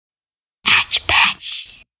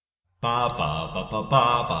Night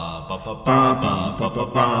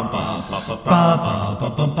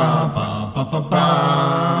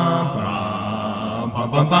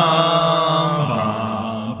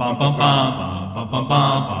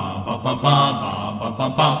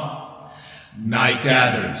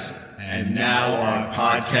gathers, and now our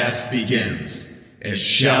podcast begins. It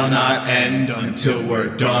shall not end until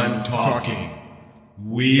we're done talking.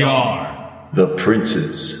 We are the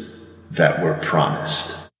princes that were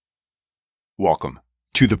promised. Welcome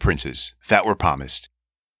to the Princes That Were Promised.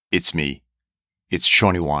 It's me. It's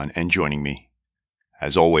Seannie-Wan, and joining me,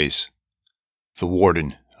 as always, the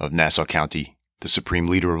Warden of Nassau County, the Supreme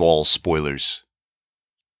Leader of all spoilers.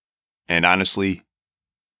 And honestly,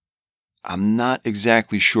 I'm not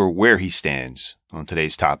exactly sure where he stands on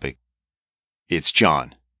today's topic. It's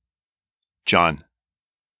John. John,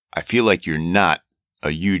 I feel like you're not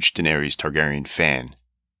a huge Danaerys Targaryen fan,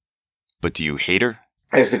 but do you hate her?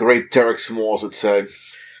 As the great Derek Smalls would say,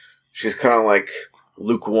 she's kind of like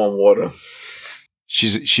lukewarm water.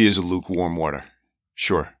 She is a lukewarm water.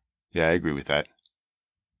 Sure. Yeah, I agree with that.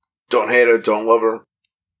 Don't hate her, don't love her.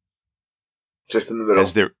 Just in the middle.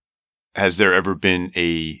 Has there ever been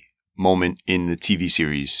a moment in the TV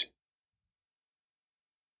series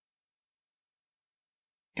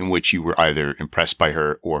in which you were either impressed by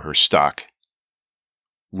her or her stock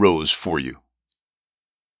rose for you?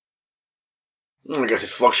 I guess it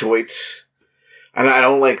fluctuates. And I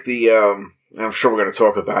don't like the, I'm sure we're going to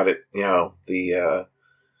talk about it,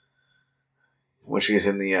 when she's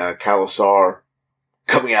in the Khalasar,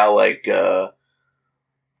 coming out like,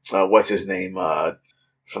 what's his name,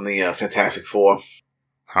 from the Fantastic Four.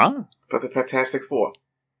 Huh? About the Fantastic Four.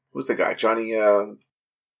 Who's the guy? Johnny,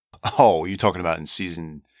 Oh, you're talking about in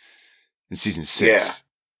season 6. Yeah.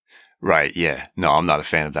 Right, yeah. No, I'm not a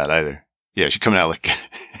fan of that either. Yeah, she's coming out like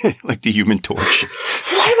like the Human Torch.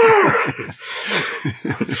 Flamer!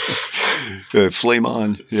 Flame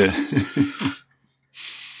on, yeah.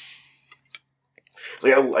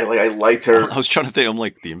 I liked her. I was trying to think, I'm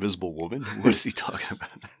like, the Invisible Woman? What is he talking about?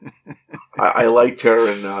 I liked her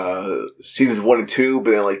in seasons 1 and 2,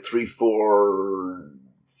 but then like 3, 4,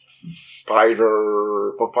 5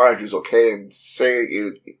 is okay, and say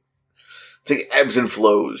it's like ebbs and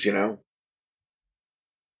flows, you know?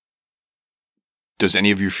 Does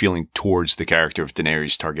any of your feeling towards the character of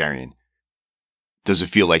Danaerys Targaryen, does it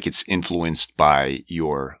feel like it's influenced by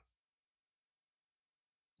your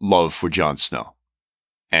love for Jon Snow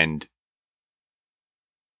and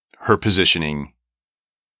her positioning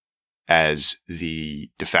as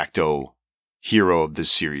the de facto hero of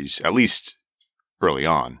this series, at least early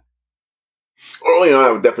on? Early on,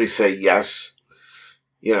 I would definitely say yes.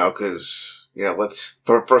 Because let's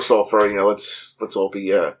all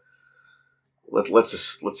be let's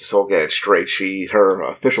just all get it straight. Her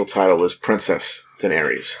official title is Princess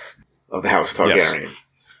Danaerys of the House Targaryen.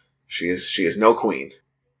 Yes. She is no queen.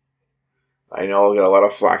 I know I'll get a lot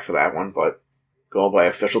of flack for that one, but going by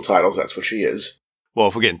official titles, that's what she is. Well,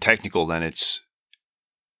 if we're getting technical, then it's,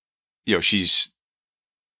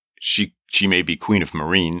 she may be Queen of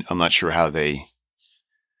Marine. I'm not sure how they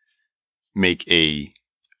make a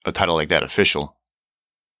title like that official,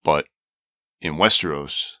 but in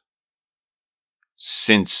Westeros,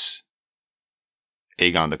 since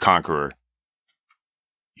Aegon the Conqueror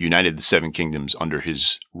united the 7 kingdoms under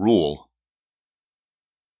his rule,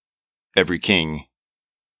 every king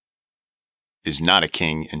is not a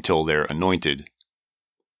king until they're anointed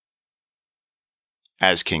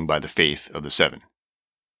as king by the faith of the 7,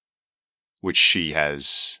 which she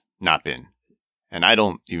has not been. And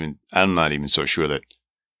I'm not even so sure that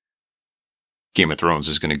Game of Thrones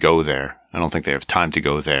is going to go there. I don't think they have time to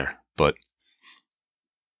go there, but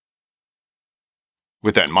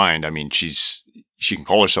with that in mind, I mean, she can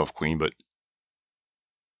call herself queen, but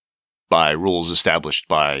by rules established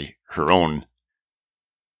by her own,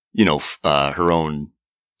 I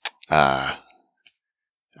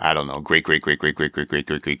don't know, great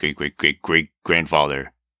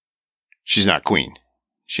grandfather, she's not queen.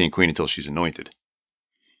 She ain't queen until she's anointed.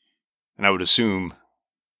 And I would assume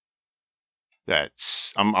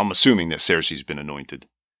I'm assuming that Cersei's been anointed.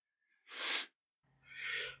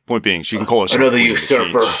 Point being, she can call herself another queen,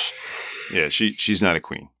 usurper. She's not a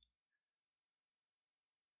queen.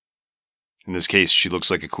 In this case, she looks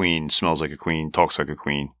like a queen, smells like a queen, talks like a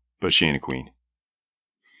queen, but she ain't a queen.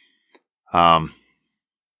 Do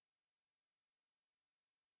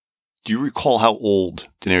you recall how old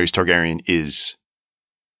Daenerys Targaryen is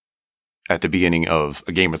at the beginning of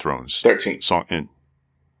A Game of Thrones? 13.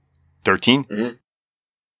 13? Mm-hmm.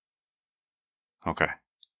 Okay.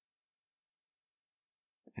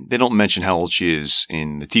 They don't mention how old she is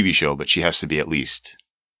in the TV show, but she has to be at least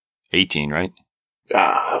 18, right?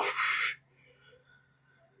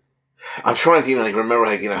 I'm trying to even remember,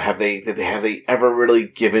 have they ever really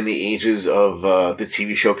given the ages of the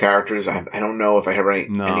TV show characters? I don't know if I have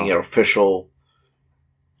any official.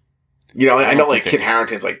 I know Kit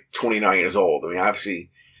Harington's 29 years old. I mean, obviously,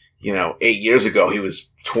 8 years ago he was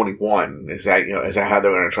 21. Is that how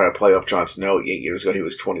they're going to try to play off Jon Snow? 8 years ago he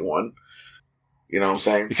was 21. You know what I'm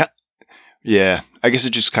saying? Yeah, I guess it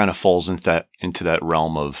just kind of falls into that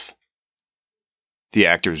realm of the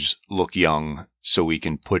actors look young, so we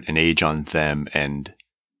can put an age on them, and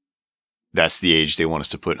that's the age they want us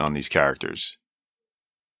to put on these characters.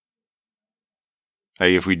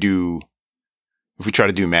 Like if we try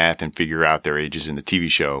to do math and figure out their ages in the TV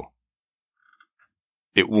show,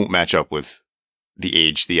 it won't match up with the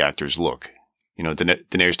age the actors look.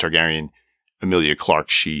 Daenerys Targaryen, Emilia Clarke,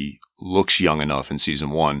 she looks young enough in season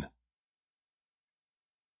 1.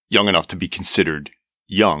 Young enough to be considered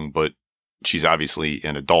young, but she's obviously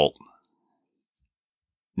an adult.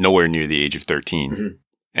 Nowhere near the age of 13. Mm-hmm.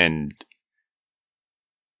 And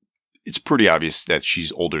it's pretty obvious that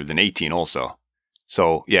she's older than 18 also.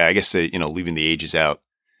 So, yeah, I guess leaving the ages out,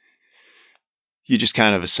 you just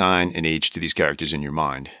kind of assign an age to these characters in your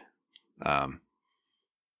mind. And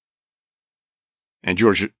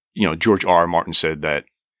George R. Martin said that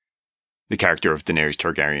the character of Daenerys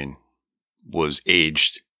Targaryen was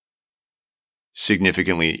aged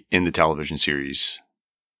significantly in the television series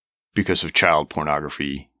because of child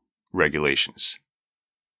pornography regulations.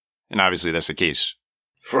 And obviously that's the case.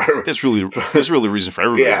 That's really the reason for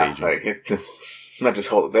everybody's aging. It's not just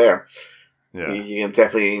hold it there. Yeah. You can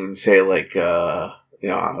definitely even say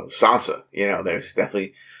Sansa. There's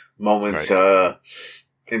definitely moments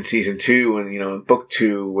in season 2 and in book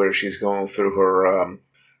 2 where she's going through her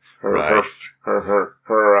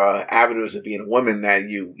avenues of being a woman that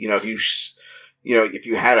if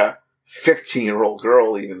you had a 15-year-old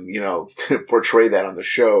girl even to portray that on the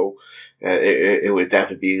show, it would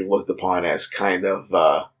definitely be looked upon as kind of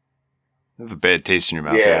have a bad taste in your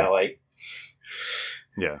mouth.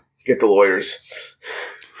 Yeah. Get the lawyers.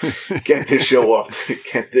 Get this show off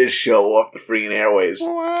the freaking airways.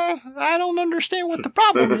 Well, I don't understand what the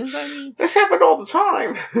problem is. I mean, this happened all the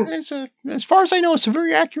time. As far as I know, it's a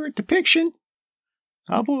very accurate depiction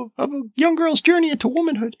of a young girl's journey into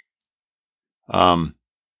womanhood. Have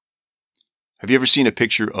you ever seen a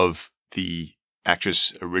picture of the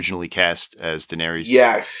actress originally cast as Daenerys?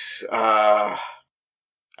 Yes. I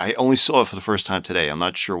only saw it for the first time today. I'm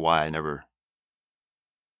not sure why I never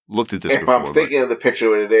looked at this before. I'm thinking of the picture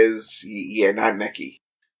what it is. Yeah, not Nikki.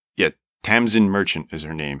 Yeah, Tamsin Merchant is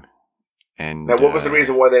her name. And now, what was the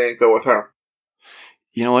reason why they didn't go with her?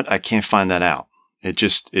 You know what? I can't find that out. It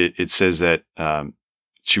says that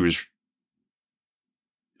she was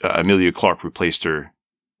Emilia Clarke replaced her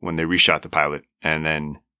when they reshot the pilot, and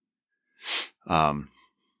then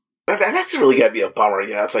that's really got to be a bummer.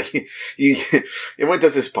 It's like everyone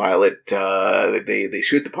does this pilot. They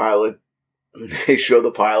shoot the pilot, they show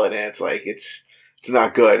the pilot, and it's like it's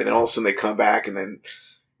not good. And then all of a sudden they come back, and then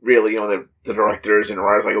really, the directors and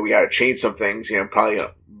writers like, oh, we got to change some things. Probably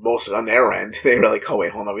mostly on their end, they were like, oh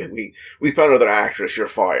wait, hold on, we found another actress. You're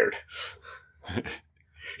fired.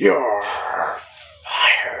 You're fired.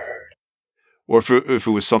 Or if it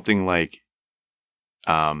was something like,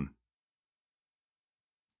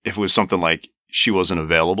 she wasn't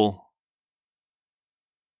available,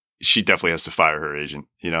 she definitely has to fire her agent.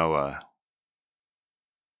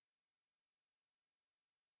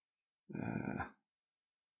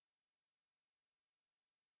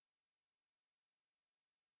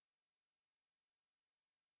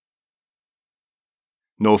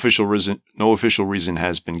 No official reason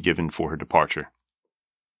has been given for her departure.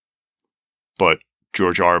 But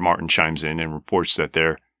George R. R. Martin chimes in and reports that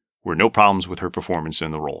there were no problems with her performance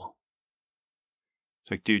in the role.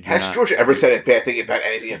 It's like, dude, has George ever said a bad thing about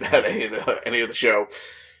anything about any of the show?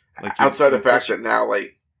 Outside the fact that now, oh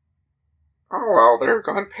well, they're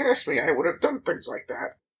gone past me. I would have done things like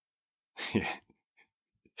that.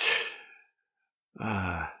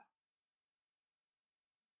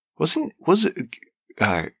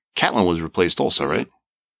 Catelyn was replaced also, right?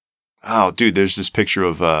 Oh, dude, there's this picture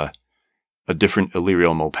of a different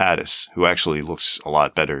Illyrio Mopatis who actually looks a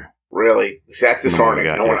lot better. Really? That's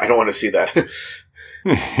disheartening. I don't want to see that.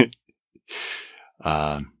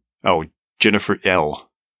 Jennifer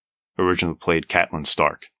L. originally played Catelyn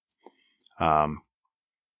Stark. They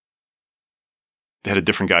had a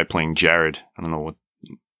different guy playing Jared. I don't know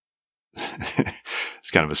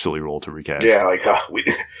It's kind of a silly role to recast. Yeah, like,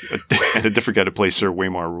 and a different guy to play Sir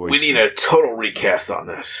Waymar Royce. We need a total recast on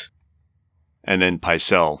this. And then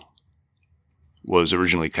Pycelle was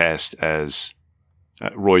originally cast as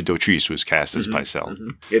Roy Dotrice was cast as Pycelle. Mm-hmm.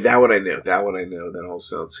 Yeah, that one I knew. Then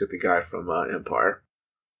also, let's get the guy from Empire.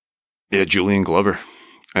 Yeah, Julian Glover.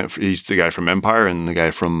 He's the guy from Empire and the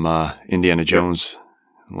guy from Indiana Jones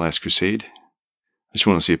and Last Crusade. I just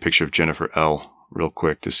want to see a picture of Jennifer L. real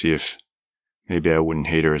quick to see if maybe I wouldn't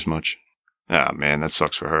hate her as much. Ah, man, that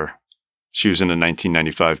sucks for her. She was in a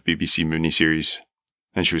 1995 BBC miniseries,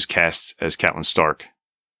 and she was cast as Catelyn Stark.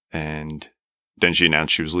 And then she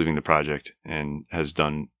announced she was leaving the project and has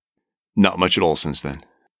done not much at all since then.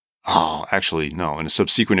 Oh, actually, no. In a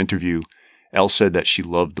subsequent interview, Elle said that she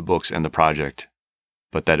loved the books and the project,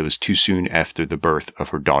 but that it was too soon after the birth of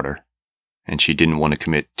her daughter, and she didn't want to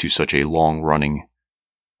commit to such a long-running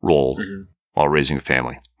role while raising a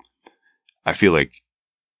family. I feel like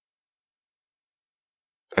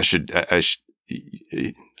I should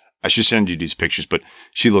send you these pictures, but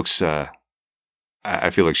she looks, I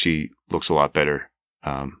feel like she looks a lot better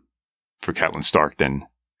for Catelyn Stark than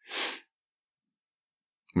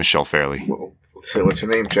Michelle Fairley. Well, let's see, what's her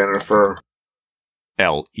name? Jennifer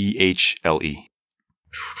Lehle.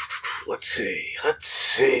 Let's see.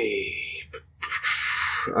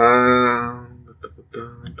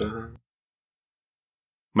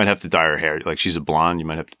 Might have to dye her hair. Like, she's a blonde, you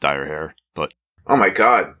might have to dye her hair, but oh my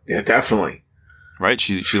god, yeah, definitely. Right?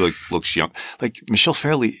 She like looks young. Like Michelle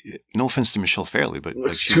Fairley. No offense to Michelle Fairley, but looks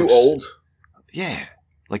like, she too old. Yeah,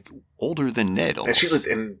 like older than Ned. Almost. And she looked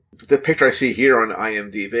in the picture I see here on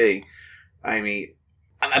IMDb. I mean,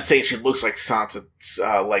 I'm not saying she looks like Sansa,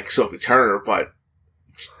 like Sophie Turner, but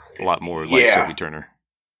a lot more like Sophie Turner.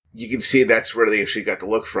 You can see that's where she got the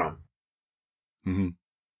look from. Mm-hmm.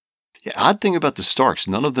 Yeah, odd thing about the Starks,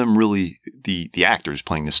 none of them really, the actors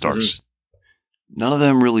playing the Starks, none of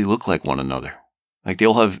them really look like one another. Like they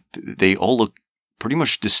all look pretty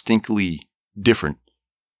much distinctly different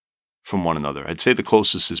from one another. I'd say the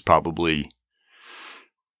closest is probably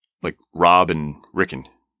like Robb and Rickon.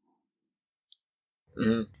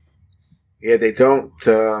 Mm-hmm. Yeah, they don't,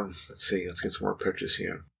 let's see, let's get some more pictures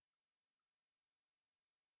here.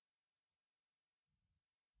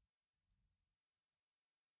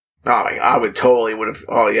 Oh, I would totally would have.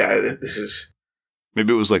 Oh yeah, this is.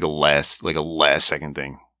 Maybe it was like a last second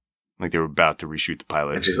thing, like they were about to reshoot the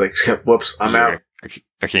pilot. And she's like, "Whoops, I'm out.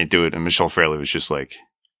 I can't do it." And Michelle Fairley was just like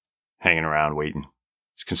hanging around waiting.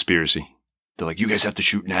 It's a conspiracy. They're like, "You guys have to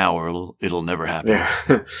shoot now, or it'll never happen." Yeah,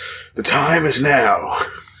 the time is now.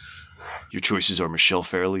 Your choices are Michelle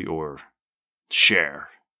Fairley or Cher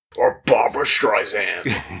or Barbara Streisand.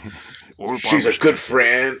 She's a good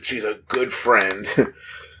friend. She's a good friend.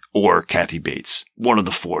 Or Kathy Bates. One of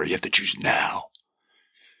the four. You have to choose now.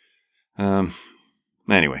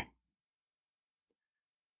 Anyway.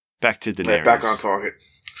 Back to Daenerys. Yeah, back on target.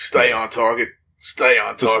 Stay on target. Stay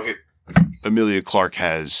on target. Emilia Clarke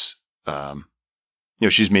has,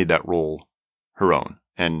 she's made that role her own.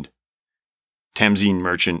 And Tamzine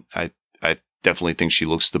Merchant, I definitely think she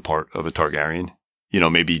looks the part of a Targaryen. You know,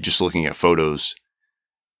 maybe just looking at photos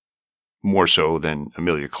more so than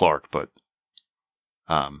Emilia Clarke, but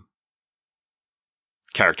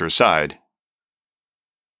character aside,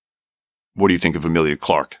 what do you think of Emilia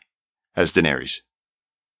Clarke as Daenerys?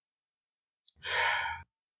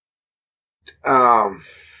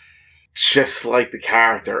 Just like the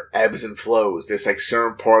character ebbs and flows. There's like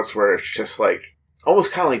certain parts where it's just like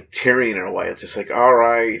almost kind of like Tyrion in a way. It's just like, all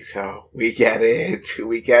right, we get it,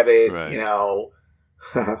 right. You know.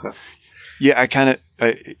 Yeah, I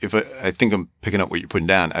think I'm picking up what you're putting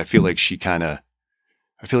down. I feel like she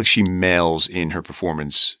mails in her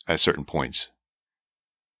performance at certain points.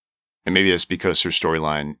 And maybe that's because her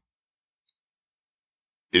storyline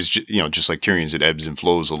is, just like Tyrion's, it ebbs and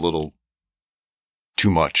flows a little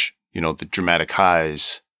too much. You know, the dramatic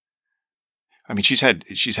highs. I mean, she's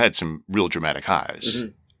had some real dramatic highs.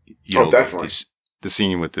 Mm-hmm. Definitely. The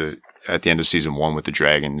scene at the end of season 1 with the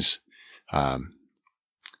dragons.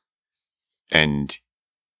 And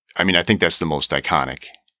I mean, I think that's the most iconic,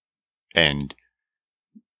 and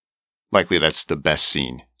likely that's the best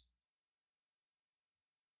scene,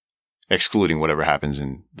 excluding whatever happens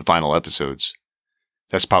in the final episodes.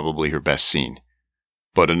 That's probably her best scene.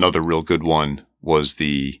 But another real good one was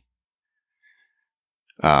the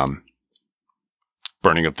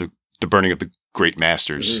burning of the Great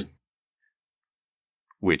Masters,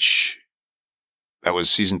 which that was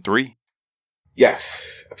season 3.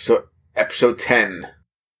 Yes, episode 10.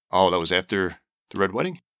 Oh, that was after the Red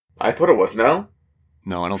Wedding? I thought it was. No,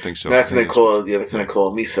 I don't think so. That's when they call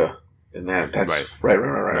Misa. And that's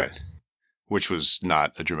right. Which was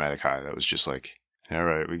not a dramatic high. That was just like, all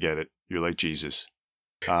right, we get it. You're like Jesus.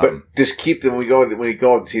 But just keep them when we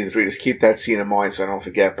go into season 3. Just keep that scene in mind so I don't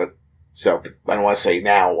forget. But I don't want to say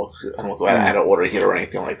now. I don't want to go out of order here or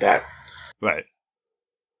anything like that. Right.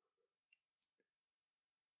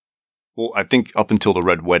 Well, I think up until the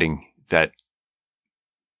Red Wedding, that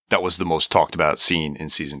was the most talked about scene in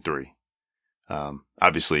season 3.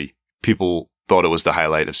 Obviously, people thought it was the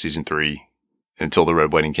highlight of season 3 until the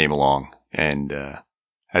Red Wedding came along, and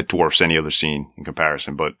that dwarfs any other scene in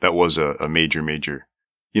comparison. But that was a major, major,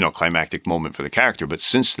 climactic moment for the character. But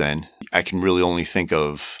since then, I can really only think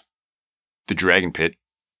of the Dragon Pit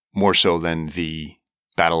more so than the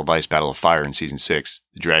Battle of Ice, Battle of Fire in season 6,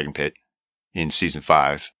 the Dragon Pit in season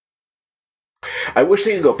 5. I wish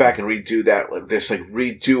they could go back and redo that,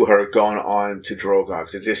 redo her going on to Drogon,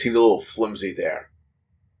 because it just seemed a little flimsy there.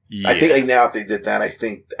 Yeah. I think now if they did that, I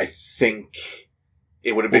think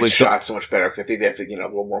it would have been shot so much better, because I think they have to, a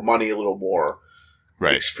little more money, a little more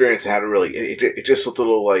experience, and how to really. It just looked a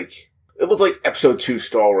little like episode 2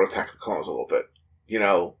 Star Wars Attack of the Clones a little bit,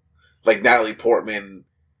 like Natalie Portman,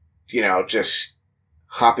 just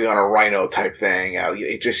hopping on a rhino type thing.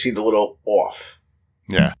 It just seemed a little off.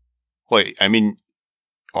 Yeah. Well, I mean,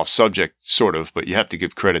 off subject, sort of, but you have to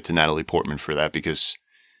give credit to Natalie Portman for that because,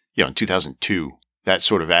 in 2002, that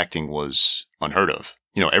sort of acting was unheard of.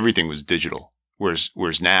 Everything was digital.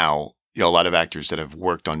 Whereas now, a lot of actors that have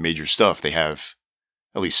worked on major stuff, they have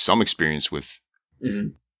at least some experience with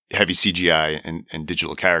heavy CGI and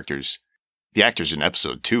digital characters. The actors in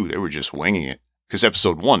episode 2, they were just winging it. Because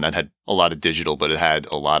episode 1, that had a lot of digital, but it had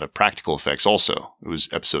a lot of practical effects also. It was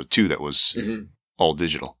episode 2 that was all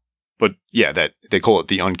digital. But yeah, that they call it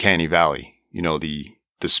the uncanny valley, the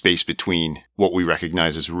space between what we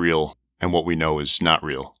recognize as real and what we know is not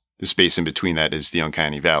real. The space in between that is the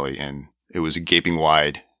uncanny valley. And it was a gaping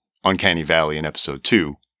wide uncanny valley in episode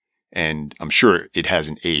 2. And I'm sure it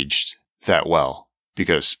hasn't aged that well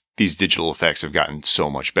because these digital effects have gotten so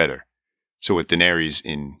much better. So with Daenerys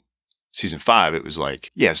in season 5, it was like,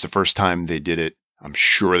 yeah, it's the first time they did it. I'm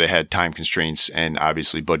sure they had time constraints and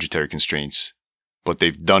obviously budgetary constraints, but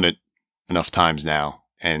they've done it enough times now,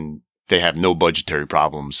 and they have no budgetary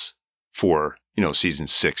problems for, season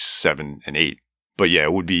 6, 7, and 8. But yeah,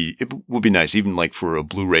 it would be nice, even like for a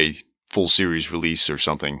Blu-ray full series release or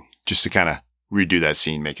something, just to kind of redo that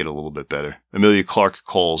scene, make it a little bit better. Emilia Clarke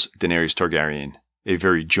calls Daenerys Targaryen a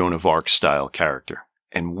very Joan of Arc style character.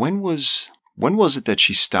 And when was it that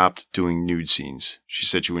she stopped doing nude scenes? She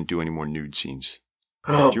said she wouldn't do any more nude scenes.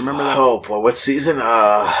 Oh, do you remember that? Oh boy, what season?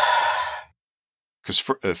 Because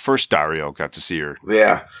first Dario got to see her.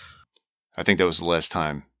 Yeah. I think that was the last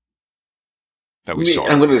time that we saw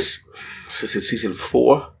her. I'm going to... So it's season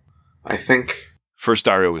 4, I think. First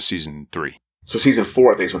Dario was season 3. So season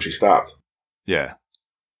 4, I think, is when she stopped. Yeah.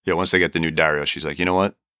 Yeah, once they get the new Dario, she's like, you know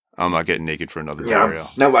what? I'm not getting naked for another Dario. I'm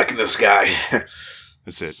not liking this guy.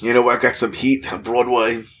 That's it. You know what? I got some heat on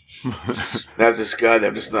Broadway. That's this guy that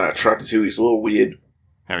I'm just not attracted to. He's a little weird.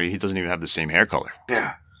 I mean, he doesn't even have the same hair color.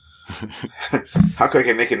 Yeah. How could I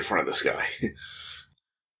get naked in front of this guy?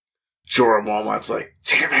 Jorah Mormont's like,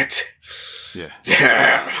 damn it. Yeah.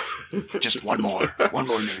 Damn. Just one more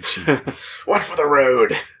nude scene. One for the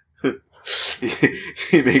road.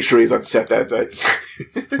 He makes sure he's on set that day.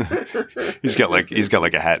 he's got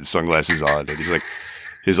like a hat and sunglasses on, and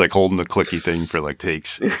he's like holding the clicky thing for like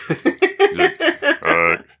takes. He's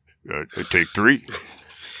like, take 3.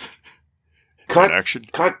 Cut. Action.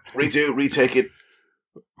 Cut. Redo. Retake it.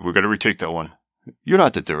 We're gonna retake that one. You're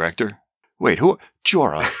not the director. Wait, who?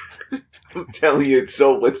 Jorah. I'm telling you, it's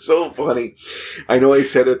so funny. I know I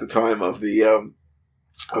said at the time of the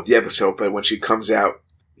episode, but when she comes out,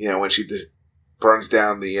 when she just burns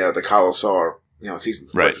down the Khalasar, season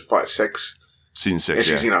 5, 6. Season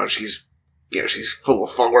 6, and she's full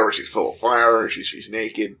of fire. She's full of fire. She's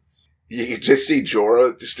naked. You can just see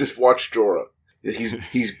Jorah. Just watch Jorah.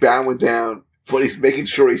 He's bowing down, but he's making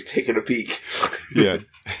sure he's taking a peek. Yeah.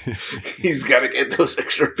 He's got to get those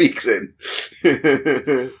extra peeks in.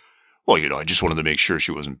 Well, I just wanted to make sure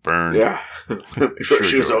she wasn't burned. Yeah. Make sure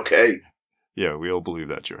she was okay. Yeah, we all believe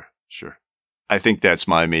that, sure. I think that's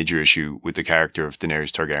my major issue with the character of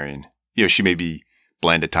Daenerys Targaryen. She may be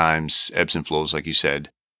bland at times, ebbs and flows, like you said.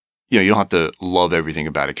 You don't have to love everything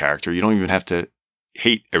about a character. You don't even have to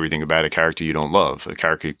hate everything about a character you don't love. A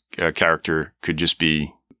character could just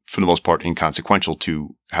be, for the most part, inconsequential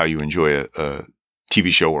to how you enjoy a TV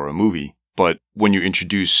show or a movie. But when you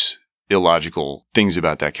introduce illogical things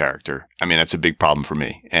about that character, I mean, that's a big problem for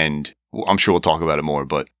me. And I'm sure we'll talk about it more,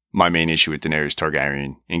 but my main issue with Daenerys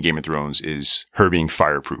Targaryen in Game of Thrones is her being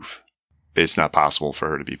fireproof. it's not possible for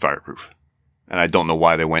her to be fireproof. And I don't know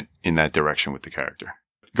why they went in that direction with the character.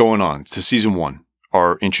 Going on to season 1,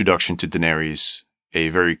 our introduction to Daenerys, a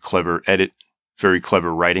very clever edit, very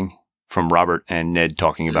clever writing from Robert and Ned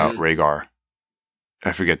talking about Rhaegar.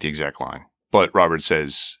 I forget the exact line, but Robert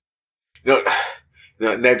says,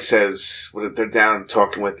 Ned says, they're down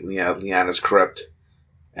talking with Lyanna's crypt,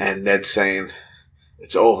 and Ned saying,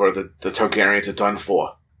 it's over, the Targaryens are done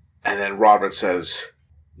for. And then Robert says,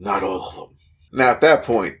 not all of them. Now, at that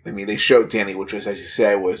point, I mean, they showed Dany, which was, as you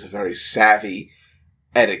say, was a very savvy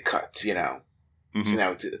edit cut, you know,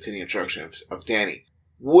 to the introduction of Dany.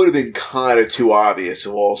 Would have been kind of too obvious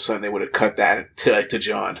if all of a sudden they would have cut that to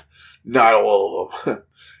Jon. Not all of them.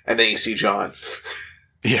 And then you see Jon.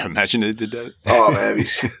 Yeah, imagine they did that. Oh, man.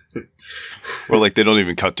 Or like they don't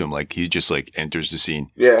even cut to him. Like he just like enters the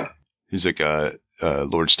scene. Yeah. He's like,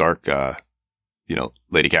 Lord Stark,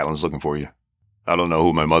 Lady Catelyn's looking for you. I don't know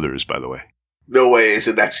who my mother is, by the way. No way is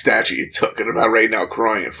it that statue you're talking about right now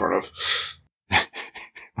crying in front of.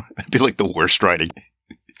 That'd be like the worst writing.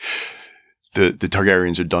 The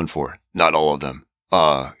Targaryens are done for. Not all of them.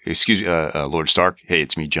 Excuse me, Lord Stark. Hey,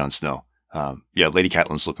 it's me, Jon Snow. Yeah, Lady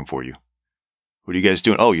Catelyn's looking for you. What are you guys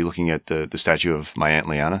doing? Oh, you're looking at the statue of my Aunt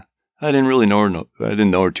Lyanna? I didn't really know her. I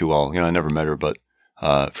didn't know her too well. I never met her, but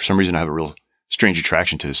for some reason I have a real strange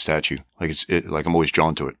attraction to this statue. Like like I'm always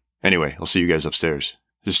drawn to it. Anyway, I'll see you guys upstairs.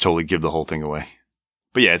 Just totally give the whole thing away.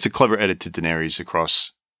 But yeah, it's a clever edit to Daenerys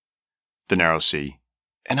across the Narrow Sea.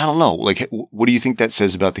 And I don't know, like, what do you think that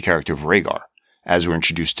says about the character of Rhaegar as we're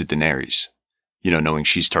introduced to Daenerys? Knowing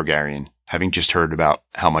she's Targaryen, having just heard about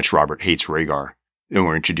how much Robert hates Rhaegar, and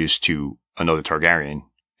we're introduced to another Targaryen.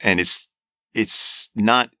 And it's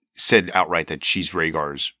not said outright that she's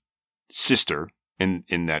Rhaegar's sister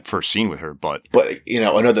in that first scene with her, but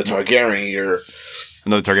another Targaryen,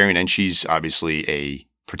 another Targaryen, and she's obviously a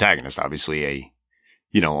protagonist, obviously a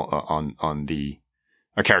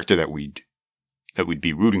a character that we'd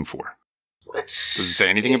be rooting for. Does it say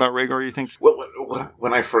anything about Rhaegar, you think? Well,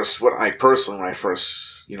 when I first saw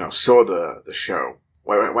the show,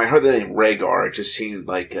 when I heard the name Rhaegar, it just seemed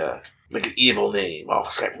like an evil name. Oh,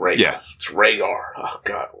 it's like Rhaegar. Yeah. It's Rhaegar. Oh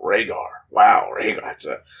God, Rhaegar. Wow, Rhaegar.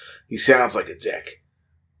 He sounds like a dick.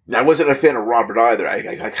 Now, I wasn't a fan of Robert either.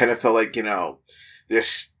 I kind of felt like,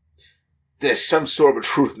 there's some sort of a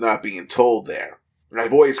truth not being told there. And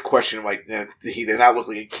I've always questioned, like, he did not look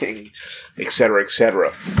like a king, et cetera, et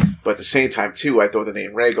cetera. But at the same time, too, I thought the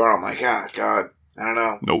name Rhaegar, I'm like, God, I don't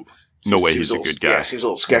know. Nope. No way he's a good guy. Yeah, seems a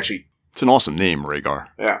little sketchy. It's an awesome name, Rhaegar.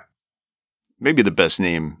 Yeah. Maybe the best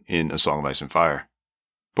name in A Song of Ice and Fire.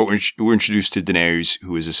 But we're introduced to Daenerys,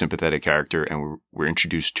 who is a sympathetic character, and we're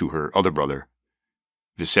introduced to her other brother,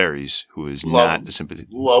 Viserys, who is not a sympathetic.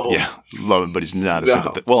 Love him. Yeah, love him, but he's not a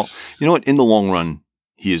sympathetic. Well, you know what? In the long run,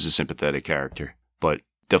 he is a sympathetic character, but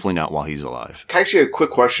definitely not while he's alive. Actually, a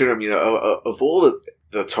quick question. I mean, of all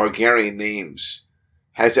the Targaryen names,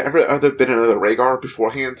 has there ever been another Rhaegar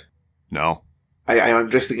beforehand? No. I'm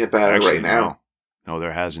just thinking about it right now. No,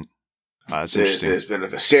 there hasn't. That's interesting. There's been a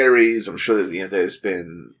Viserys. I'm sure there's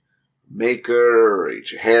been Maker,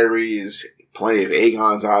 Harry's, plenty of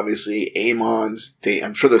Aegons, obviously, Aemons.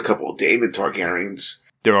 I'm sure there are a couple of Daemon Targaryens.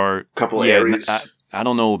 There are a couple of Aerys. I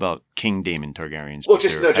don't know about King Daemon Targaryens. Well,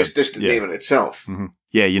 just the Daemon itself. Mm-hmm.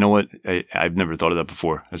 Yeah, you know what? I've never thought of that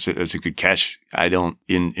before. That's a good catch. I don't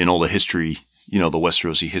in all the history, the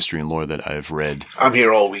Westerosi history and lore that I've read. I'm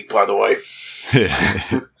here all week, by the way.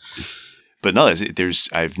 But no,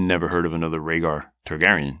 I've never heard of another Rhaegar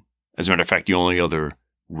Targaryen. As a matter of fact, the only other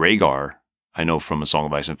Rhaegar I know from A Song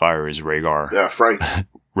of Ice and Fire is Rhaegar. Yeah, Frey.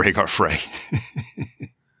 Rhaegar Frey.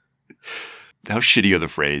 How shitty are the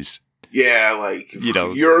Freys? Yeah, like,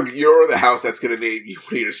 you're the house that's going to name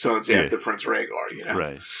one of your sons after Prince Rhaegar,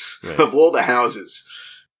 Right. Of all the houses.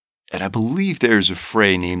 And I believe there's a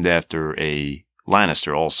Frey named after a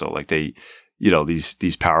Lannister also. Like they,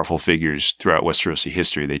 these powerful figures throughout Westerosi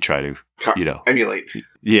history, they try to, emulate.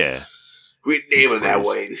 Yeah. We name him that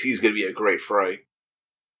way. He's going to be a great Frey.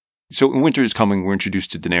 So when winter is coming, we're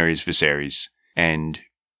introduced to Daenerys Viserys, and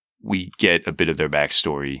we get a bit of their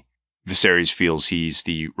backstory. Viserys feels he's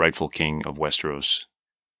the rightful king of Westeros.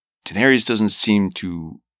 Daenerys doesn't seem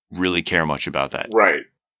to really care much about that. Right.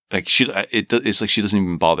 Like it's like she doesn't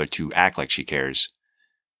even bother to act like she cares.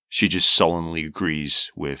 She just sullenly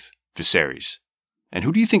agrees with Viserys. And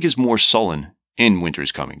who do you think is more sullen in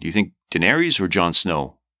Winter's Coming? Do you think Daenerys or Jon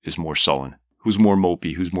Snow is more sullen? Who's more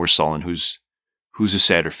mopey? Who's more sullen? Who's a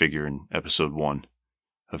sadder figure in episode 1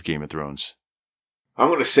 of Game of Thrones? I'm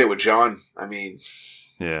going to say with Jon. I mean,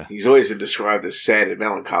 yeah, he's always been described as sad and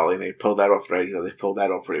melancholy, and they pulled that off. Right? They pulled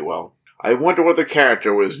that off pretty well. I wonder what the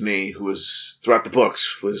character was, who was, throughout the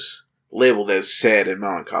books, was labeled as sad and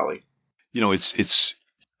melancholy. You know, it's.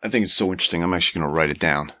 I think it's so interesting. I'm actually going to write it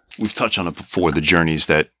down. We've touched on it before, the journeys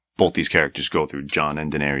that both these characters go through, Jon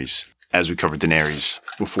and Daenerys. As we cover Daenerys,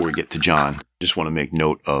 before we get to Jon, just want to make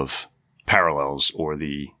note of parallels or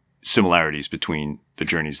the similarities between the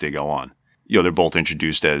journeys they go on. You know, they're both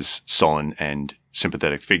introduced as sullen and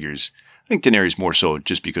sympathetic figures. I think Daenerys more so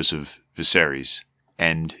just because of Viserys.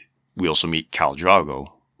 And we also meet Khal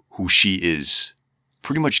Drogo, who she is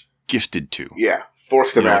pretty much gifted to. Yeah,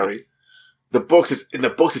 forced to marry. In the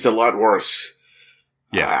books, it's a lot worse.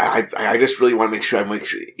 Yeah, I just really want to make sure.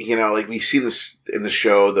 You know, like we see this in the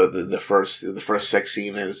show. The first sex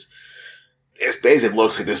scene is basically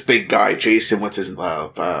looks like this big guy, Jason. Jason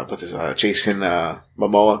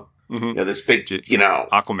Momoa. Mm-hmm. You know, this big,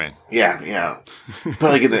 Aquaman. Yeah. But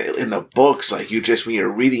like in the books, like when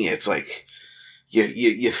you're reading it, it's like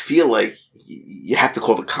you feel like you have to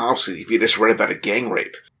call the cops if you just read about a gang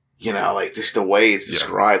rape. You know, like just the way it's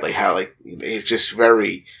described, like how it's just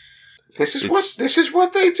very. This is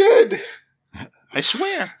what they did. I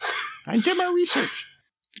swear. I did my research.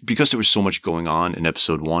 Because there was so much going on in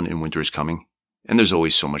episode 1 in Winter is Coming, and there's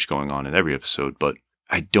always so much going on in every episode, but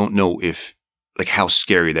I don't know if, like, how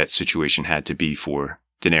scary that situation had to be for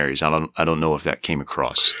Daenerys. I don't know if that came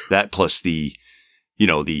across. That plus the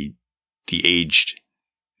aged,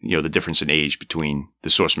 the difference in age between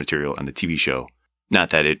the source material and the TV show.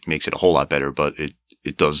 Not that it makes it a whole lot better, but it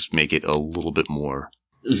does make it a little bit more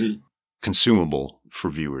consumable for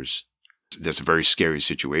viewers. That's a very scary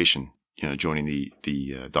situation, joining the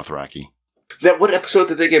Dothraki. What episode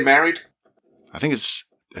did they get married? I think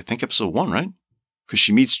episode 1, right? Because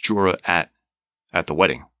she meets Jorah at the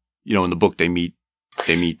wedding. In the book they meet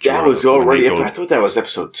Jorah. That was already. I thought that was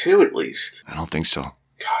episode 2 at least. I don't think so.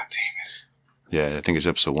 God damn it! Yeah, I think it's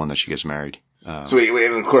episode 1 that she gets married. And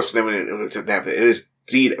of course, then it is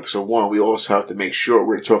indeed episode 1. We also have to make sure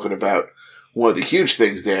we're talking about one of the huge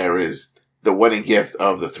things. There is the wedding gift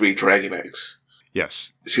of the 3 dragon eggs.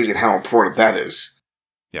 Yes. Excuse me, how important that is.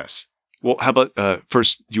 Yes. Well, how about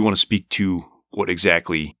first? Do you want to speak to what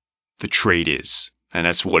exactly the trade is? And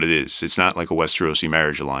that's what it is. It's not like a Westerosi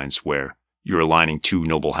marriage alliance where you're aligning 2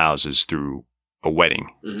 noble houses through a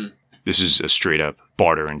wedding. Mm-hmm. This is a straight up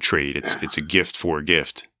barter and trade. It's a gift for a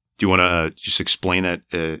gift. Do you want to just explain that?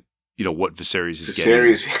 What Viserys is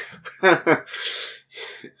getting?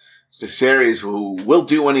 Viserys who will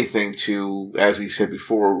do anything to, as we said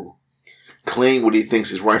before, claim what he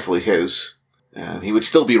thinks is rightfully his. And he would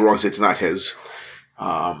still be wrong, so it's not his.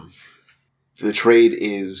 The trade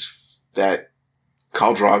is that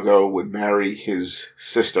Khal Drogo would marry his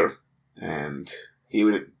sister, and he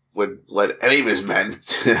would let any of his men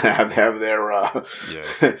have their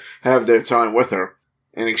time with her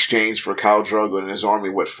in exchange for Khal Drogo and his army.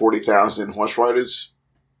 40,000 horse riders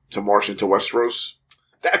to march into Westeros.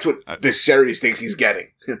 That's what Viserys thinks he's getting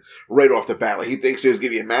right off the bat. Like, he thinks he's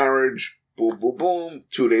give you a marriage. Boom, boom, boom.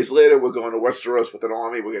 2 days later, we're going to Westeros with an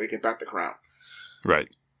army. We're going to get back the crown. Right.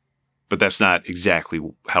 But that's not exactly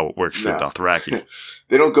how it works for Dothraki.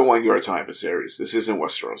 They don't go on your time, Viserys. This isn't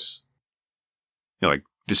Westeros. Like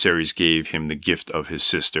Viserys gave him the gift of his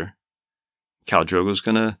sister. Khal Drogo's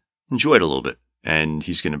going to enjoy it a little bit. And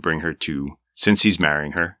he's going to bring her to, since he's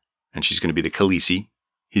marrying her, and she's going to be the Khaleesi,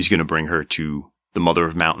 he's going to bring her to the Mother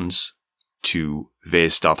of Mountains, to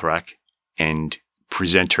Vaes Dothrak, and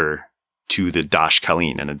present her to the Dash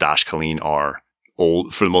Khaleen. And the Dash Khaleen are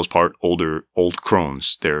old, for the most part, old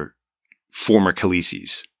crones. They're former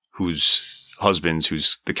Khaleesi's whose husbands,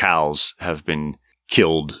 the Khals, have been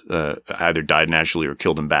killed, either died naturally or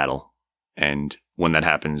killed in battle. And when that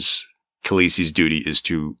happens, Khaleesi's duty is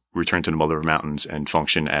to return to the Mother of Mountains and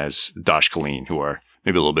function as Dash Khaleen, who are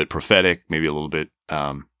maybe a little bit prophetic, maybe a little bit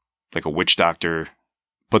like a witch doctor,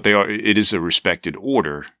 but it is a respected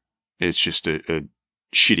order. It's just a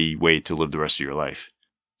shitty way to live the rest of your life.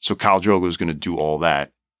 So Khal Drogo is going to do all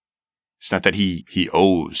that. It's not that he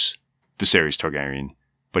owes Viserys Targaryen,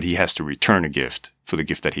 but he has to return a gift for the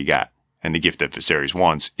gift that he got. And the gift that Viserys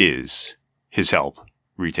wants is his help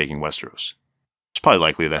retaking Westeros. It's probably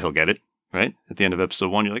likely that he'll get it, right? At the end of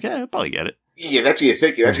episode 1, you're like, yeah, he'll probably get it. Yeah, that's what you're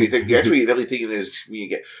thinking. That's what you're definitely thinking is when you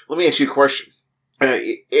get. Let me ask you a question.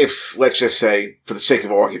 If, let's just say, for the sake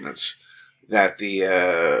of arguments, that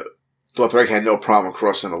the Dothraki had no problem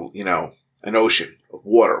crossing an ocean of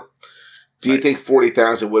water, do you think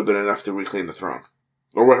 40,000 would have been enough to reclaim the throne?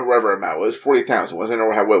 Or whatever amount was 40,000, wasn't it?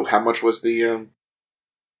 Or how much was the?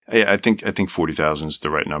 Yeah, I think 40,000 is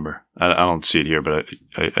the right number. I don't see it here, but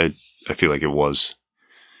I feel like it was.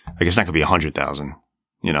 I guess it's not going to be 100,000,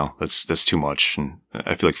 You know, that's too much. And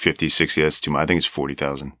I feel like 50, 60, that's too much. I think it's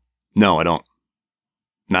 40,000. No, I don't.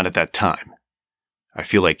 Not at that time. I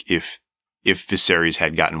feel like if Viserys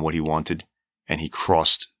had gotten what he wanted and he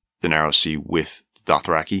crossed the Narrow Sea with the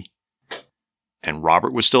Dothraki and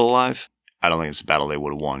Robert was still alive, I don't think it's a battle they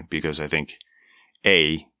would have won, because I think,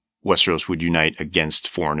 A, Westeros would unite against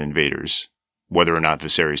foreign invaders, whether or not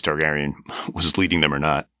Viserys Targaryen was leading them or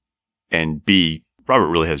not. And B, Robert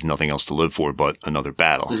really has nothing else to live for but another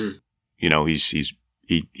battle. Mm-hmm. You know,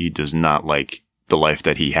 he does not like the life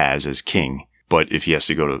that he has as king. But if he has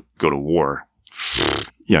to go to war,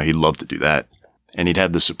 you know, he'd love to do that. And he'd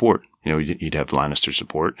have the support. You know, he'd have Lannister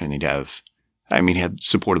support, and he'd have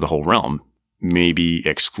support of the whole realm, maybe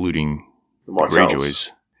excluding the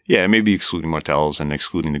Greyjoys. Yeah, maybe excluding Martells and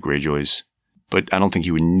excluding the Greyjoys. But I don't think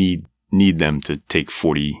he would need them to take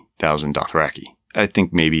 40,000 Dothraki. I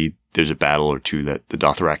think maybe there's a battle or two that the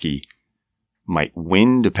Dothraki might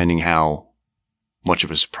win, depending how much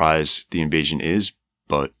of a surprise the invasion is.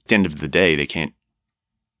 But at the end of the day, they can't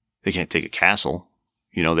take a castle.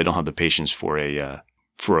 You know, they don't have the patience for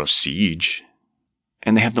a siege,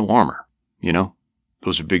 and they have no armor. You know,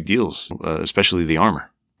 those are big deals, especially the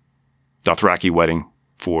armor. Dothraki wedding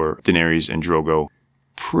for Daenerys and Drogo,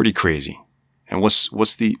 pretty crazy. And what does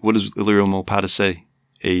Illyrio Mopatis say?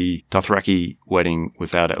 A Dothraki wedding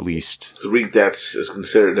without at least 3 deaths is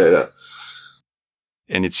considered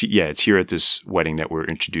and it's here at this wedding that we're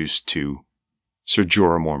introduced to Ser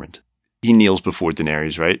Jorah Mormont. He kneels before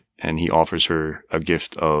Daenerys, right? And he offers her a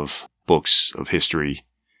gift of books of history.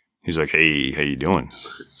 He's like, "Hey, how you doing,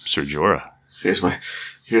 Ser Jorah?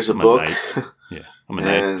 Here's a book. Yeah, I'm a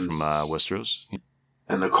knight from Westeros."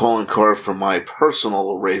 And the calling card from my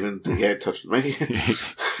personal raven to get in touch with me.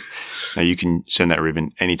 Now you can send that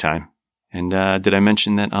raven anytime. And did I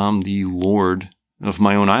mention that I'm the lord of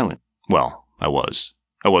my own island? Well, I was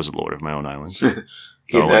a lord of my own island.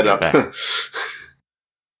 Give that up.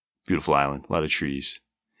 Beautiful island, a lot of trees.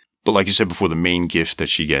 But like you said before, the main gift that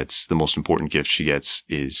she gets, the most important gift she gets,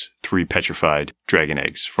 is 3 petrified dragon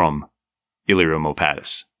eggs from Illyrio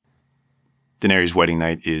Mopatis. Daenerys' wedding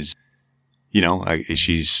night is, you know,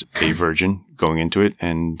 she's a virgin going into it,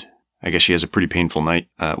 and I guess she has a pretty painful night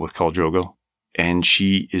with Khal Drogo, and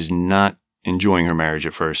she is not enjoying her marriage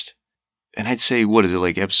at first. And I'd say, what is it,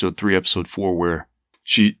 like episode 3, episode 4, where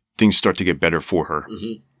things start to get better for her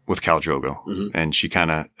with Khal Drogo, and she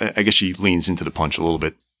kind of, I guess she leans into the punch a little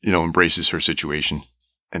bit, you know, embraces her situation,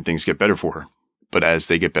 and things get better for her. But as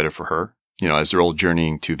they get better for her, you know, as they're all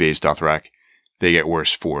journeying to Vaes Dothrak, they get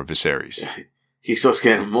worse for Viserys. He starts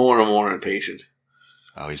getting more and more impatient.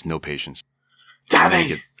 Oh, he's no patience.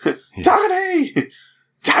 Danny!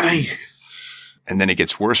 Danny! And then it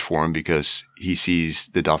gets worse for him because he sees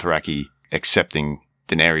the Dothraki accepting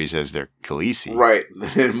Daenerys as their Khaleesi. Right.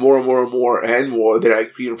 And more and more and more and more, they're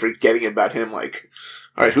like even forgetting about him. Like,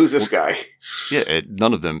 all right, who's this guy? Yeah,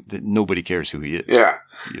 nobody cares who he is. Yeah.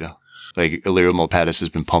 You know, like Illyrio Mopatis has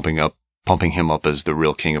been pumping him up as the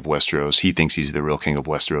real king of Westeros. He thinks he's the real king of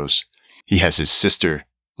Westeros. He has his sister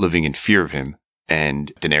living in fear of him.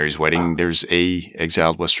 And Daenerys' wedding, there's a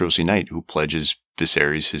exiled Westerosi knight who pledges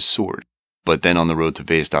Viserys his sword. But then on the road to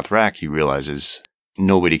Vaes Dothrak, he realizes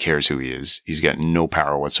nobody cares who he is. He's got no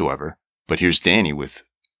power whatsoever. But here's Dany with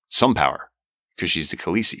some power because she's the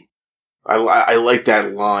Khaleesi. I like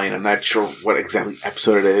that line. I'm not sure what exactly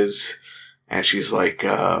episode it is. And she's like,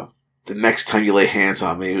 the next time you lay hands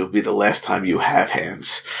on me will be the last time you have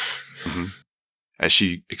hands. Mm-hmm. As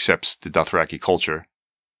she accepts the Dothraki culture,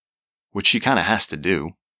 which she kind of has to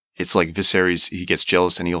do. It's like Viserys, he gets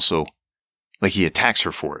jealous and he also, like, he attacks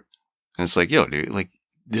her for it. And it's like, yo, dude, like,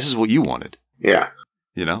 this is what you wanted. Yeah.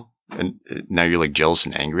 You know? And now you're, like, jealous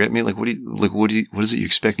and angry at me? Like, what is it you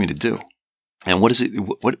expect me to do? And what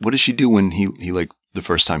does she do when he like, the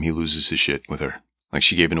first time he loses his shit with her? Like,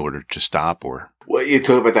 she gave an order to stop or? Well, you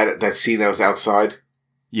talk about that scene that was outside?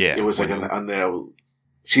 Yeah. It was like on the,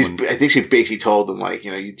 I think she basically told him, like,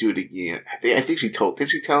 you know, you do it again. I think did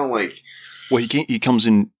she tell him, like? Well, he comes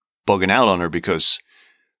in bugging out on her because,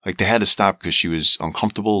 like, they had to stop because she was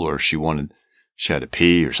uncomfortable or she had to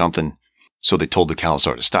pee or something. So they told the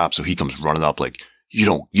Khalasar to stop. So he comes running up like, you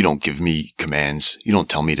don't give me commands. You don't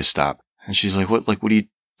tell me to stop. And she's like, what are you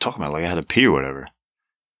talking about? Like, I had to pee or whatever.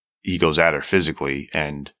 He goes at her physically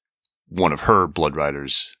and one of her blood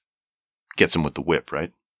riders gets him with the whip,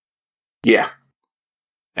 right? Yeah.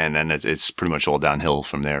 And then it's pretty much all downhill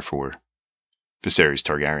from there for Viserys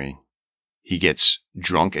Targaryen. He gets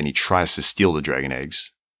drunk and he tries to steal the dragon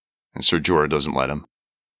eggs. And Ser Jorah doesn't let him.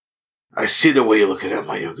 I see the way you look at it,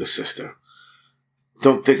 my younger sister.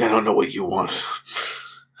 Don't think I don't know what you want.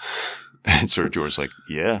 And Sir Jorah's like,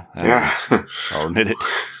 yeah. I'll admit it.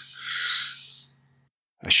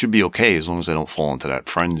 I should be okay as long as I don't fall into that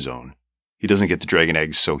friend zone. He doesn't get the dragon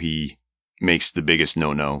eggs, so he makes the biggest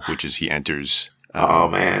no-no, which is he enters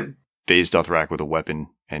man. Baze Dothrak with a weapon,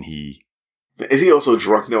 and he... Is he also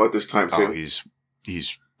drunk now at this time, too?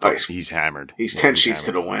 Oh, he's hammered. He's 10 sheets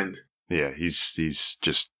to the wind. Yeah,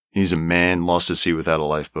 he's a man lost at sea without a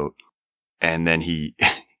lifeboat. And then he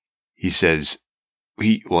says,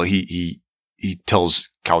 he tells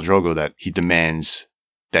Khal Drogo that he demands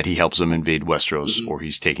that he helps him invade Westeros, or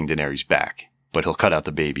he's taking Daenerys back. But he'll cut out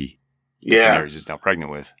the baby that Daenerys is now pregnant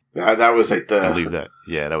with. That was like I believe that.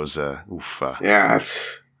 Yeah, that was oof. Yeah,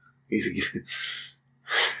 that's.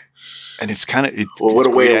 And it's kind of what a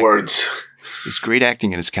way of words. It's great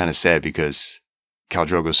acting, and it's kind of sad because Khal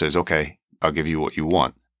Drogo says, "Okay, I'll give you what you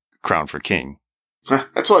want, crown for king."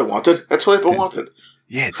 That's what I wanted. That's what I wanted.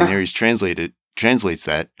 Yeah, Daenerys translates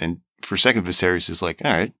that, and for a second, Viserys is like,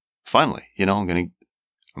 "All right, finally, I'm gonna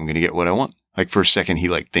get what I want." Like for a second, he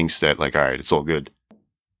thinks that all right, it's all good,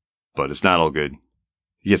 but it's not all good.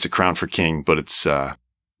 He gets a crown for king, but it's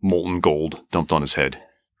molten gold dumped on his head.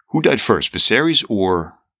 Who died first, Viserys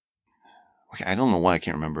or? Okay, I don't know why I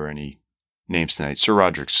can't remember any names tonight. Sir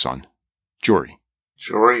Roderick's son, Jory.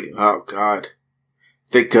 Jory? Oh God,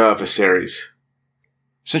 think Viserys.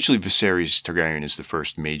 Essentially, Viserys Targaryen is the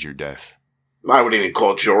first major death. I wouldn't even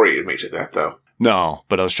call Jory a major death, though. No,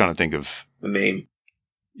 but I was trying to think of the name.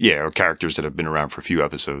 Yeah, or characters that have been around for a few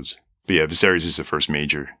episodes. But yeah, Viserys is the first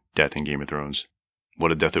major death in Game of Thrones.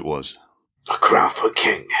 What a death it was. A crown for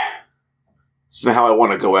king. It's not how I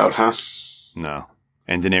want to go out, huh? No.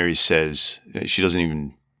 And Daenerys says, she doesn't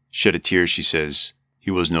even shed a tear. She says, he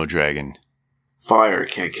was no dragon. Fire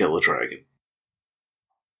can't kill a dragon.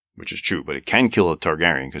 Which is true, but it can kill a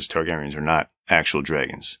Targaryen because Targaryens are not actual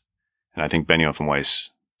dragons. And I think Benioff and Weiss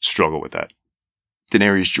struggle with that.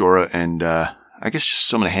 Daenerys, Jorah, and I guess just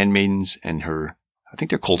some of the handmaidens and her, I think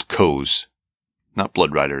they're called Khos, not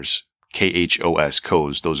Blood Riders. Khos,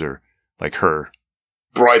 Khos. Those are like her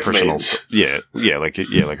bridesmaids.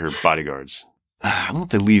 Like her bodyguards. I don't know if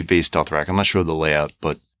they leave Baze Dothrak. I'm not sure of the layout,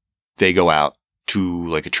 but they go out to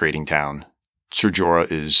like a trading town. Ser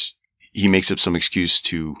Jorah he makes up some excuse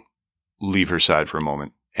to leave her side for a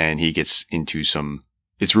moment, and he gets into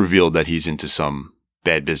it's revealed that he's into some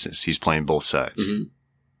bad business. He's playing both sides. Mm-hmm.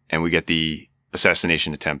 And we get the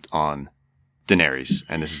assassination attempt on Daenerys,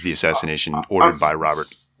 and this is the assassination ordered by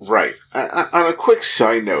Robert. Right. On a quick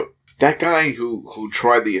side note, that guy who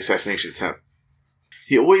tried the assassination attempt,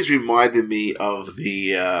 he always reminded me of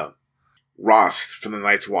the Rost from the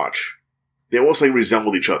Night's Watch. They almost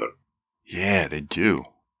resembled each other. Yeah, they do.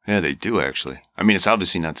 Yeah, they do, actually. I mean, it's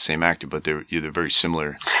obviously not the same actor, but they're very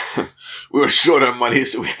similar. We were short on money,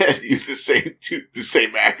 so we had to use the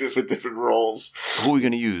same actors for different roles. Who are we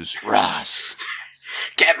going to use? Rost.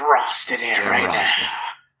 Get Rost in here now.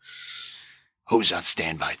 Who's on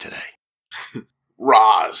standby today?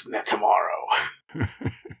 Roz, not tomorrow.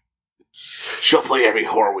 She'll play every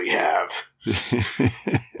whore we have.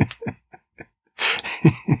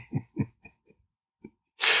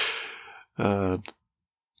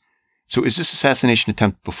 So is this assassination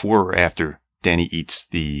attempt before or after Dany eats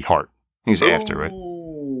the heart? I think it's after, right?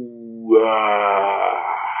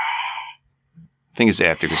 I think it's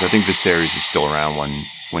after, because I think Viserys is still around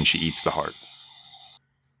when she eats the heart.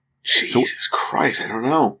 Jesus Christ, I don't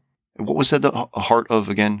know. What was that the heart of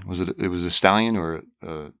again? Was it was a stallion or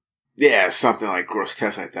yeah, something like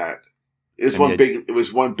grotesque like that. It was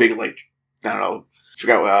one big like, I don't know, I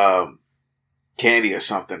forgot candy or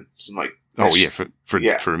something. Some like for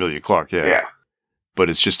Emilia Clarke, yeah. But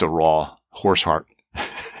it's just a raw horse heart.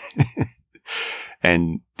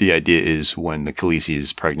 And the idea is when the Khaleesi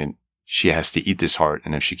is pregnant, she has to eat this heart,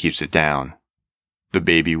 and if she keeps it down, the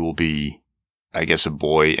baby will be, I guess, a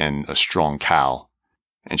boy and a strong cow.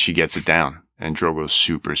 And she gets it down, and Drogo's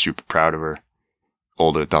super, super proud of her.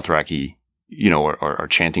 All the Dothraki, are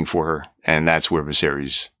chanting for her, and that's where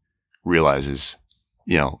Viserys realizes,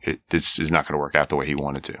 this is not going to work out the way he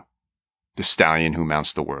wanted to. The stallion who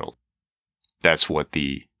mounts the world. That's what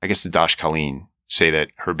the Dash Khaleen say, that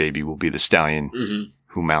her baby will be the stallion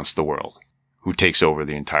who mounts the world, who takes over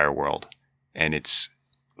the entire world. And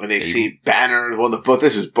when they see banners,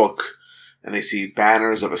 this is book, and they see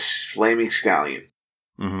banners of a flaming stallion.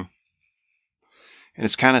 Mm-hmm. And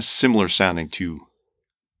it's kind of similar sounding to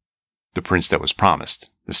the prince that was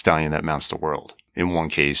promised, the stallion that mounts the world. In one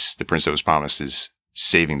case, the prince that was promised is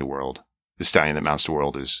saving the world. The stallion that mounts the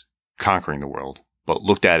world is conquering the world. But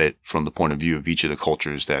looked at it from the point of view of each of the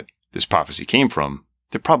cultures that this prophecy came from,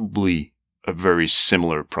 they're probably a very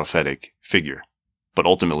similar prophetic figure. But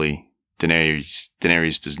ultimately,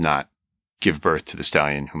 Daenerys does not give birth to the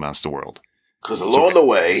stallion who mounts the world. Because along the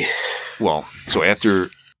way... Well, so after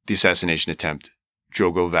the assassination attempt,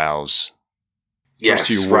 Drogo vows...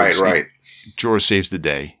 Yes, right. Jorah saves the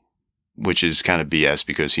day, which is kind of BS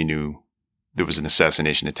because he knew there was an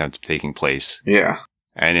assassination attempt taking place. Yeah.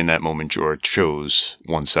 And in that moment, Jorah chose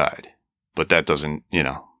one side. But that doesn't, in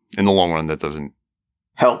the long run, that doesn't...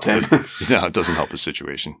 help him. No, it doesn't help his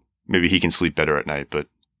situation. Maybe he can sleep better at night, but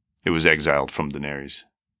it was exiled from Daenerys.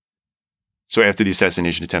 So after the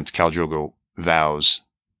assassination attempt, Khal Drogo vows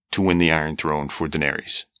to win the Iron Throne for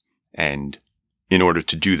Daenerys. And in order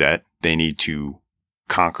to do that, they need to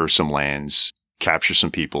conquer some lands, capture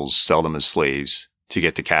some peoples, sell them as slaves to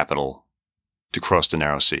get the capital to cross the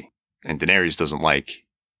Narrow Sea. And Daenerys doesn't like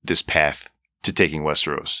this path to taking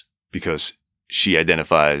Westeros because she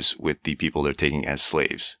identifies with the people they're taking as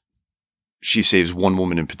slaves. She saves one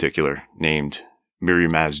woman in particular named Mirri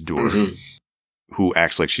Maz Duur, who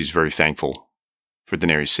acts like she's very thankful for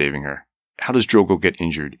Daenerys saving her. How does Drogo get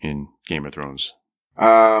injured in Game of Thrones?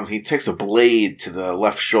 He takes a blade to the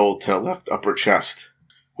left shoulder, to the left upper chest,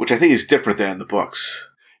 which I think is different than in the books.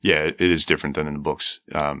 Yeah, it is different than in the books.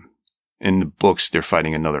 In the books, they're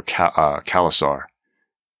fighting another Khalasar,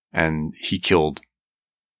 and he kills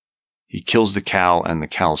the Khal and the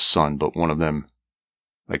Khal's son, but one of them,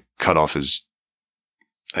 cut off his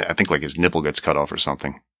nipple gets cut off or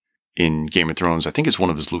something. In Game of Thrones, I think it's one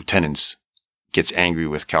of his lieutenants gets angry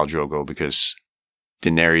with Khal Drogo because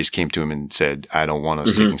Daenerys came to him and said, I don't want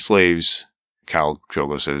us taking slaves. Khal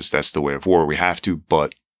Drogo says, that's the way of war. We have to,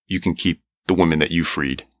 but you can keep the women that you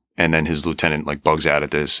freed. And then his lieutenant bugs out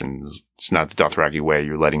at this, and it's not the Dothraki way.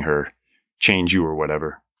 You're letting her change you or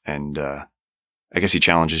whatever. And I guess he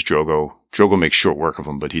challenges Drogo. Drogo makes short work of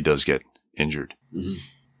him, but he does get injured.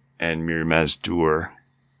 And Mirri Maz Duur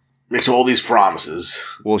makes all these promises.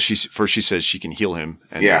 Well, she says she can heal him,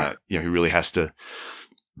 and he really has to.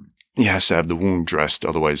 He has to have the wound dressed,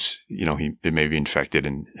 otherwise, it may be infected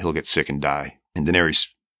and he'll get sick and die. And Daenerys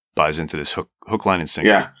buys into this hook, line, and sinker.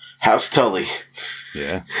 Yeah, House Tully.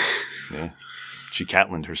 Yeah. She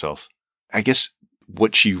Catelyn'd herself. I guess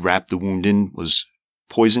what she wrapped the wound in was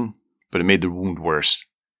poison, but it made the wound worse.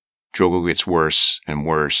 Drogo gets worse and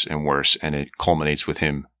worse and worse, and it culminates with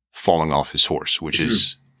him falling off his horse, which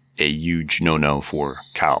is a huge no-no for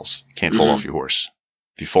Khals. You can't fall off your horse.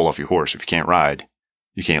 If you fall off your horse, if you can't ride,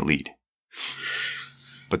 you can't lead.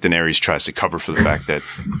 But Daenerys tries to cover for the fact that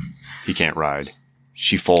he can't ride.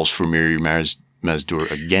 She falls for Mirri Maz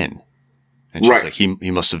Duur again. And she's like,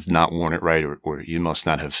 he must have not worn it right, or he must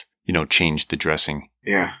not have, changed the dressing.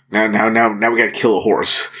 Yeah. Now we gotta kill a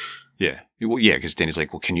horse. Yeah. Well, yeah, because Dany's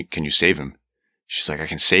like, well, can you save him? She's like, I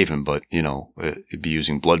can save him, but, it'd be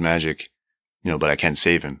using blood magic, but I can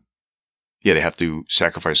save him. Yeah, they have to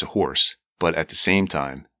sacrifice a horse. But at the same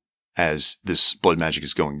time, as this blood magic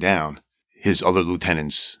is going down, his other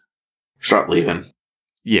lieutenants start leaving.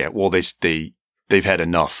 Yeah, well, they've had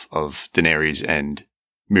enough of Daenerys and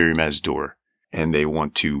Mirri Maz Duur, and they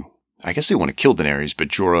want to kill Daenerys, but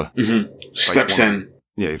Jorah steps in.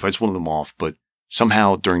 He fights one of them off, but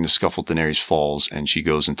somehow during the scuffle, Daenerys falls and she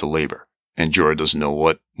goes into labor, and Jorah doesn't know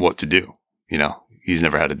what to do. He's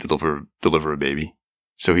never had to deliver a baby,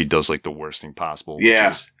 so he does the worst thing possible.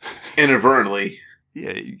 Yeah, inadvertently.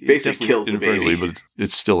 Yeah, he basically kills the baby, but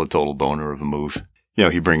it's still a total boner of a move.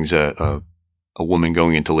 He brings a woman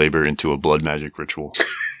going into labor into a blood magic ritual.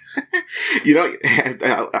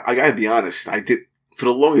 I gotta be honest. I did, for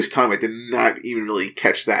the longest time, I did not even really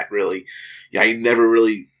catch that, really. Yeah, I never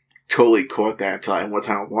really totally caught that until one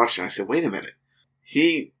time I watched it and I said, wait a minute.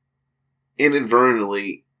 He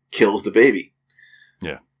inadvertently kills the baby.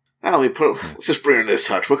 Yeah. Now, let's just bring her this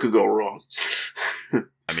touch. What could go wrong?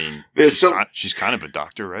 I mean, she's kind of a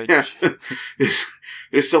doctor, right? Yeah.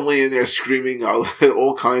 There's somebody in there screaming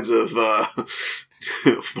all kinds of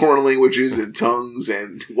foreign languages and tongues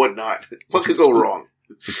and whatnot. What could go wrong?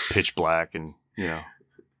 It's pitch black and,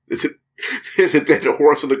 There's a dead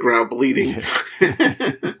horse on the ground bleeding. Yeah.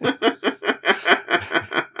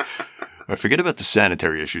 Forget about the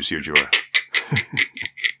sanitary issues here, Jorah.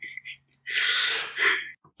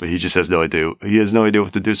 But he just has no idea. He has no idea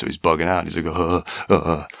what to do, so he's bugging out. He's like,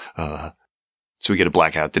 So we get a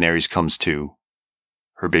blackout. Daenerys comes to.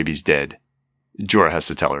 Her baby's dead. Jorah has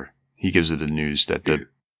to tell her. He gives her the news that the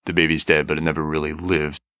baby's dead, but it never really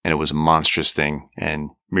lived. And it was a monstrous thing. And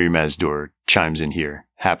Mirri Maz Duur chimes in here,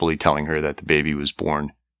 happily telling her that the baby was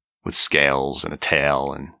born with scales and a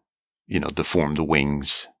tail and, deformed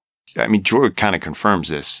wings. I mean, Jorah kind of confirms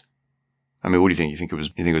this. I mean, what do you think? You think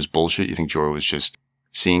it was bullshit? You think Jorah was just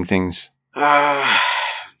seeing things? I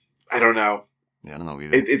don't know. Yeah, I don't know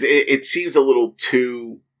either. It seems a little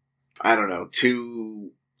too, I don't know,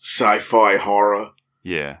 too sci-fi horror.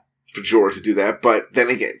 Yeah. For Jorah to do that, but then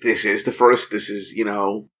again, this is the first. This is,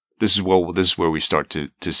 This is where we start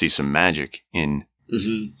to see some magic in,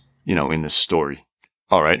 in this story.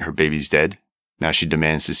 All right, her baby's dead. Now she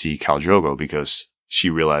demands to see Khal Drogo because she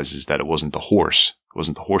realizes that it wasn't the horse. It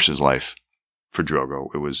wasn't the horse's life for Drogo.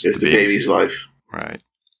 It was the baby's life. Right.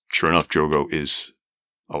 Sure enough, Drogo is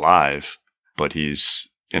alive, but he's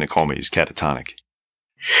in a coma. He's catatonic.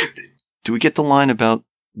 Do we get the line about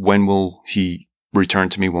when will he return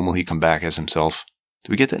to me? When will he come back as himself?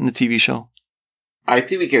 Do we get that in the TV show? I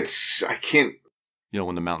think we get. I can't.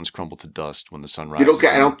 When the mountains crumble to dust, when the sun rises.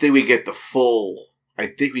 I don't think we get the full. I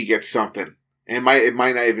think we get something. And it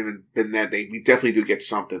might not even have been that. We definitely do get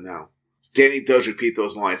something now. Dany does repeat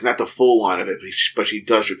those lines. Not the full line of it, but she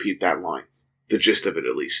does repeat that line. The gist of it,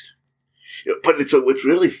 at least. But what's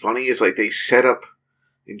really funny is like they set up,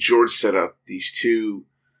 and George set up these two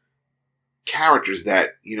characters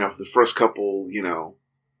that, the first couple,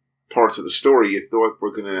 parts of the story you thought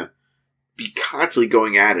were going to be constantly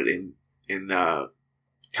going at it in Khal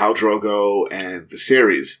Drogo and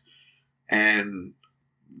Viserys. And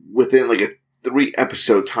within like a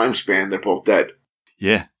 3-episode time span, they're both dead.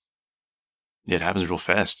 Yeah. Yeah, it happens real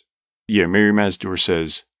fast. Yeah, Mirri Maz Duur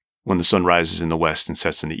says, when the sun rises in the west and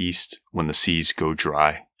sets in the east, when the seas go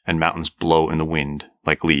dry and mountains blow in the wind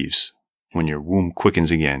like leaves, when your womb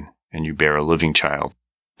quickens again and you bear a living child,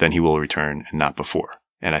 then he will return and not before.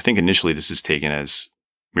 And I think initially this is taken as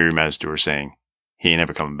Mirri Maz Duur saying, he ain't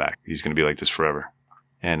ever coming back. He's going to be like this forever.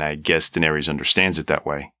 And I guess Daenerys understands it that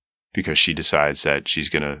way because she decides that she's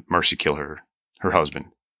going to mercy kill her husband,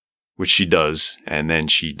 which she does. And then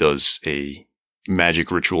she does a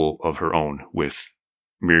magic ritual of her own with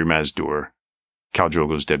Mirri Maz Duur, Khal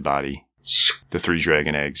Drogo's dead body, the 3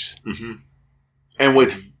 dragon eggs. Mm-hmm. And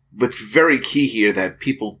what's very key here that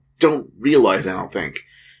people don't realize, I don't think,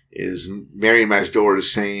 is Mirri Maz Duur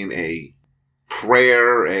is saying a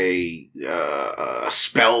prayer, a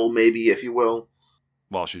spell, maybe, if you will.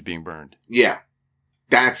 While she's being burned. Yeah.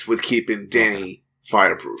 That's what's keeping Dany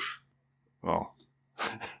fireproof. Well.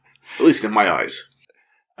 At least in my eyes.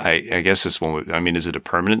 I guess this one would, is it a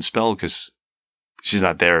permanent spell? Because she's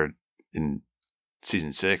not there in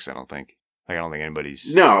season 6, I don't think. I don't think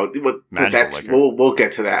anybody's No, but that's, like we'll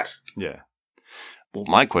get to that. Yeah. Well,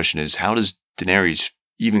 my question is, how does Daenerys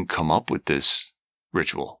even come up with this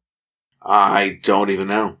ritual? I don't even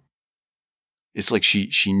know. It's like she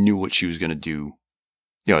knew what she was going to do.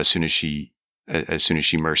 As soon as she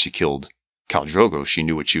mercy killed Khal Drogo, she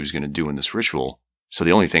knew what she was going to do in this ritual. So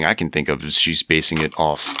the only thing I can think of is she's basing it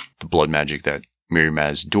off the blood magic that Mirri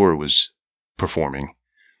Maz Duur was performing.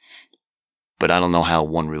 But I don't know how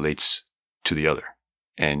one relates to the other.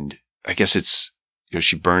 And I guess it's,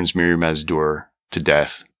 she burns Mirri Maz Duur to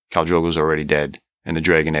death. Khal Drogo's already dead, and the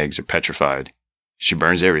dragon eggs are petrified. She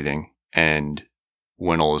burns everything, and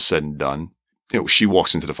when all is said and done, she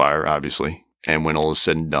walks into the fire, obviously. And when all is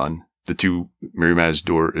said and done, the two, Mirri Maz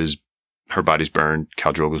Duur her body's burned,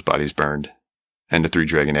 Khal Drogo's body's burned, and the 3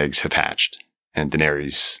 dragon eggs have hatched. And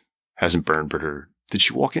Daenerys hasn't burned, but did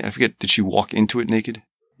she walk in? I forget, did she walk into it naked?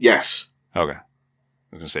 Yes. Okay.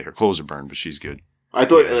 I was going to say her clothes are burned, but she's good. I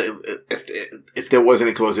thought if there wasn't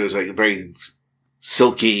any clothes, it was like a very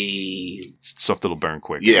silky stuff that'll burn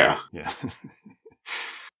quick. Yeah. Yeah.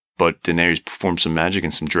 But Daenerys performs some magic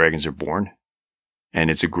and some dragons are born.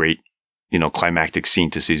 And it's a great, climactic scene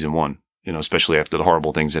to season 1, especially after the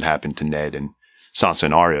horrible things that happened to Ned and Sansa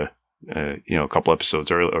and Arya, a couple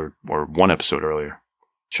episodes earlier, or 1 episode earlier.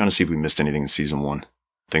 Trying to see if we missed anything in season 1. I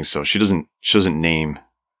think so. She doesn't name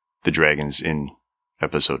the dragons in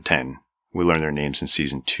episode 10. We learn their names in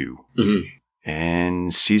season 2. Mm-hmm.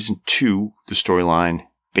 And season 2, the storyline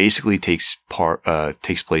basically takes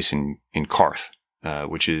place in Karth,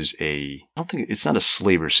 which is it's not a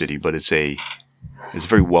slaver city, but it's a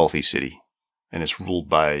very wealthy city. And it's ruled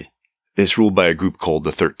by a group called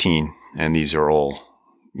the 13. And these are all,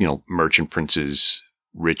 merchant princes,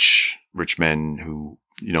 rich men who,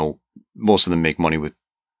 most of them make money with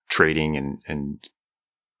trading and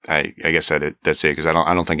I guess that's it, because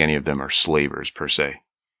I don't think any of them are slavers per se.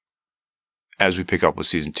 As we pick up with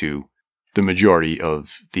season 2, the majority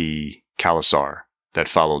of the Khalasar that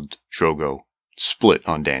followed Drogo split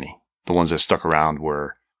on Dany. The ones that stuck around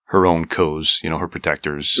were her own Khos, her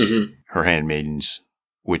protectors, mm-hmm. her handmaidens,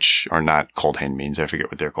 which are not called handmaidens, I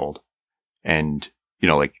forget what they're called. And,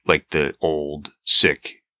 like the old,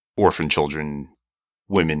 sick, orphan children,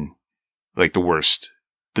 women, like the worst,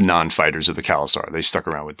 the non-fighters of the Khalasar. They stuck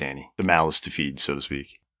around with Dany, the malice to feed, so to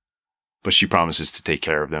speak. But she promises to take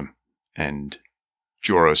care of them. And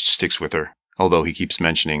Jorah sticks with her, although he keeps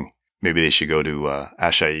mentioning maybe they should go to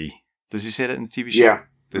Ashai. Does he say that in the TV show? Yeah.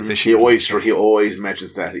 That they He always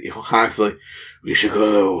mentions that. He constantly, we should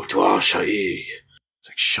go to Ashai. It's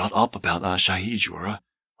like, shut up about Ashai, Jorah.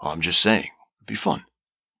 Oh, I'm just saying. It'd be fun.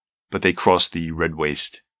 But they cross the Red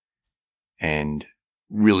Waste and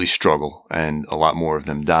really struggle, and a lot more of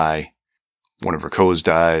them die. One of her cows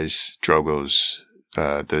dies. Drogo's,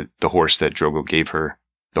 the horse that Drogo gave her,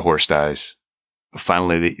 the horse dies.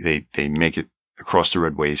 Finally, they make it across the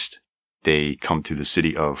Red Waste. They come to the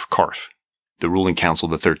city of Karth. The ruling council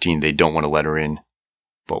of the 13, they don't want to let her in,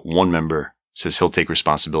 but one member says he'll take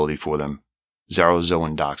responsibility for them. Zarazo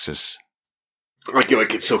and Doxus. I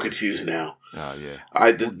get so confused now. Oh,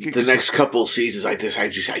 yeah. The next couple of seasons, I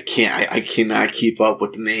cannot keep up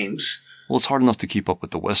with the names. Well, it's hard enough to keep up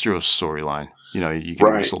with the Westeros storyline. You know, you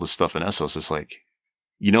can miss all this stuff in Essos. It's like,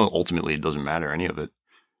 ultimately it doesn't matter, any of it.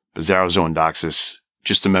 But Zarazo and Doxus,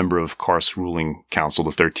 just a member of Karth's ruling council,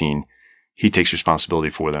 the 13, he takes responsibility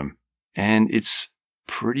for them. And it's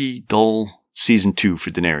pretty dull season 2 for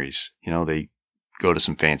Daenerys. They go to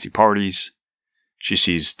some fancy parties. She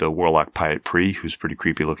sees the warlock Pyat Pri, who's pretty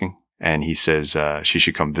creepy looking, and he says she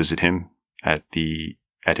should come visit him at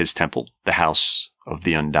his temple, the House of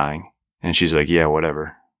the Undying. And she's like, yeah,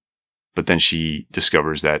 whatever. But then she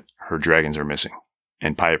discovers that her dragons are missing,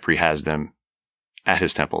 and Pyat Pri has them at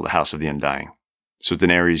his temple, the House of the Undying. So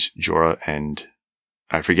Daenerys, Jorah, and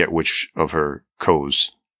I forget which of her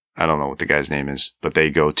co's, I don't know what the guy's name is, but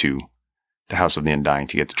they go to the House of the Undying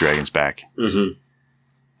to get the dragons back. Mm-hmm.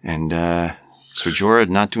 And so Jorah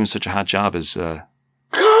not doing such a hot job as her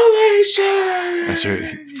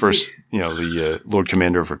first, the Lord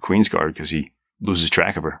Commander of her Queen's Guard, because he loses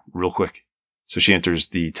track of her real quick. So she enters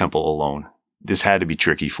the temple alone. This had to be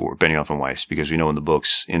tricky for Benioff and Weiss, because we know in the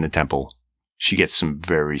books, in the temple, she gets some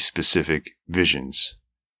very specific visions,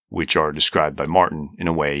 which are described by Martin in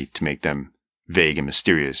a way to make them vague and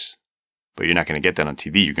mysterious. But you're not going to get that on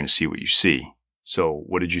TV. You're going to see what you see. So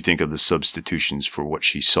what did you think of the substitutions for what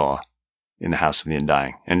she saw in the House of the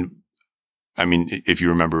Undying? And, I mean, if you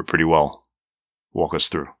remember it pretty well, walk us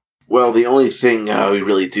through. Well, the only thing we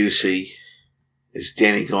really do see is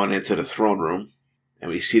Dany going into the throne room,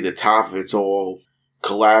 and we see the top of it's all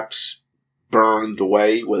collapse, burned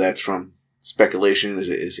away. Where that's from speculation.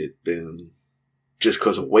 Is it been just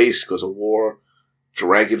because of waste, because of war,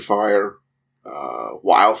 dragon fire,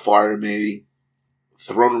 wildfire maybe?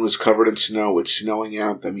 Throne room is covered in snow. It's snowing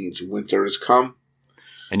out. That means winter has come.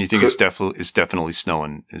 And you think it's definitely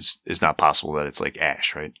snowing? It's not possible that it's like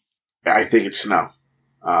ash, right? I think it's snow.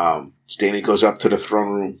 Dany goes up to the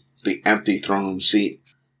throne room, the empty throne room seat.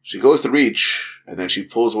 She goes to reach, and then she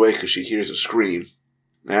pulls away because she hears a scream.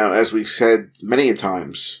 Now, as we've said many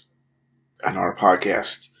times on our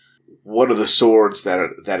podcast, one of the swords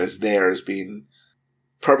that is there is being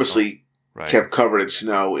purposely kept covered in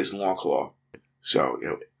snow is Longclaw. So,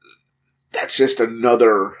 that's just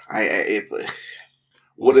another.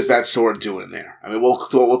 What is that sword doing there? I mean,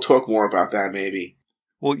 we'll talk more about that maybe.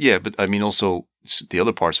 Well, yeah, but I mean, also the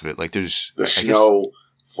other parts of it, like there's the snow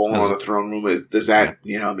falling on the throne room. Does that,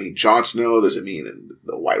 Jon Snow? Does it mean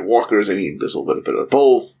the White Walkers? I mean, there's a little bit of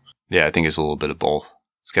both. Yeah, I think it's a little bit of both.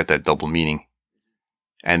 It's got that double meaning.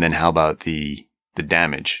 And then how about the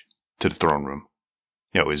damage to the throne room?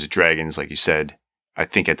 Is it dragons, like you said? I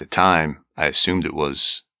think at the time, I assumed it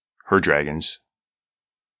was her dragons.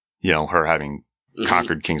 Her having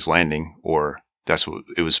conquered King's Landing, or that's what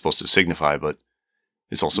it was supposed to signify, but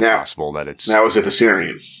it's also possible that it's... Now is it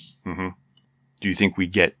Viserion? Mm-hmm. Do you think we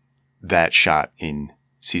get that shot in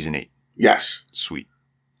season 8? Yes. Sweet.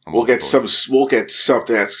 We'll get something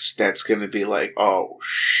that's going to be like, oh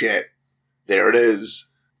shit, there it is.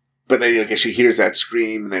 But then she hears that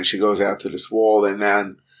scream, and then she goes out to this wall, and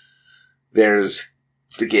then there's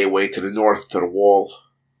the gateway to the north to the wall.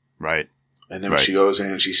 Right. And then when she goes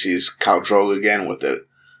in, she sees Khal Drogo again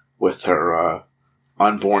with her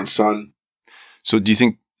unborn son. So do you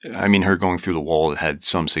think, her going through the wall had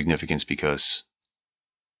some significance because...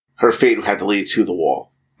 her fate had to lead to the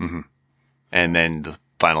wall. Mm-hmm. And then the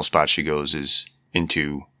final spot she goes is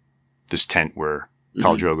into this tent where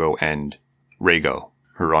Khal Drogo and Rhaego,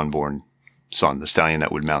 her unborn son, the stallion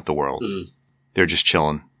that would mount the world, they're just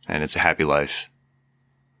chilling, and it's a happy life.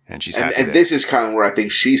 And she's happy. And this is kind of where I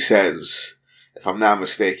think she says, if I'm not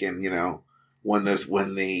mistaken, when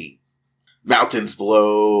the mountains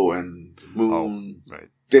blow and moon,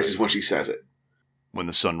 this is when she says it. When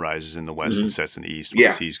the sun rises in the west and sets in the east, when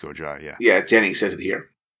the seas go dry. Yeah. Yeah, Dany says it here.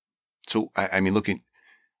 So, I mean,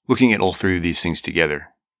 looking at all three of these things together,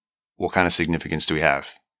 what kind of significance do we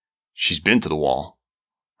have? She's been to the wall.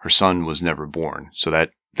 her son was never born. So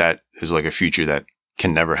that is like a future that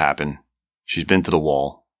can never happen. She's been to the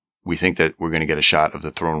wall. We think that we're going to get a shot of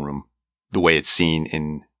the throne room the way it's seen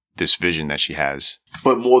in this vision that she has.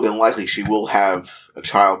 But more than likely, she will have a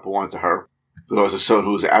child born to her because the son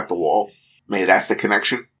who's at the wall. Maybe that's the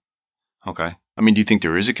connection. Okay. I mean, do you think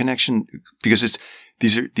there is a connection? Because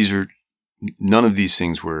these are none of these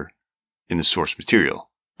things were in the source material.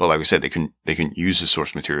 But like I said, they can use the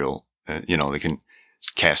source material. They can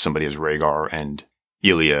cast somebody as Rhaegar and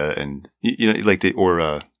Elia, and it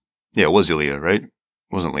was Elia, right? It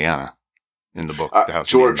wasn't Lyanna in the book. The House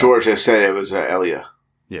George has said it was Elia.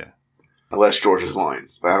 Yeah. Unless George is lying,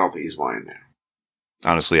 but I don't think he's lying there.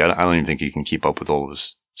 Honestly, I don't even think he can keep up with all of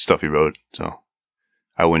his stuff he wrote. So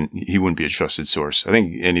he wouldn't be a trusted source. I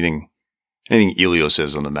think anything Elio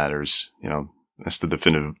says on the matter is, that's the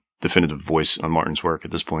definitive voice on Martin's work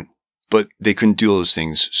at this point. But they couldn't do all those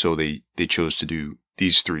things, so they chose to do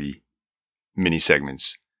these 3 mini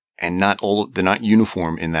segments. And they're not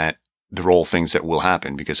uniform in that they're all things that will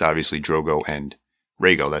happen, because obviously Drogo and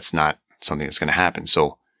Rhaego, that's not something that's going to happen.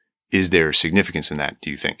 So is there significance in that,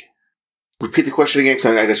 do you think? Repeat the question again,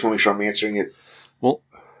 because I just want to make sure I'm answering it. Well,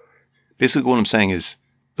 basically what I'm saying is,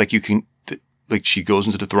 she goes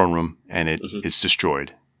into the throne room and it's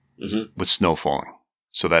destroyed with snow falling.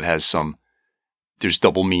 So that has there's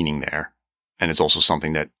double meaning there. And it's also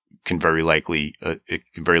something that can very likely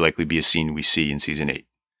be a scene we see in season 8.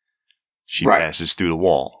 She passes through the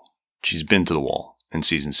wall. She's been to the wall in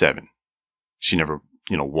season 7. She never,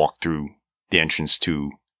 walked through the entrance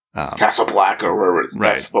to Castle Black or wherever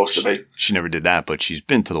that's supposed to be. She never did that, but she's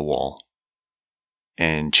been to the wall.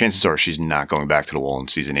 And chances are she's not going back to the wall in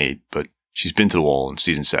season 8, but she's been to the wall in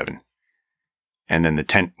season 7. And then the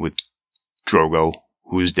tent with Drogo,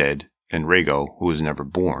 who is dead, and Rhaego, who was never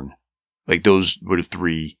born. Like, those were the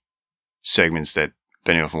 3 segments that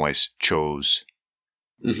Benioff and Weiss chose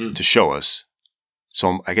to show us.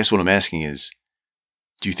 So I guess what I'm asking is,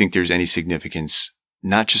 do you think there's any significance,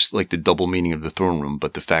 not just like the double meaning of the throne room,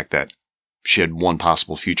 but the fact that she had one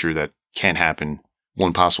possible future that can't happen,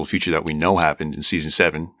 one possible future that we know happened in season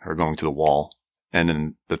 7, her going to the wall, and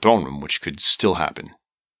then the throne room, which could still happen?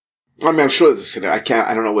 I mean, I'm sure I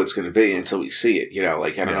don't know what it's going to be until we see it.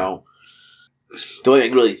 I don't know. The only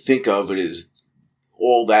thing I really think of it is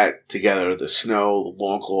all that together: the snow, the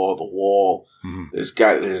long claw, the wall.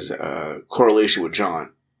 There's a correlation with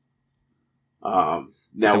Jon.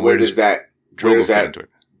 Now, where does that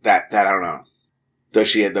I don't know. Does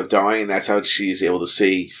she end up dying? That's how she's able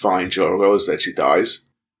to find Drogo, that she dies.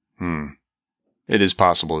 It is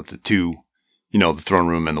possible that the 2, the throne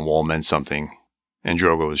room and the wall meant something, and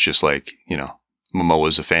Drogo was just like,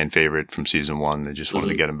 Momoa's a fan favorite from season 1. They just wanted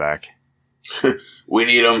to get him back. We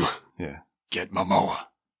need him. Yeah. Get Momoa.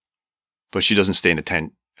 But she doesn't stay in a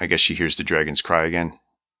tent. I guess she hears the dragons cry again.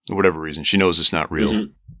 For whatever reason. She knows it's not real.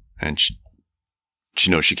 And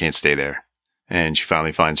she knows she can't stay there. And she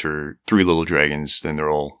finally finds her 3 little dragons. Then they're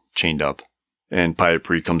all chained up. And Pyat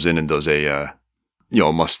Pri comes in and does a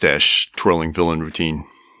mustache twirling villain routine.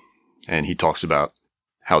 And he talks about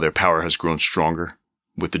how their power has grown stronger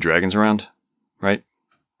with the dragons around. Right?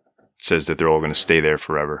 Says that they're all going to stay there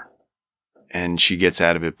forever. And she gets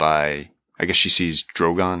out of it by, I guess she sees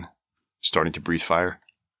Drogon starting to breathe fire.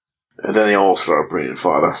 And then they all start breathing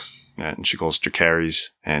fire. Yeah, and she calls Dracarys,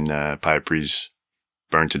 and Pyat Pri's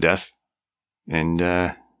burned to death. And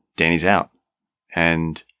Dany's out.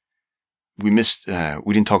 And we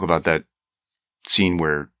didn't talk about that scene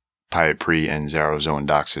where Pyat Pri and Xaro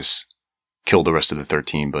Zoandaxis kill the rest of the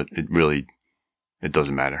 13, but it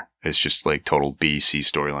doesn't matter. It's just like total B-C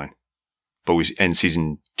storyline. But we end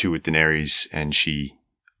season 2 with Daenerys, and she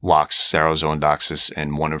locks Xaro Zoandaxis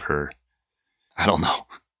and one of her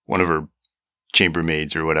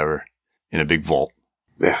chambermaids or whatever in a big vault.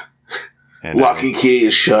 Yeah. And lock and key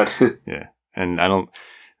is shut. Yeah. And I know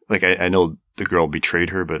the girl betrayed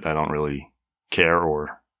her, but I don't really care,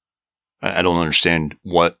 or I don't understand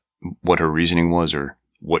what her reasoning was or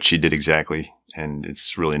what she did exactly. And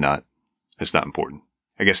it's not important.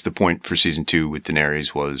 I guess the point for season 2 with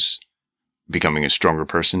Daenerys was becoming a stronger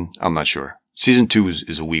person. I'm not sure. Season 2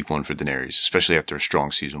 is a weak one for Daenerys, especially after a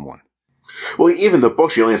strong season 1. Well, even the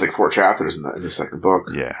book, she only has like 4 chapters in the second book.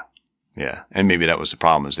 Yeah. Yeah. And maybe that was the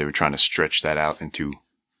problem, is they were trying to stretch that out into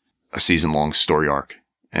a season-long story arc.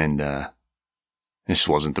 And the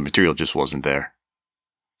material just wasn't there.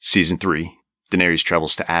 Season 3, Daenerys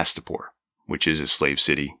travels to Astapor, which is a slave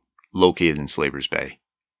city located in Slaver's Bay.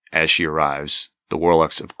 As she arrives, the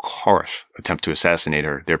warlocks of Qarth attempt to assassinate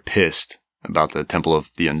her. They're pissed about the Temple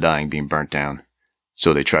of the Undying being burnt down.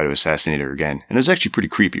 So they try to assassinate her again. And it was actually pretty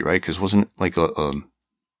creepy, right? Because wasn't it like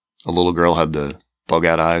a little girl had the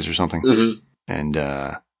bug-out eyes or something. Mm-hmm. And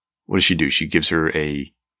what does she do? She gives her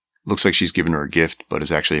looks like she's giving her a gift, but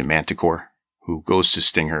it's actually a manticore who goes to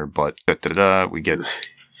sting her. But we get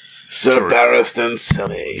so embarrassed and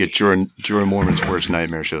silly. Get Jorah Mormont's worst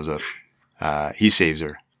nightmare shows up. He saves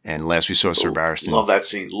her. And last we saw Sir Barristan. Love that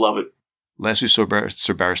scene. Love it. Last we saw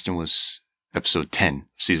Sir Barristan was episode 10,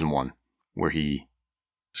 season 1, where he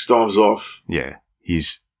storms off. Yeah.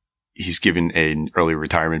 He's given an early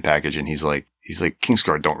retirement package, and he's like,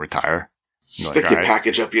 Kingsguard don't retire. Stick your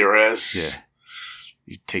package up your ass. Yeah.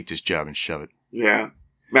 You take this job and shove it. Yeah.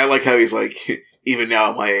 I like how he's like, even now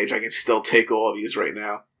at my age, I can still take all of these right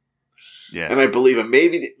now. Yeah. And I believe him,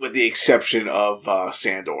 maybe with the exception of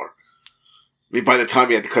Sandor. I mean, by the time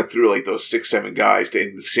he had to cut through like those 6-7 guys,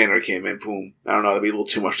 Sandor came in, boom. I don't know, that'd be a little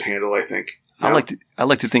too much to handle, I think. No? I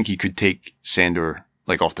like to think he could take Sandor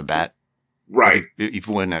like off the bat. Right. If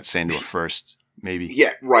he went at Sandor first, maybe.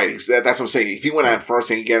 Yeah, right. That's what I'm saying. If he went at first,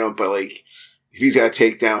 he can get him, but like, if he's got to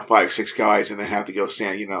take down 5-6 guys and then have to go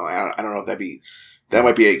Sandor, I don't know if that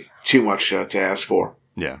might be too much to ask for.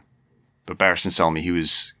 Yeah. But Barristan's telling me he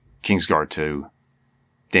was Kingsguard to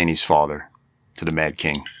Dany's father, to the Mad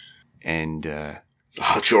King. And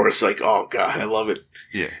Jorah's like, oh god, I love it.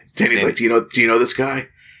 Yeah. Dany's like, do you know this guy?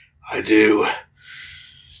 I do.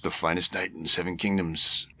 It's the finest knight in the 7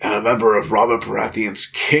 Kingdoms. And a member of Robert Baratheon's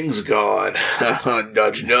Kingsguard.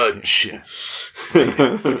 Nudge, nudge.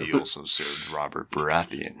 He also served Robert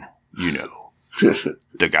Baratheon.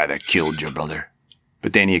 The guy that killed your brother.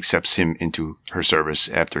 But Dany accepts him into her service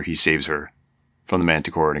after he saves her from the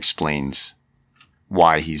Manticore and explains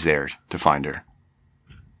why he's there to find her.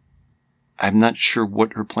 I'm not sure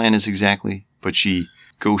what her plan is exactly, but she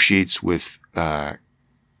negotiates with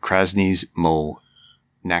Krasny's Mo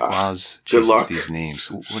Naklaz. Good luck. These names.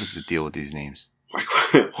 What is the deal with these names? Why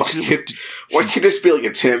can't this be like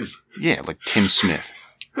a Tim? Yeah, like Tim Smith.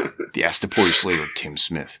 The Astapori Slater Tim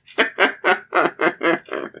Smith.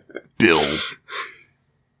 Bill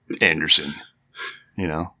Anderson.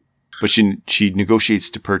 But she negotiates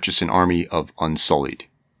to purchase an army of Unsullied,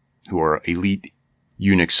 who are elite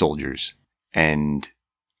eunuch soldiers. And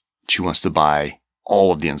she wants to buy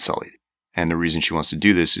all of the Unsullied. And the reason she wants to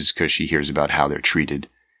do this is because she hears about how they're treated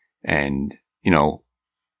and, how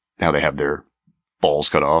they have their balls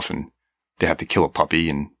cut off and they have to kill a puppy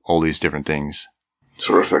and all these different things.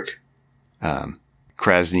 Terrific.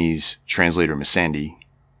 Krasny's translator, Missandei,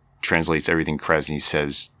 translates everything Krasny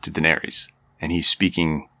says to Daenerys. And he's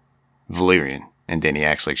speaking Valyrian. And Dany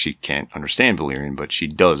acts like she can't understand Valyrian, but she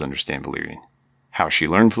does understand Valyrian. How she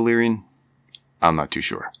learned Valyrian, I'm not too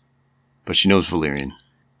sure. But she knows Valyrian.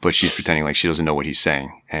 But she's pretending like she doesn't know what he's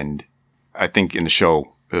saying. And I think in the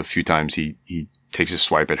show, a few times he takes a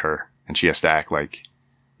swipe at her. And she has to act like,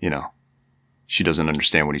 she doesn't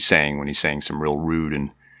understand what he's saying when he's saying some real rude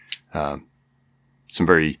and some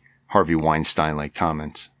very Harvey Weinstein-like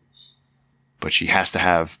comments. But she has to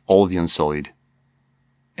have all of the Unsullied.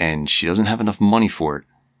 And she doesn't have enough money for it.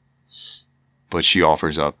 But she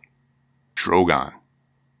offers up Drogon.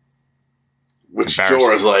 Which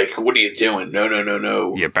Jorah's like, what are you doing?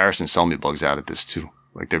 No. Yeah, Barristan Selmy bugs out at this too.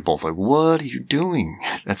 Like, they're both like, what are you doing?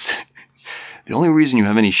 That's the only reason you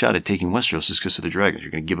have any shot at taking Westeros is because of the dragons.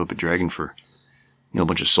 You're going to give up a dragon for, a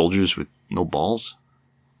bunch of soldiers with no balls?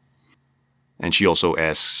 And she also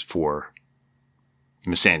asks for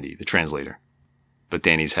Missandei, the translator. But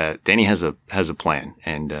Dany has a plan,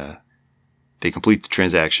 and they complete the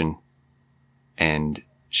transaction, and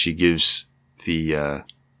she gives the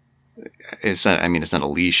it's not a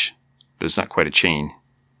leash, but it's not quite a chain.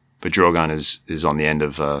 But Drogon is on the end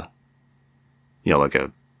of like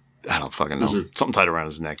a, I don't fucking know, something tied around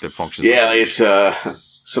his neck that functions. Yeah, it's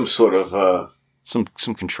some sort of some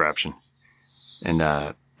contraption, and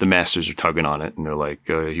the masters are tugging on it, and they're like,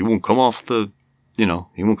 he won't come off the. He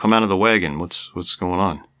won't come out of the wagon. What's going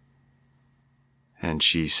on? And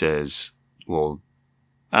she says, well,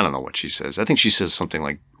 I don't know what she says. I think she says something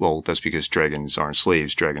like, well, that's because dragons aren't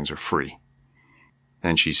slaves. Dragons are free.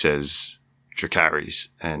 And she says, Dracarys.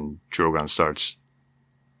 And Drogon starts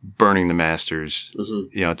burning the masters.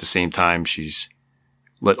 Mm-hmm. At the same time, she's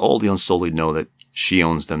let all the Unsullied know that she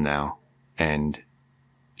owns them now. And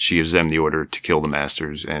she gives them the order to kill the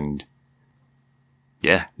masters. And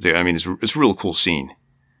yeah, it's a real cool scene.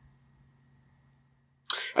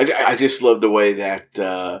 I just love the way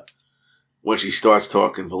that when she starts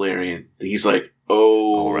talking Valyrian, he's like,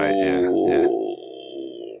 oh right, yeah.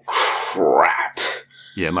 Crap.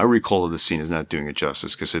 Yeah, my recall of the scene is not doing it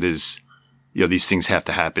justice because it is, these things have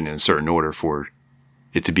to happen in a certain order for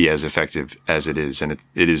it to be as effective as it is, and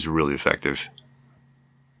it is really effective.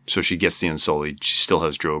 So she gets the Unsullied. She still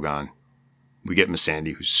has Drogon. We get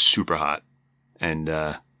Missandei, who's super hot. And,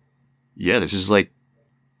 yeah, this is like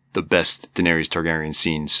the best Daenerys Targaryen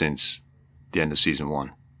scene since the end of season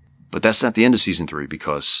 1. But that's not the end of season 3,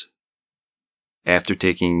 because after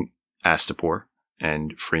taking Astapor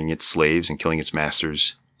and freeing its slaves and killing its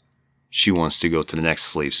masters, she wants to go to the next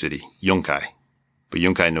slave city, Yunkai. But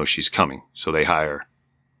Yunkai knows she's coming, so they hire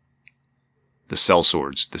the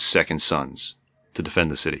sellswords, the Second Sons, to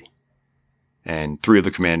defend the city. And 3 of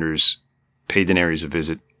the commanders pay Daenerys a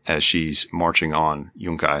visit as she's marching on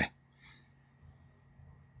Yunkai.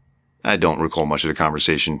 I don't recall much of the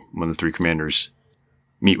conversation when the 3 commanders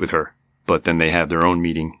meet with her, but then they have their own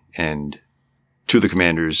meeting, and 2 of the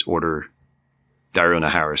commanders order Daario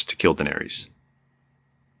Naharis to kill Daenerys.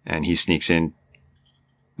 And he sneaks in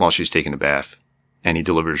while she's taking a bath, and he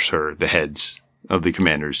delivers her the heads of the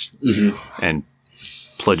commanders and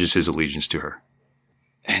pledges his allegiance to her.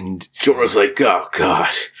 And Jorah's like, oh,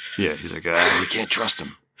 God. Yeah, he's like, we can't trust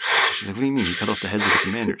him. She's like, what do you mean? He cut off the heads of the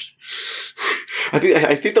commanders. I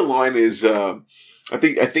think the line is, I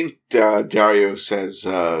think Daario says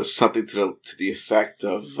something to the effect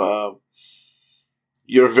of,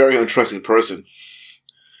 you're a very untrusting person.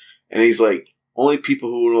 And he's like, only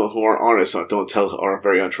people who aren't honest are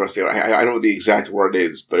very untrusting. I don't know what the exact word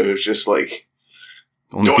is, but it was just like,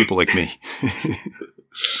 only people like me.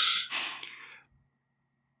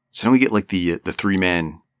 So then we get like the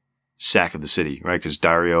 3-man sack of the city, right? Because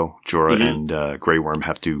Daario, Jorah, and Grey Worm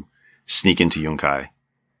have to sneak into Yunkai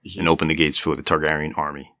and open the gates for the Targaryen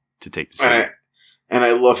army to take the city. And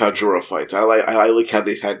I love how Jorah fights. I like how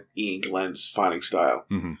they've had Ian Glenn's fighting style.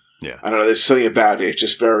 Mm-hmm. Yeah. I don't know. There's something about it. It's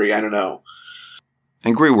just very, I don't know.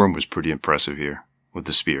 And Grey Worm was pretty impressive here with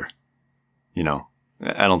the spear. You know,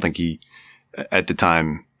 I don't think at the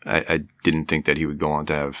time, I didn't think that he would go on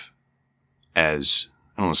to have as,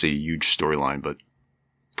 I don't want to say a huge storyline, but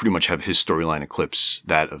pretty much have his storyline eclipse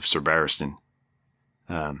that of Ser Barristan.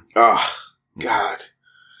 God.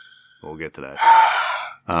 We'll get to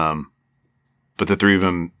that. But the 3 of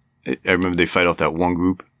them, I remember they fight off that one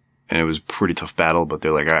group, and it was a pretty tough battle, but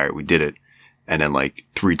they're like, all right, we did it. And then like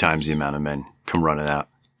 3 times the amount of men come running out.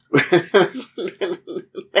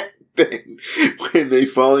 When they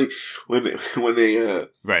finally, when they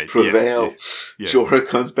prevail, yeah. Jorah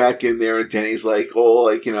comes back in there, and Danny's like, oh,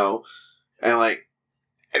 like, you know, and then like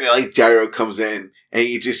Daario comes in, and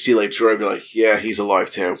you just see like Jorah be like, yeah, he's alive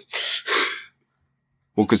too.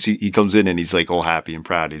 Well, because he comes in and he's like all happy and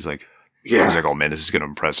proud. He's like, oh man, this is gonna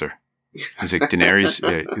impress her. He's like, Daenerys,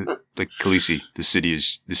 like Khaleesi, the city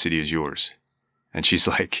is yours, and she's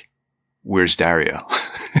like, where's Daario?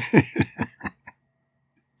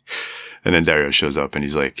 And then Daario shows up and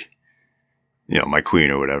he's like, you know, my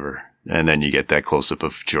queen or whatever. And then you get that close up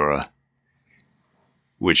of Jorah,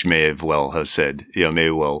 which may have said, you know,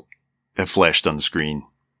 may well have flashed on the screen.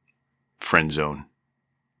 Friend zone.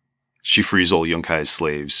 She frees all Yunkai's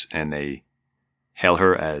slaves and they hail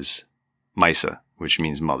her as Maisa, which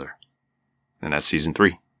means mother. And that's season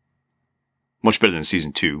 3. Much better than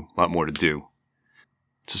season 2. A lot more to do.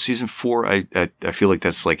 So season 4, I feel like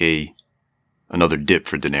that's like another dip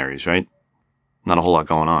for Daenerys, right? Not a whole lot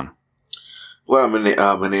going on. A lot of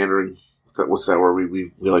meandering. What's that word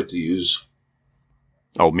we like to use?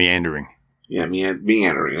 Oh, meandering. Yeah,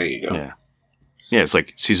 meandering. There you go. Yeah. Yeah, it's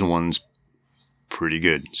like season 1's pretty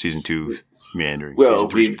good. Season 2, meandering. Well,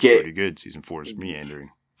 season 3's pretty good. Season 4's meandering.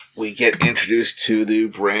 We get introduced to the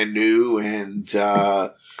brand new and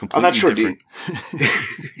completely I'm not sure. different.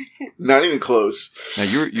 Not even close. Now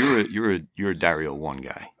you're a Daario 1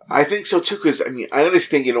 guy. I think so too, because I mean, I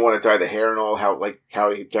understand you don't want to dye the hair and all, how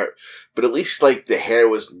he dyed, but at least like the hair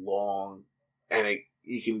was long, and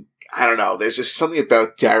you can, I don't know. There's just something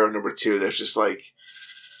about Daario number 2 that's just like,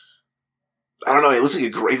 I don't know. It looks like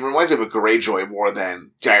it reminds me of a Greyjoy more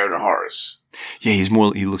than Daario Naharis. Yeah,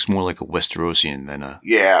 he looks more like a Westerosian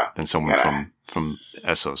than someone from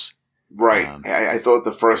Essos. Right. I thought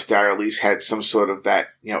the first Daario at least had some sort of that,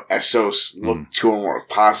 you know, Essos look to him, or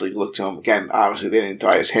possibly look to him. Again, obviously they didn't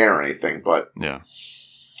dye his hair or anything, but. Yeah.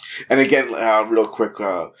 And again, real quick,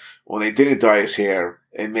 when they didn't dye his hair,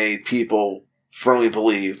 it made people firmly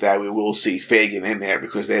believe that we will see Fagin in there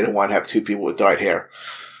because they didn't want to have 2 people with dyed hair.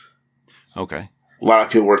 Okay. A lot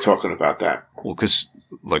of people were talking about that. Well, because,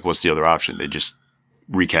 like, what's the other option? They just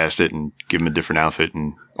recast it and give him a different outfit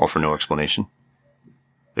and offer no explanation?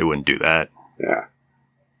 They wouldn't do that. Yeah.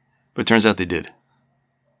 But it turns out they did.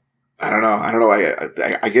 I don't know.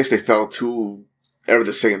 I guess they felt whoever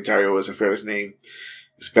the second Daario was, I forget his name,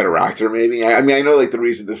 is a better actor, maybe. I mean, I know, like, the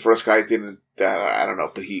reason the first guy didn't, I don't know,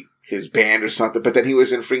 but his band or something. But then he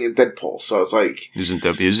was in freaking Deadpool, so it's like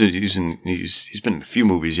he's been in a few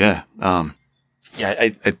movies. Yeah,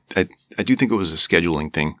 I do think it was a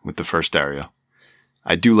scheduling thing with the first Dario.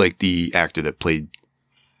 I do like the actor that played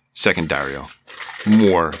second Dario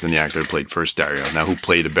more than the actor that played first Dario. Now, who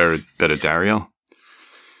played a better Dario?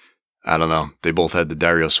 I don't know. They both had the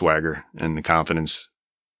Dario swagger and the confidence.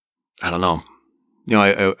 I don't know. You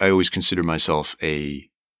know, I always consider myself a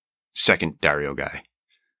second Dario guy,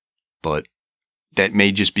 but that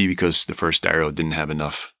may just be because the first Dario didn't have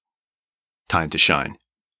enough time to shine.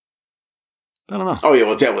 I don't know. Oh yeah,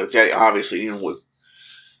 well, definitely, obviously, you know, with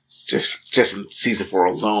just in season 4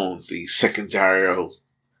 alone, the second Dario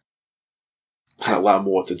had a lot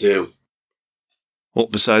more to do. Well,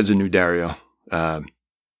 besides the new Dario,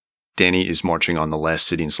 Dany is marching on the last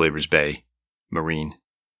city in Slaver's Bay, Marine,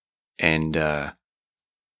 and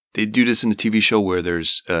they do this in the TV show where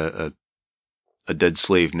there's a dead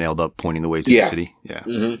slave nailed up pointing the way to the city. Yeah,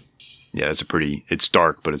 mm-hmm. Yeah, it's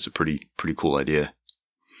dark, but it's a pretty cool idea.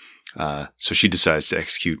 So she decides to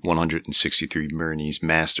execute 163 Marinese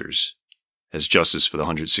masters as justice for the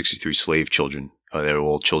 163 slave children. They were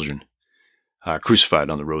all children crucified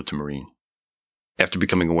on the road to Marine. After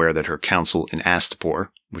becoming aware that her council in Astapor,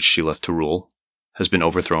 which she left to rule, has been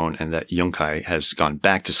overthrown and that Yunkai has gone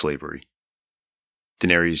back to slavery,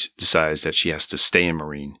 Daenerys decides that she has to stay in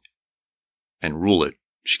Marine and rule it.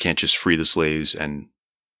 She can't just free the slaves and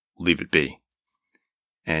leave it be.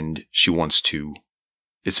 And she wants to.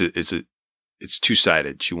 It's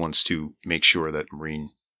two-sided. She wants to make sure that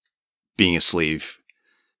Marine, being a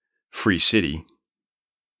slave-free city,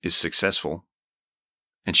 is successful,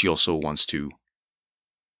 and she also wants to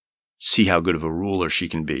see how good of a ruler she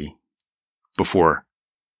can be before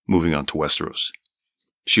moving on to Westeros.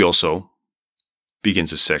 She also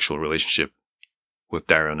begins a sexual relationship with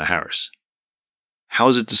Dario Naharis. How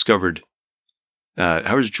is it discovered?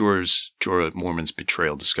 How is Jorah Mormont's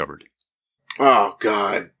betrayal discovered? Oh,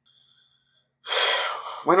 God.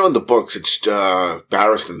 I know in the books it's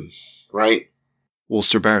Barristan, right? Well,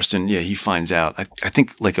 Sir Barristan, yeah, he finds out. I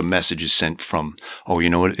think like a message is sent from. Oh, you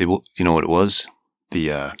know what? You know what it was?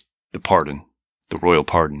 The pardon, the royal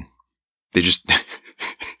pardon. They just.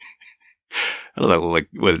 I don't know. Like,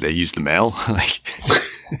 what did they use the mail? Like,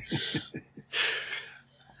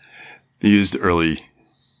 they used the early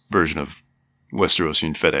version of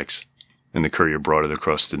Westerosian FedEx, and the courier brought it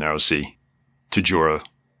across the narrow sea to Jorah.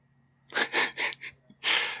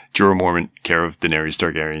 Jorah Mormont, care of Daenerys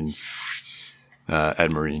Targaryen,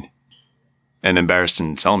 at Marine. And then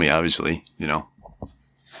Barristan Selmy, obviously, you know,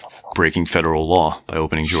 breaking federal law by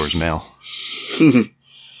opening Jorah's mail.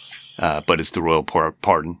 But it's the royal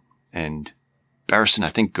pardon. And Barristan, I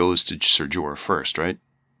think, goes to Sir Jorah first, right?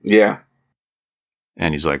 Yeah.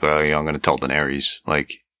 And he's like, well, you know, I'm going to tell Daenerys,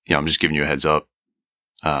 like, you know, I'm just giving you a heads up.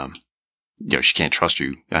 You know, she can't trust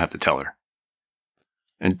you. I have to tell her.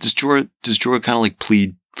 And does Jorah kind of like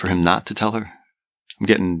plead for him not to tell her? I'm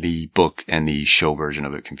getting the book and the show version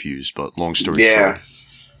of it confused, but long story short,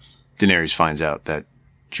 Daenerys finds out that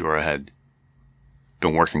Jorah had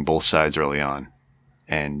been working both sides early on,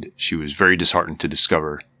 and she was very disheartened to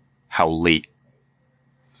discover how late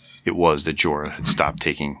it was that Jorah had stopped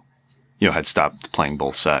had stopped playing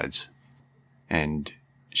both sides. And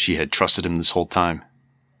she had trusted him this whole time.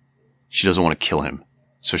 She doesn't want to kill him,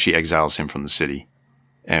 so she exiles him from the city,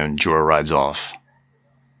 and Jorah rides off,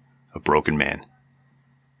 a broken man.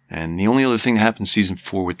 And the only other thing that happens season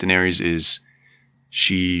 4 with Daenerys is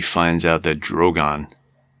she finds out that Drogon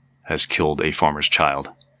has killed a farmer's child.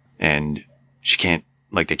 And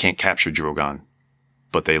they can't capture Drogon,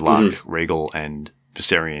 but they lock Rhaegal and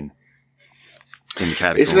Viserion in the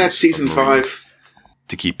catacombs. Isn't that season 5?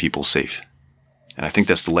 To keep people safe. And I think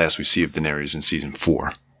that's the last we see of Daenerys in season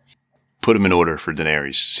 4. Put them in order for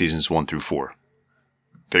Daenerys, seasons 1 through 4.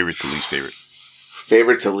 Favorite to least favorite.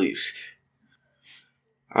 Favorite to least.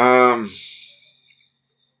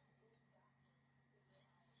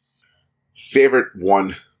 Favorite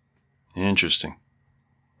 1. Interesting.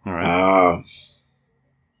 All right.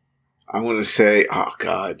 I'm going to say, oh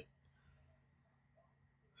God.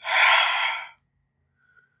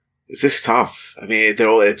 It's just tough. I mean,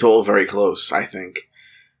 it's all very close, I think.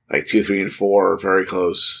 Like 2, 3, and 4 are very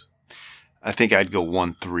close. I think I'd go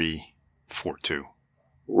 1, 3, 4, 2.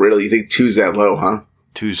 Really? You think 2's that low, huh?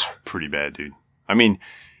 2's pretty bad, dude. I mean,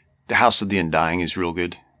 the House of the Undying is real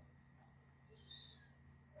good.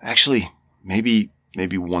 Actually, maybe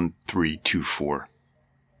 1, 3, 2, 4.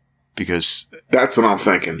 Because that's what I'm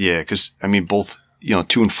thinking. Yeah, because I mean, both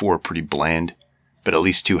 2 and 4 are pretty bland, but at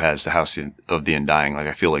least 2 has the House of the Undying. Like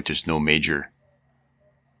I feel like there's no major.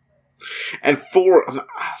 And 4,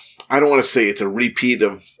 I don't want to say it's a repeat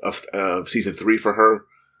of season 3 for her.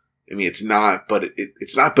 I mean, it's not, but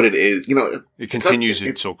it's not, but it is. You know, it continues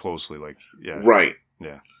it so closely. Like, yeah, right,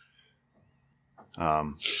 yeah.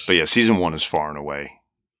 But yeah, season 1 is far and away,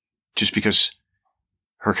 just because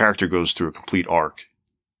her character goes through a complete arc,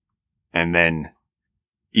 and then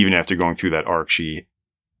even after going through that arc, she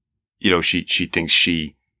thinks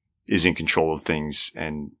she is in control of things,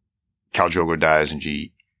 and Khal Drogo dies, and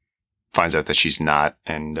she finds out that she's not,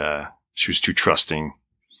 and she was too trusting.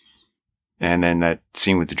 And then that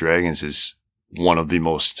scene with the dragons is one of the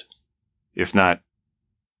most, if not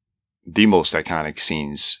the most iconic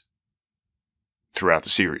scenes throughout the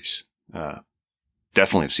series.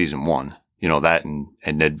 Definitely of season 1. You know, that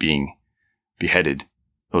and Ned being beheaded.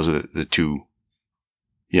 Those are the two,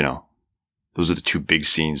 those are the two big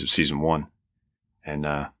scenes of season 1. And,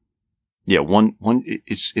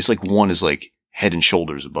 it's like 1 is like head and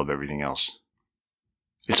shoulders above everything else.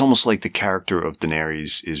 It's almost like the character of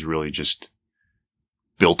Daenerys is really just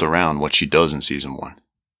built around what she does in season 1.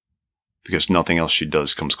 Because nothing else she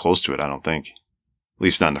does comes close to it, I don't think. At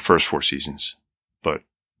least not in the first 4 seasons. But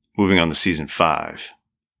moving on to season 5,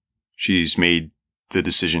 she's made the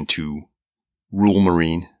decision to rule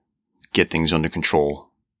Meereen, get things under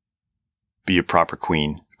control, be a proper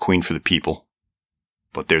queen for the people.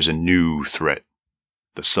 But there's a new threat.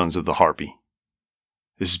 The Sons of the Harpy.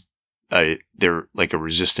 They're like a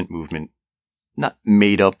resistant movement, not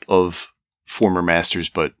made up of former masters,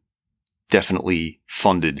 but definitely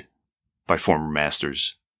funded by former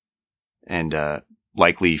masters, and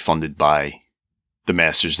likely funded by the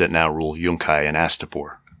masters that now rule Yunkai and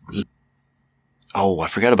Astapor. Oh, I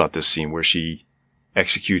forgot about this scene where she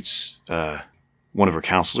executes one of her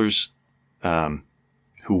counselors, who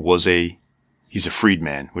was he's a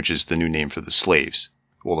freedman, which is the new name for the slaves.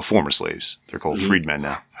 Well, the former slaves. They're called freedmen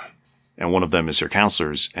now. And one of them is her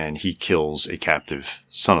counselors, and he kills a captive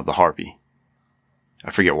son of the Harpy.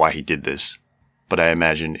 I forget why he did this, but I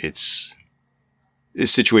imagine this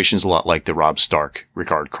situation's a lot like the Robb Stark,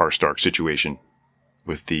 Rickard Karstark situation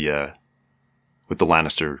with the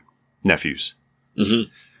Lannister nephews.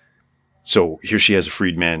 Mm-hmm. So here she has a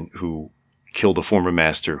freedman who killed a former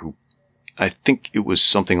master who, I think it was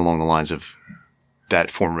something along the lines of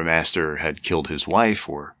that former master had killed his wife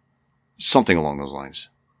or something along those lines.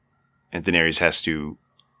 And Daenerys has to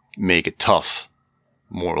make a tough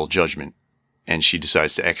moral judgment, and she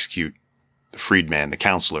decides to execute the freedman, the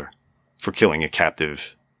counselor, for killing a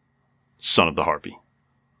captive son of the Harpy.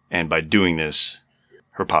 And by doing this,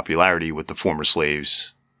 her popularity with the former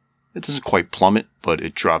slaves, it doesn't quite plummet, but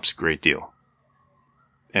it drops a great deal.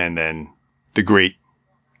 And then the great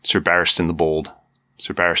Sir Barristan the Bold,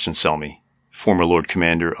 Sir Barristan Selmy, former Lord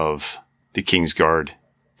Commander of the King's Guard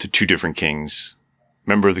to 2 different kings,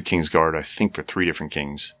 member of the King's Guard, I think, for 3 different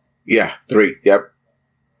kings. Yeah, 3, yep.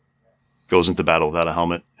 Goes into battle without a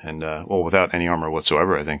helmet and, without any armor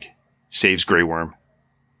whatsoever, I think. Saves Grey Worm,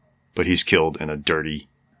 but he's killed in a dirty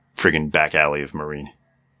friggin' back alley of Meereen.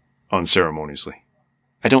 Unceremoniously.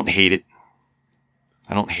 I don't hate it.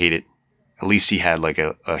 At least he had like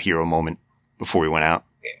a hero moment before he went out.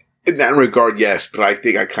 In that regard, yes, but I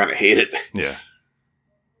think I kind of hate it. Yeah.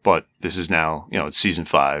 But this is now, it's season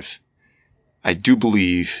 5. I do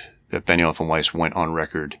believe that Benioff and Weiss went on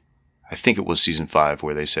record, I think it was season 5,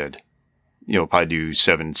 where they said, probably do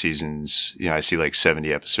 7 seasons, I see like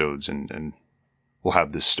 70 episodes, and we'll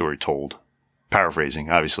have this story told.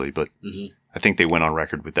 Paraphrasing, obviously, but I think they went on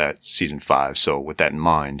record with that season 5, so with that in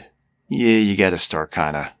mind, you gotta start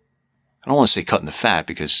kind of, I don't want to say cutting the fat,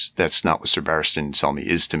 because that's not what Sir Barristan Selmy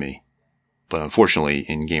is to me. But unfortunately,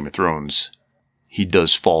 in Game of Thrones, he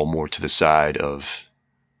does fall more to the side of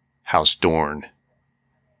House Dorne.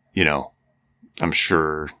 I'm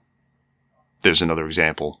sure there's another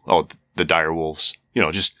example. Oh, the dire wolves.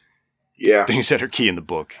 Just things that are key in the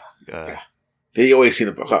book. They always see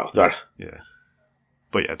the book. Oh, sorry. Yeah.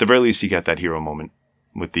 But yeah, at the very least, he got that hero moment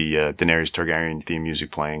with the Daenerys Targaryen theme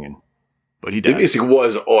music playing, but he died. The music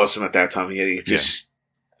was awesome at that time. He just...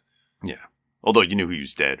 Yeah. Although you knew he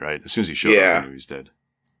was dead, right? As soon as he showed up, you knew he was dead.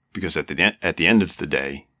 Because at the end of the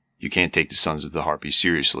day, you can't take the Sons of the Harpy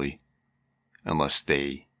seriously unless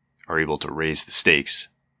they are able to raise the stakes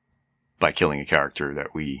by killing a character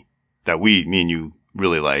that me and you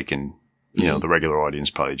really like, and the regular audience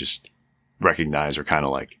probably just recognize or kind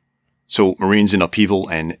of like. So Meereen's in upheaval,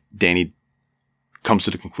 and Dany comes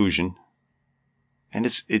to the conclusion, and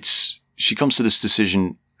she comes to this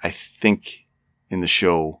decision, I think, in the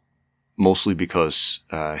show, mostly because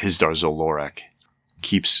Hizdahr zo Loraq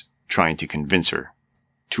keeps trying to convince her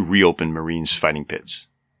to reopen Meereen's fighting pits.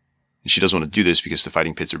 And she doesn't want to do this because the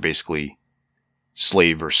fighting pits are basically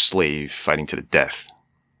slave versus slave fighting to the death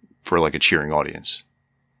for like a cheering audience.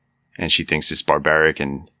 And she thinks it's barbaric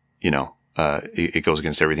and, it goes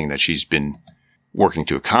against everything that she's been working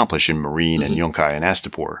to accomplish in Meereen and Yunkai and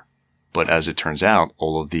Astapor. But as it turns out,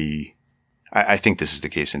 I think this is the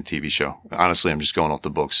case in the TV show. Honestly, I'm just going off the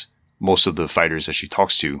books. Most of the fighters that she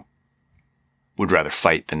talks to would rather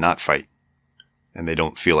fight than not fight. And they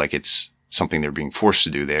don't feel like it's something they're being forced to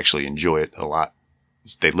do. They actually enjoy it a lot.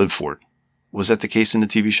 They live for it. Was that the case in the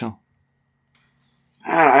TV show?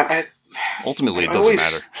 Ultimately, it doesn't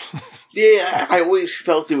matter. Yeah, I always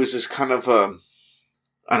felt it was just kind of,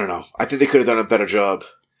 I don't know. I think they could have done a better job.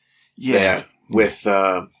 Yeah. With,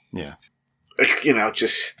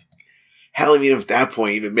 just having me at that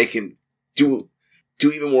point, even do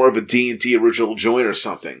even more of a D&D original joint or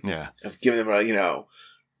something. Yeah. Of giving them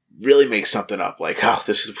really make something up. Like,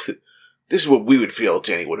 this is what we would feel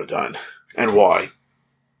Danny would have done. And why.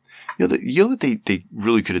 What they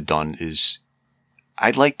really could have done is,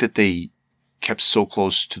 I like that they kept so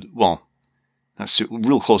close to,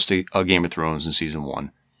 real close to A Game of Thrones in season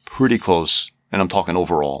 1. Pretty close, and I'm talking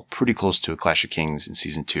overall, pretty close to A Clash of Kings in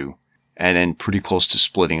season 2. And then pretty close to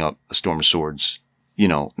splitting up A Storm of Swords.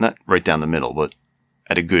 Not right down the middle, but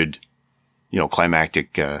at a good,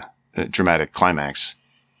 climactic, dramatic climax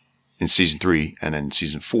in season 3 and then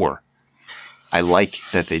season 4. I like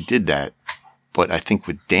that they did that, but I think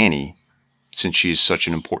with Dany, since she is such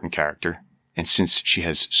an important character, and since she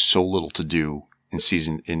has so little to do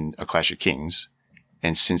in A Clash of Kings,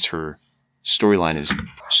 and since her storyline is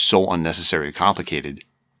so unnecessarily complicated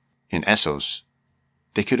in Essos,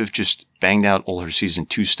 they could have just banged out all her season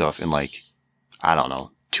 2 stuff in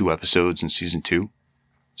 2 episodes in season 2.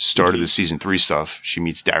 Started the season 3 stuff. She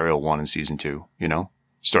meets Dario 1 in season 2,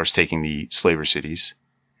 starts taking the slaver cities,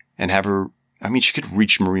 and have her, she could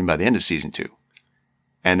reach Meereen by the end of season 2.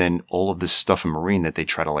 And then all of this stuff in Meereen that they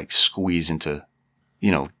try to squeeze into,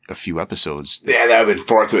 a few episodes. Yeah, that would have been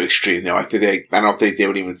far too extreme. No, I don't think they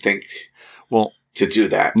would even think to do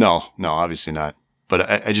that. No, obviously not. But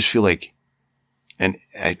I just feel like, and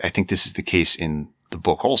I think this is the case in the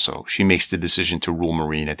book also. She makes the decision to rule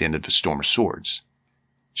Meereen at the end of A Storm of Swords.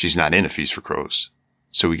 She's not in A Feast for Crows.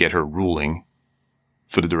 So we get her ruling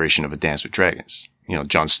for the duration of A Dance with Dragons.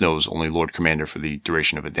 Jon Snow's only Lord Commander for the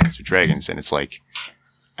duration of A Dance with Dragons. And it's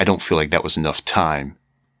I don't feel like that was enough time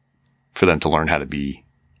for them to learn how to be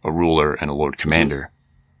a ruler and a Lord Commander.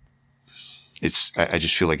 I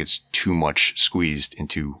just feel like it's too much squeezed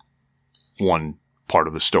into one part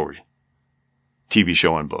of the story. TV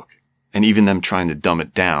show and book. And even them trying to dumb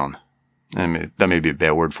it down, that may be a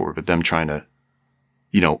bad word for it, but them trying to,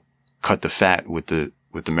 cut the fat with the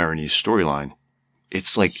Meereenese storyline.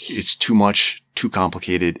 It's it's too much, too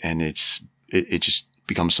complicated, and it just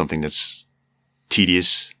becomes something that's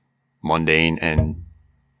tedious, mundane, and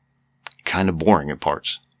kind of boring at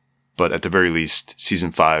parts. But at the very least,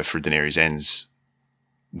 season 5 for Daenerys ends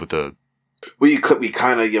with a... Well, you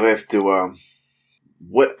have to,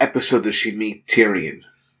 what episode does she meet Tyrion?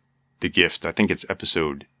 The Gift. I think it's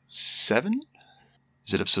episode 7?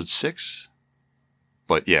 Is it episode 6?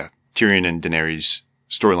 But yeah, Tyrion and Daenerys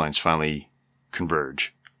storylines finally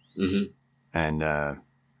converge. Mm-hmm. And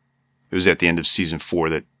it was at the end of season 4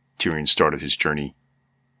 that Tyrion started his journey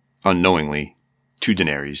unknowingly to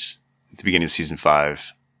Daenerys. At the beginning of season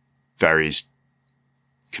 5, Varys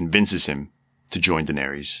convinces him to join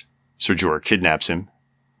Daenerys. Ser Jorah kidnaps him,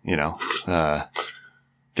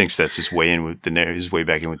 thinks that's his way in with Daenerys, his way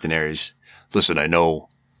back in with Daenerys. Listen, I know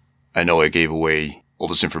I gave away all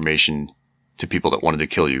this information to people that wanted to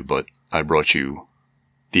kill you, but I brought you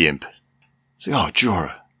the imp. It's oh,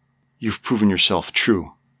 Jorah, you've proven yourself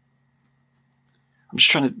true. I'm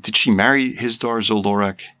just trying to... Did she marry Hizdar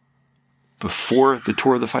Zolorak before the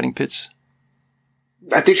Tour of the Fighting Pits?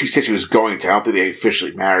 I think she said she was going to. I don't think they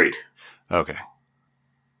officially married. Okay.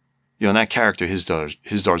 And that character, Hizdar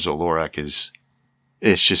Zolorak,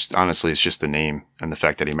 it's just, honestly, it's just the name and the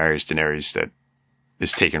fact that he marries Daenerys that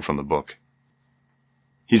is taken from the book.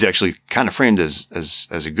 He's actually kind of framed as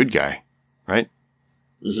a good guy, right?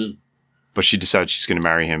 Mm-hmm. But she decides she's going to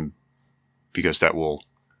marry him because that will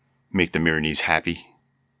make the Meereenese happy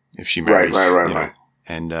if she marries. Right.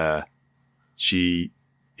 And she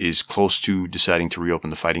is close to deciding to reopen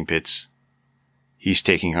the fighting pits. He's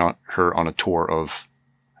taking her on a tour of,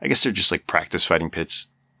 I guess they're just practice fighting pits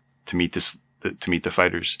to meet the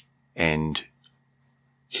fighters. And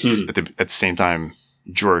at the same time,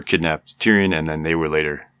 Jorah kidnapped Tyrion, and then they were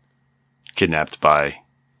later kidnapped by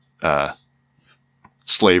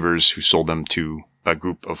slavers who sold them to a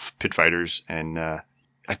group of pit fighters. And I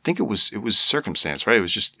think it was circumstance, right? It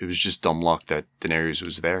was just dumb luck that Daenerys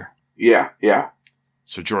was there. Yeah.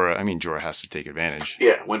 So Jorah has to take advantage.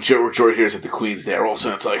 Yeah, when Jorah hears that the queen's there, all of a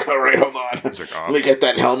sudden it's like, all right, hold on. He's like, let me get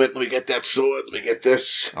that helmet, let me get that sword, let me get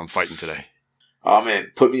this. I'm fighting today. Oh,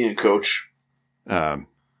 man, put me in, coach. So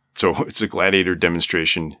it's a gladiator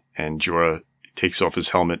demonstration, and Jorah takes off his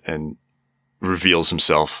helmet and reveals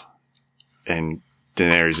himself. And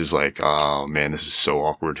Daenerys is like, oh, man, this is so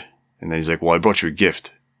awkward. And then he's like, well, I brought you a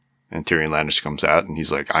gift. And Tyrion Lannister comes out, and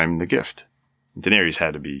he's like, I'm the gift. And Daenerys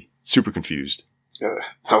had to be super confused.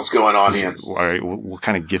 Hell's going on here? What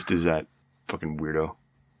kind of gift is that, fucking weirdo?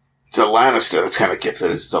 It's a Lannister. That's kind of gift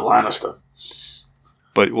it is. It's a Lannister.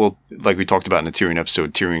 But, well, like we talked about in the Tyrion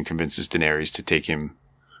episode, Tyrion convinces Daenerys to take him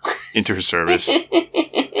into her service.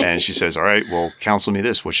 And she says, all right, well, counsel me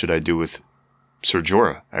this. What should I do with Ser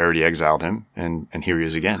Jorah? I already exiled him, and here he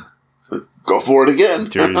is again. Go for it again.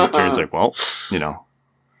 Tyrion's like, well,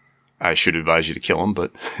 I should advise you to kill him,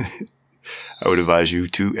 but I would advise you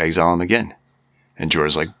to exile him again. And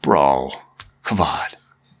Jorah's like, bro, come on. I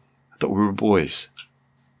thought we were boys.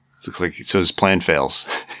 So his plan fails.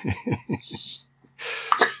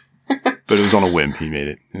 But it was on a whim. He made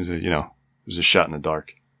it. It was it was a shot in the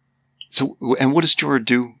dark. So, and what does Jorah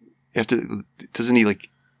do after? Does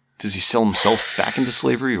he sell himself back into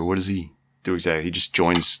slavery, or what does he do exactly? He just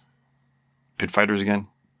joins pit fighters again?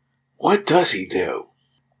 What does he do?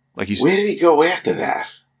 Where did he go after that?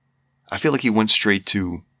 I feel like he went straight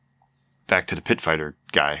back to the pit fighter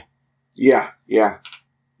guy. Yeah, he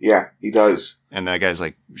does. And that guy's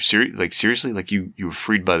like, seriously, like you were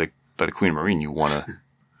freed by the Queen of Marine. You want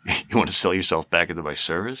to sell yourself back into my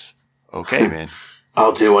service? Okay, man.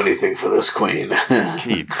 I'll do anything for this queen.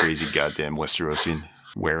 You crazy goddamn Westerosian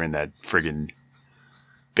wearing that friggin'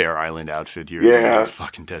 Bear Island outfit here in the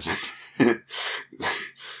fucking desert.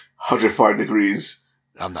 105 degrees.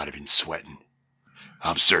 I'm not even sweating.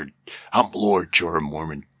 I'm Lord Jorah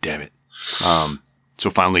Mormont, damn it. So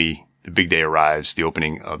finally, the big day arrives, the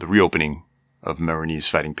reopening of Meereenese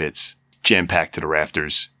fighting pits, jam-packed to the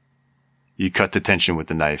rafters. You cut the tension with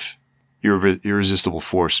the knife. Irresistible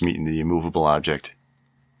force meeting the immovable object.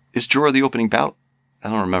 Is Jorah the opening bout? I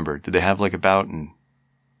don't remember. Did they have like a bout?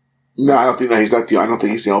 No, I don't think he's not I don't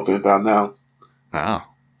think he's the opening bout now. Oh.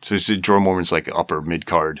 So Jorah Mormont's like upper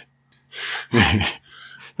mid-card.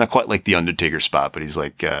 Not quite like the Undertaker spot, but he's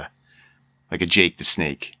like a Jake the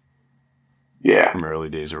Snake. Yeah. From early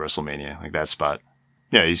days of WrestleMania, like that spot.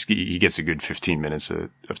 Yeah, he gets a good 15 minutes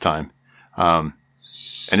of time. And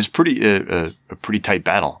it's a pretty tight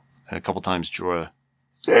battle. A couple times Jorah.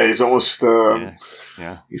 Yeah, he's almost,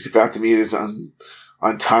 yeah. He's about to meet his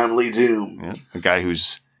untimely doom. Yeah. A guy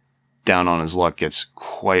who's down on his luck gets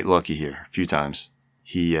quite lucky here a few times.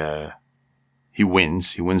 He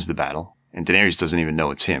wins the battle, and Daenerys doesn't even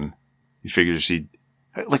know it's him. He figures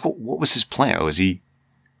what was his plan?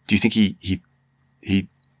 Do you think he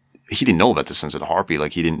didn't know about the Sons of the Harpy?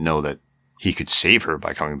 Like, he didn't know that he could save her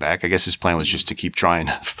by coming back. I guess his plan was just to keep trying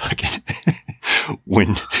to fucking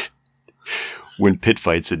win pit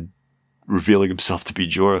fights and revealing himself to be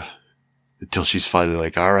Jorah until she's finally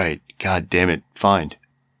like, all right, God damn it, fine.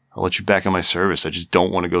 I'll let you back in my service. I just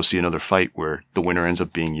don't want to go see another fight where the winner ends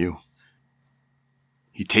up being you.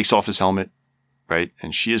 He takes off his helmet, right?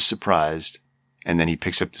 And she is surprised. And then he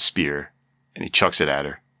picks up the spear and he chucks it at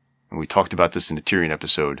her. And we talked about this in the Tyrion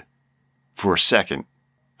episode. For a second,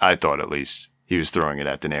 I thought at least, he was throwing it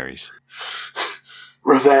at Daenerys.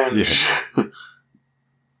 Revenge. Yeah.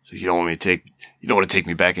 So you don't want to take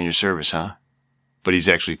me back in your service, huh? But he's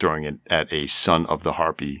actually throwing it at a son of the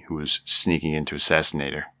Harpy who was sneaking in to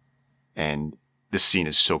assassinate her. And this scene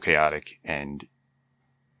is so chaotic and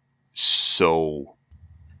so,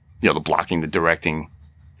 the blocking, the directing,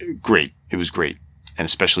 great. It was great. And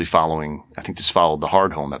especially I think this followed the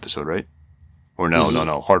Hardhome episode, right? Or no.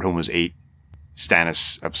 Hardhome was 8.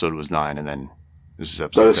 Stannis episode was 9. And then this is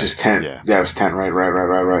episode 10. This is 10. Yeah, it was 10.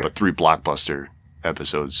 Right. But 3 blockbuster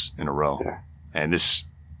episodes in a row. Yeah. And this,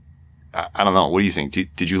 I don't know. What do you think?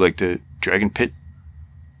 Did you like the Dragon Pit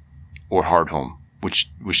or Hardhome? Which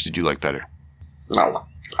did you like better? No,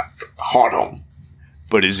 Hardhome.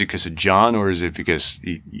 But is it because of Jon, or is it because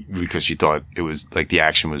you thought it was like the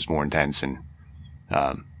action was more intense and?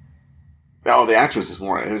 The action was just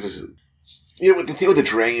more. It was just, the thing with the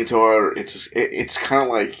Dragon Tour, it's kind of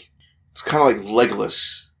like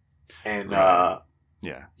Legolas, and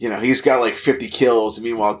he's got like 50 kills, and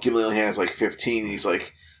meanwhile Gimli only has like 15. And he's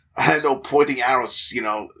like, I had no pointing arrows,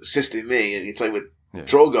 assisting me, and it's like with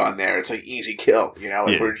Drogon there, it's like easy kill,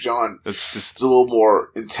 where Jon it's a little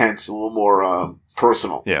more intense, a little more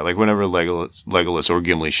personal. Yeah, like whenever Legolas or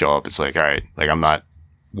Gimli show up, it's like, all right, like I'm not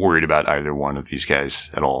worried about either one of these guys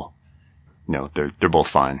at all. They're both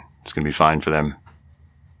fine. It's gonna be fine for them.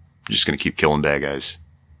 just going to keep killing bad guys.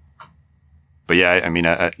 But yeah, I mean,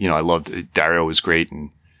 I loved Dario was great,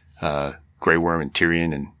 and Grey Worm and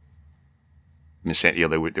Tyrion and Miss Aunt,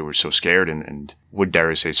 they were so scared. And would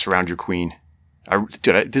Dario say, "Surround your queen"?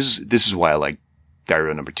 This is why I like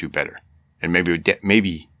Dario number 2 better, and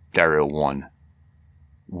maybe Dario 1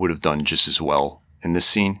 would have done just as well in this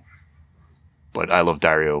scene. But I love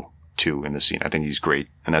Dario 2 in this scene. I think he's great,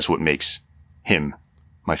 and that's what makes him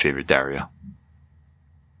my favorite Dario.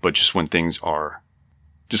 But just when it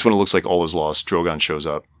looks like all is lost, Drogon shows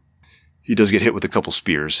up. He does get hit with a couple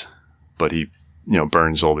spears, but he,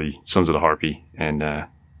 burns all the Sons of the Harpy, and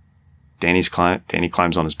Dany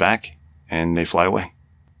climbs on his back, and they fly away.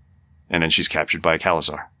 And then she's captured by a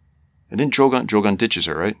Khalasar. And then Drogon ditches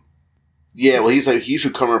her, right? Yeah, well, he's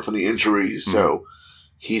recovering from the injuries, so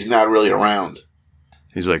he's not really around.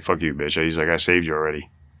 He's like, "Fuck you, bitch." He's like, "I saved you already.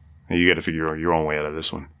 You got to figure your own way out of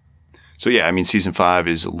this one." So yeah, I mean, season 5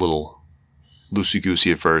 is a little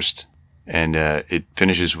loosey-goosey at first, and it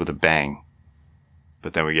finishes with a bang.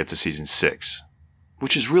 But then we get to season 6,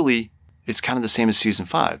 which is really, it's kind of the same as season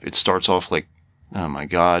 5. It starts off like, oh my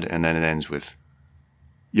God, and then it ends with,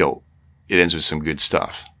 some good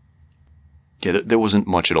stuff. Yeah, there wasn't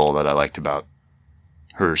much at all that I liked about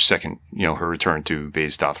her her return to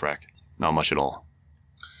Vaes Dothrak. Not much at all.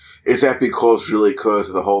 Is that because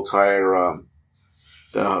of the whole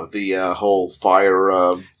the whole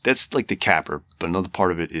fire? That's like the capper, but another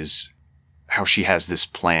part of it is how she has this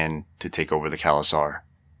plan to take over the Khalasar,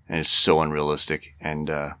 and it's so unrealistic.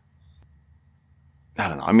 And I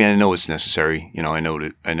don't know. I mean, I know it's necessary. I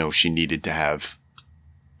know she needed to have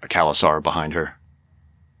a Khalasar behind her,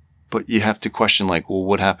 but you have to question, like, well,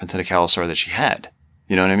 what happened to the Khalasar that she had?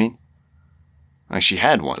 You know what I mean? Like, she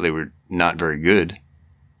had one. They were not very good,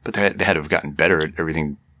 but they had to have gotten better at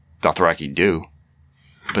everything Dothraki do.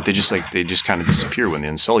 But they just kind of disappear when the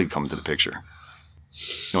Unsullied come into the picture.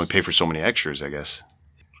 You only pay for so many extras, I guess.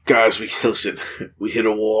 Guys, we hit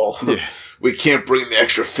a wall. Yeah. We can't bring the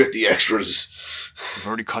extra 50 extras. We've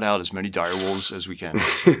already cut out as many direwolves as we can.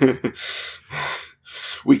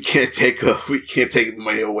 We can't take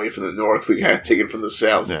money away from the north. We gotta take it from the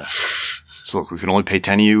south. Yeah. So look, we can only pay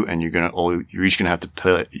 10 of you, and you're each gonna have to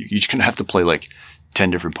play like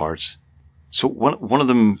 10 different parts. So one of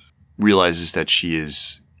them realizes that she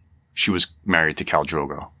was married to Khal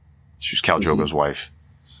Drogo. She was Khal Drogo's wife,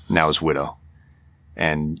 now his widow.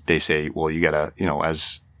 And they say, well, you gotta,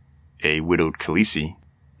 as a widowed Khaleesi,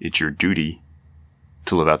 it's your duty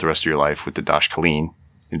to live out the rest of your life with the Dash Khaleen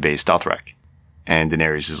in Vaes Dothrak. And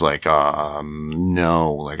Daenerys is like,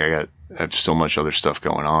 no, like I have so much other stuff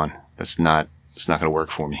going on. It's not going to work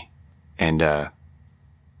for me. And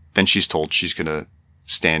then she's told she's going to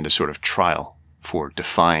stand a sort of trial for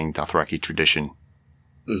defying Dothraki tradition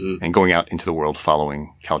and going out into the world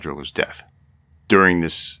following Khal Drogo's death. During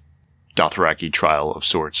this Dothraki trial of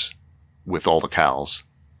sorts with all the Khals,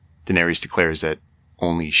 Daenerys declares that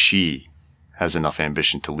only she has enough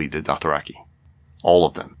ambition to lead the Dothraki. All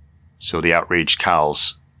of them. So the outraged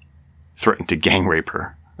Khals threaten to gang rape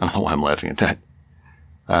her. I don't know why I'm laughing at that.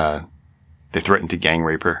 They threaten to gang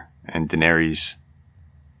rape her, and Daenerys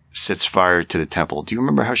sets fire to the temple. Do you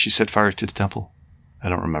remember how she set fire to the temple? I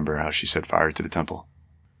don't remember how she set fire to the temple.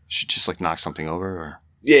 She just like knocked something over, or?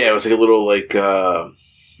 Yeah, it was like a little like, I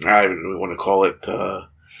don't even want to call it,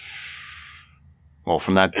 well,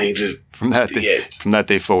 from that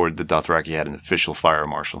day forward, the Dothraki had an official fire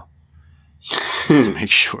marshal to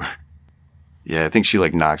make sure. Yeah, I think she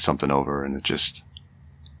like knocked something over, and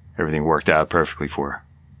everything worked out perfectly for her.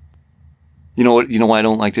 You know what? You know why I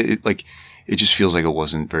don't like it? It just feels like it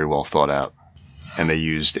wasn't very well thought out, and they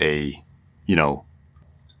used a.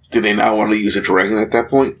 Did they not want to use a dragon at that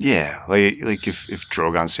point? Yeah, like if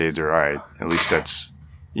Drogon saved her, all right, at least that's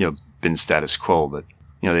been status quo. But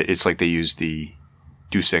it's like they used the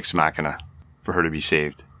Deus Ex Machina for her to be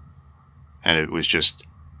saved, and it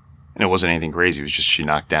wasn't anything crazy. It was just she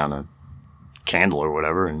knocked down a candle or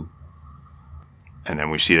whatever, and then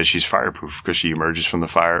we see that she's fireproof because she emerges from the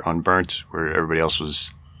fire unburnt where everybody else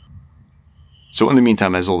was. So in the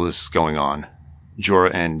meantime, as all this is going on,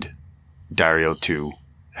 Jorah and Dario too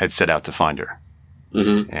had set out to find her,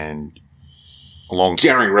 and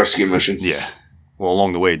daring rescue mission. Yeah, well,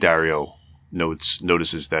 along the way, Dario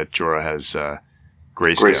notices that Jorah has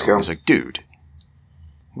grayscale. He's like, dude,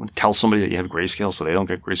 you want to tell somebody that you have grayscale so they don't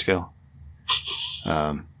get grayscale?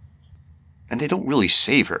 And they don't really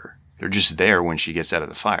save her. They're just there when she gets out of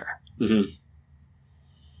the fire. Mm-hmm.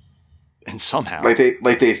 And somehow, like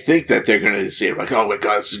they think that they're going to save her. Like, oh my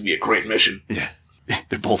God, this is going to be a great mission. Yeah,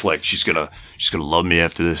 they're both like, she's gonna love me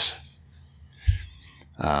after this.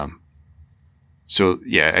 So,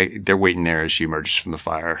 yeah, they're waiting there as she emerges from the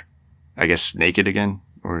fire. I guess naked again,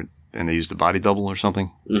 and they used a body double or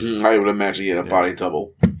something. Mm-hmm. I would imagine he had a body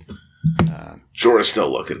double. Jorah's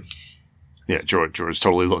still looking. Yeah, Jorah's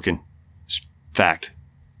totally looking. It's fact.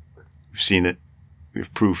 We've seen it. We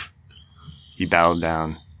have proof. He bowed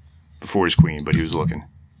down before his queen, but he was looking.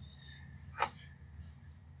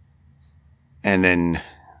 And then,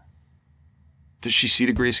 does she see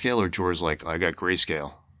the grayscale, or Jorah's like, I got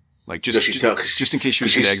grayscale? Like, just in case she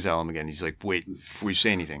was going to exile him again. He's like, wait, before you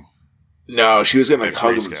say anything. No, she was going to like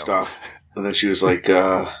hug him and stuff. And then she was like,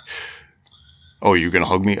 oh, you're going to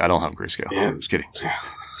hug me? I don't have grayscale. Yeah. I'm just kidding.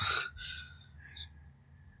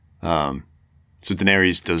 Yeah. So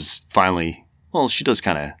Daenerys does finally, well, she does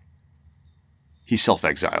kind of, he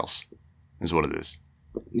self-exiles, is what it is.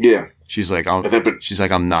 Yeah. She's like,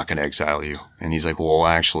 I'm not going to exile you. And he's like, well,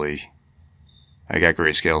 actually, I got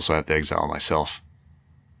grayscale, so I have to exile myself.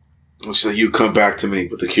 So you come back to me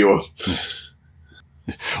with the cure.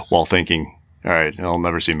 While thinking, all right, I'll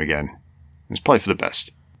never see him again. It's probably for the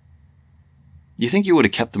best. You think you would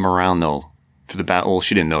have kept them around, though, for the battle? Well,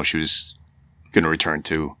 she didn't know she was going to return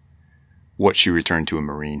to what she returned to in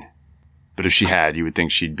Marine. But if she had, you would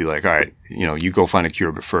think she'd be like, all right, you go find a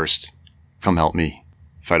cure, but first, come help me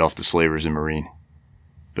fight off the slavers in Marine.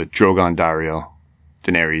 But Drogon, Dario,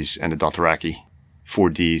 Daenerys, and the Dothraki, 4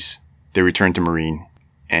 Ds, they return to Marine,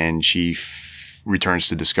 and she returns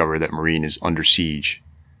to discover that Marine is under siege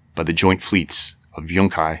by the joint fleets of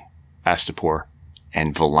Yunkai, Astapor,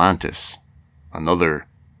 and Volantis, another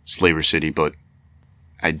slaver city, but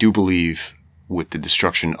I do believe with the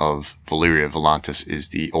destruction of Valyria, Volantis is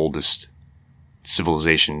the oldest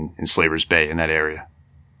civilization in Slaver's Bay in that area.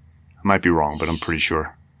 I might be wrong, but I'm pretty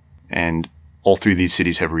sure. And all 3 of these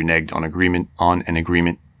cities have reneged on an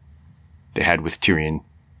agreement they had with Tyrion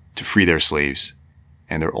to free their slaves,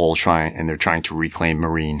 and they're trying to reclaim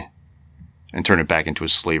Marine and turn it back into a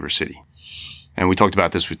slaver city. And we talked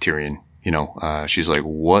about this with Tyrion. She's like,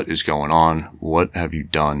 what is going on? What have you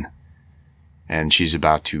done? And she's of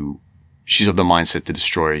the mindset to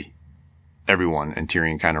destroy everyone, and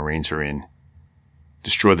Tyrion kind of reins her in.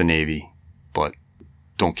 Destroy the Navy, but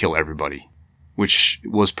don't kill everybody, which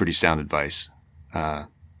was pretty sound advice. What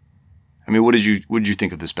did you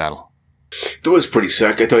think of this battle? It was pretty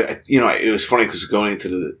sick. I thought, it was funny because going into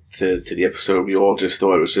the episode, we all just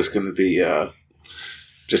thought it was just going to be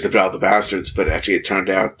just about the bastards, but actually it turned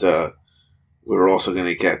out we were also going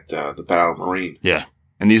to get the Battle of Marine. Yeah,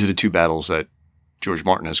 and these are the 2 battles that George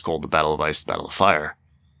Martin has called the Battle of Ice, the Battle of Fire,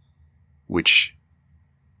 which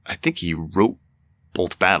I think he wrote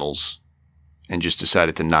both battles and just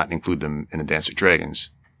decided to not include them in A Dance with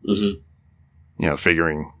Dragons. Mm-hmm.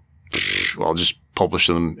 Figuring, well, I'll just publish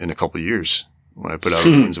them in a couple of years when I put out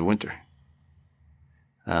Winds of Winter.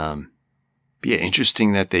 But yeah,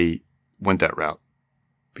 interesting that they went that route,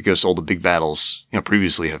 because all the big battles,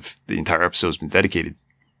 previously the entire episode has been dedicated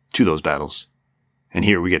to those battles. And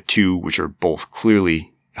here we get 2, which are both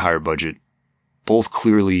clearly higher budget, they're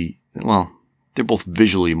both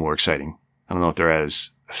visually more exciting. I don't know if they're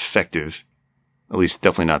as effective, at least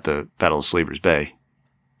definitely not the Battle of Slaver's Bay,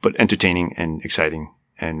 but entertaining and exciting.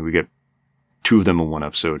 And we get 2 of them in 1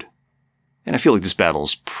 episode. And I feel like this battle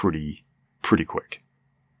is pretty quick.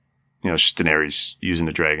 It's just Daenerys using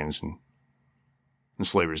the dragons, and the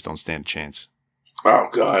slavers don't stand a chance. Oh,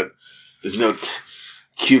 God. There's no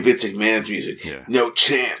cue Vince McMahon's music. Yeah. No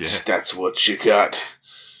chance. Yeah. That's what you got.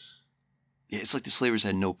 Yeah, it's like the slavers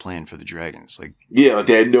had no plan for the dragons. Yeah,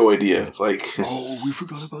 they had no idea. Oh, we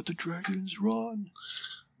forgot about the dragons, run.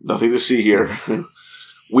 Nothing to see here.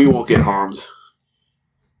 We won't get harmed.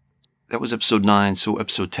 That was episode 9, so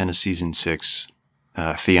episode 10 of season 6.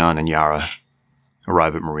 Theon and Yara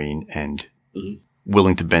arrive at Marine and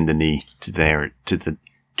willing to bend the knee to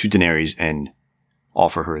Daenerys and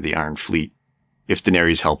offer her the Iron Fleet if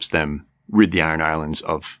Daenerys helps them rid the Iron Islands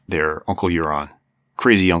of their Uncle Euron,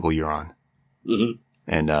 crazy Uncle Euron,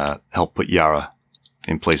 and help put Yara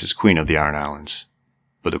in place as Queen of the Iron Islands,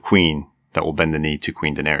 but a queen that will bend the knee to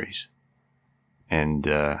Queen Daenerys. And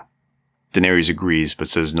Daenerys agrees, but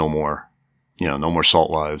says no more, no more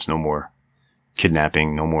salt wives, no more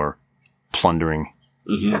kidnapping, no more plundering.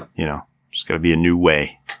 There's got to be a new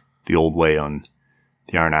way. The old way on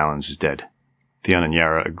the Iron Islands is dead. Theon and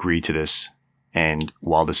Yara agree to this, and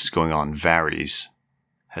while this is going on, Varys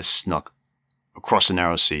has snuck across the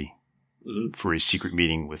Narrow Sea for a secret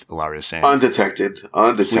meeting with Ilaria Sand. Undetected.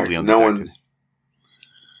 No one.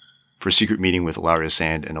 For a secret meeting with Ilaria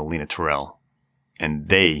Sand and Olenna Tyrell. And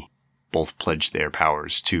they both pledged their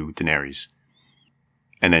powers to Daenerys.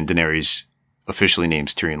 And then Daenerys officially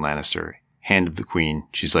names Tyrion Lannister Hand of the Queen.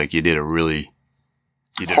 She's like, you did a really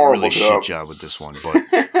You did a Horrible really job. shit job with this one,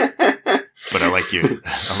 but I like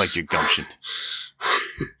your gumption.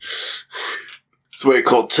 It's what I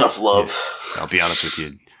call tough love. Yeah, I'll be honest with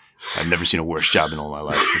you. I've never seen a worse job in all my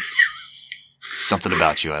life. Something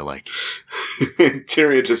about you I like.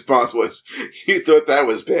 Tyrion's response was, "You thought that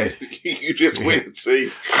was bad. You just wait and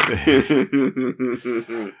see."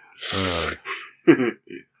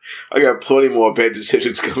 I got plenty more bad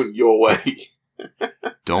decisions coming your way.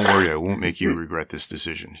 Don't worry, I won't make you regret this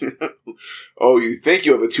decision. Oh, you think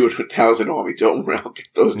you have a 200,000 army? Don't worry, I'll get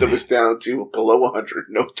those numbers down to below 100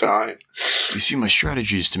 in no time. You see, my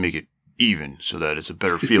strategy is to make it even so that it's a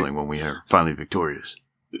better feeling when we are finally victorious.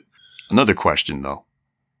 Another question, though,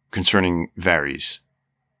 concerning Varys.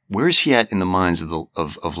 Where is he at in the minds of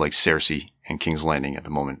like Cersei and King's Landing at the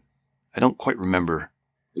moment? I don't quite remember.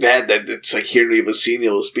 It's like hearing even seen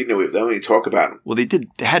the speaking of it. They only talk about him. Well, they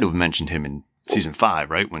had to have mentioned him in season 5,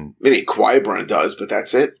 right? When maybe Qyburn does, but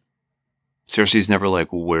that's it. Cersei's never like,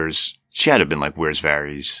 well, she had to have been like, where's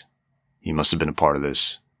Varys? He must have been a part of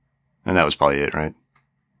this. And that was probably it, right?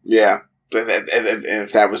 Yeah. And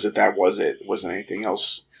if that was it, that was it. It wasn't anything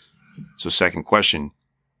else. So second question,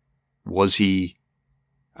 was he,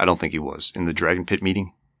 I don't think he was, in the Dragon Pit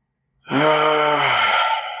meeting?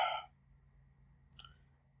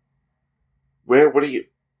 Where would he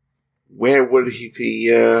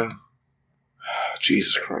be,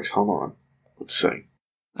 Jesus Christ, hold on. Let's see.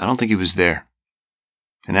 I don't think he was there.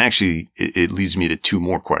 And actually, it leads me to 2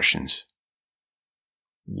 more questions.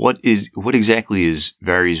 What exactly is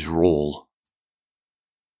Varys' role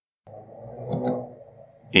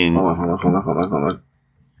in... Hold on.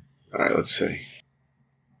 All right, let's see.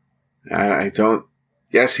 I don't...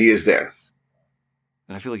 Yes, he is there.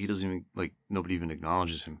 And I feel like he doesn't even, like, nobody even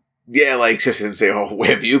acknowledges him. Yeah, like, just didn't say, oh,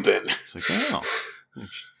 where have you been? It's like, oh,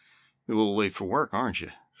 you're a little late for work, aren't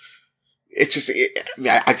you? It's just,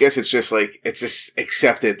 I guess it's just like, it's just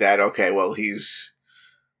accepted that, okay, well, he's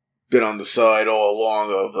been on the side all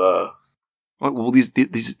along of, Well,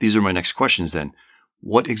 these are my next questions then.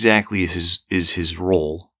 What exactly is his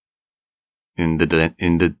role in the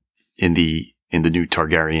new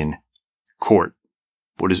Targaryen court?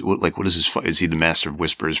 What is his, is he the Master of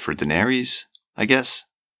Whispers for Daenerys, I guess?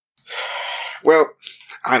 Well,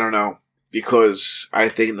 I don't know, because I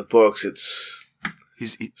think in the books it's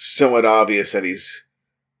somewhat obvious that he's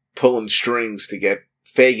pulling strings to get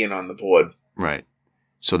Fagin on the board. Right.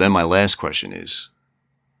 So then my last question is,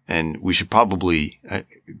 and we should probably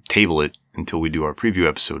table it until we do our preview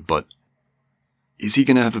episode, but is he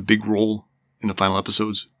going to have a big role in the final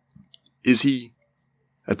episodes? Is he,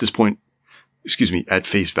 at this point, at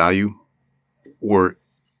face value? Or...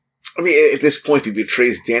 I mean, at this point, if he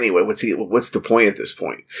betrays Danny, what's the point at this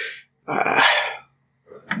point? Well,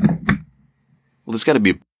 there's got to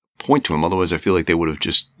be a point to him. Otherwise, I feel like they would have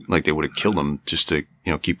killed him just to,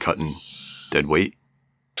 keep cutting dead weight.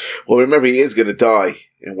 Well, remember, he is going to die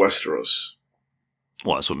in Westeros.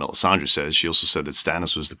 Well, that's what Melisandre says. She also said that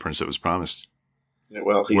Stannis was the prince that was promised. Yeah,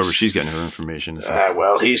 well, wherever she's getting her information.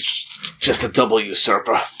 Well, he's just a double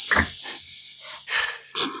usurper.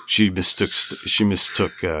 She mistook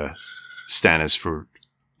Stannis for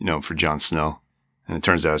Jon Snow, and it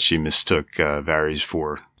turns out she mistook Varys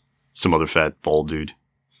for some other fat bald dude.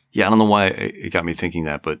 Yeah, I don't know why it got me thinking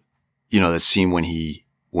that, but that scene when he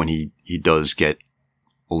does get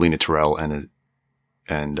Olenna Tyrell and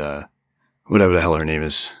whatever the hell her name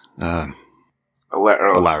is, Ilaria.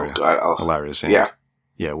 Oh God, Ilaria.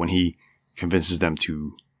 Yeah. When he convinces them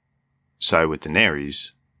to side with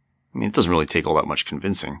Daenerys, I mean, it doesn't really take all that much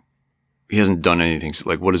convincing. He hasn't done anything.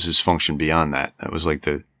 Like, what is his function beyond that? That was like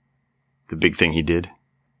the big thing he did.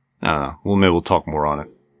 I don't know. Well, maybe we'll talk more on it.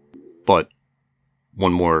 But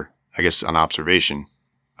one more, I guess, an observation.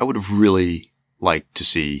 I would have really liked to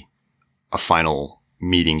see a final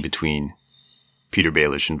meeting between Peter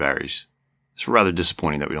Baelish and Varys. It's rather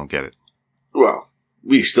disappointing that we don't get it. Well,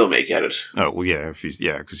 we still may get it. Oh, well, yeah,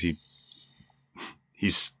 because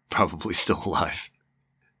he's probably still alive.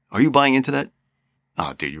 Are you buying into that?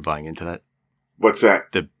 Oh, dude, you're buying into that? What's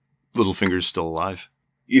that? The Littlefinger's still alive?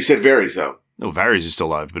 You said Varys, though. No, Varys is still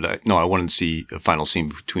alive, but I wanted to see a final scene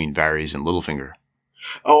between Varys and Littlefinger.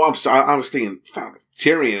 Oh, I'm sorry. I was thinking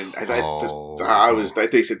Tyrion. I thought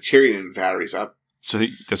you said Tyrion and Varys. So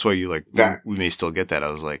that's why you like, we may still get that. I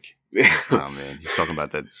was like, oh man, he's talking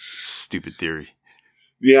about that stupid theory.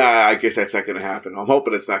 Yeah, I guess that's not going to happen. I'm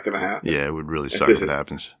hoping it's not going to happen. Yeah, it would really suck if it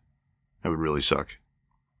happens. That would really suck.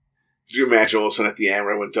 Could you imagine all of a sudden at the end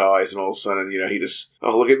everyone dies and all of a sudden, he just,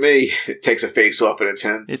 oh, look at me. It takes a face off and it's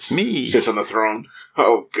him. It's me. Sits on the throne.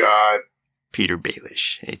 Oh, God. Peter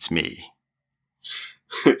Baelish. It's me.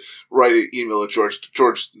 write an email to George.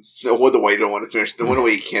 George, no wonder why you don't want to finish. No wonder why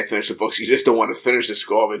you can't finish the books. You just don't want to finish this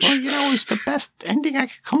garbage. Well, it's the best ending I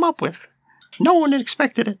could come up with. No one had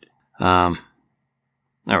expected it. All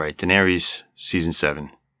right, Daenerys, season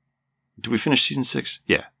 7. Did we finish season 6?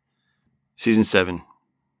 Yeah. Season 7.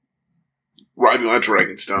 Riding on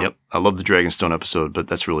Dragonstone. Yep. I love the Dragonstone episode, but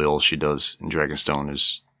that's really all she does in Dragonstone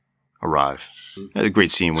is arrive. Had a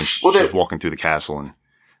great scene when she's walking through the castle and,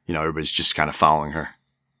 everybody's just kind of following her.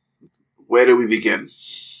 Where do we begin?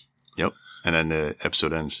 Yep. And then the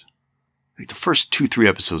episode ends. Like the first 2-3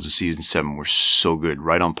 episodes of season 7 were so good,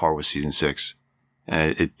 right on par with season 6.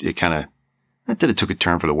 And it kind of, not that it took a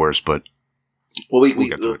turn for the worse, but we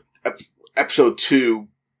got to it. Episode 2,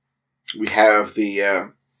 we have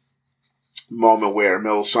the moment where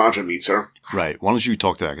Melisandre meets her. Right. Why don't you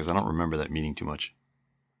talk to that? Because I don't remember that meeting too much.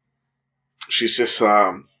 She's just,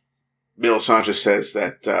 Melisandre says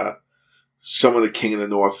that some of the king in the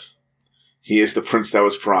north, he is the prince that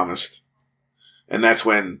was promised. And that's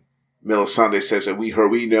when Melisandre says that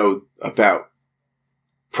we know about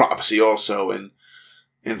prophecy also, and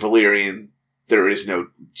in Valyrian, there is no,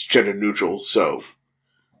 it's gender neutral, so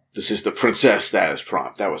this is the princess that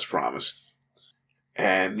was promised.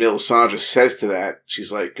 And Melisandre says to that,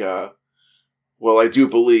 she's like, well, I do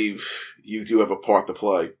believe you do have a part to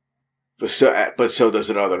play, but so does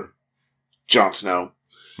another, Jon Snow.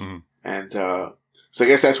 Mm-hmm. And so I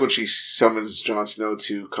guess that's when she summons Jon Snow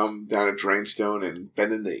to come down to Drainstone and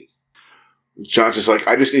bend the knee. Jon's just like,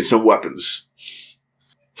 I just need some weapons.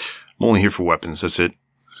 I'm only here for weapons, that's it.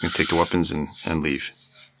 I'm going to take the weapons and leave.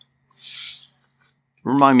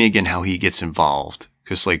 Remind me again how he gets involved.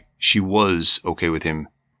 Because, she was okay with him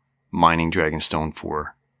mining Dragonstone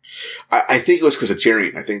for... I think it was because of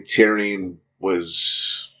Tyrion. I think Tyrion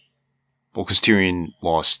was... Well, because Tyrion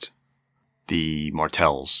lost the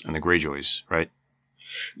Martells and the Greyjoys, right?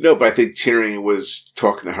 No, but I think Tyrion was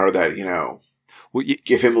talking to her that, well,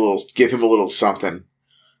 give him a little something,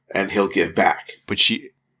 and he'll give back. But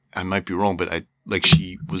I might be wrong, but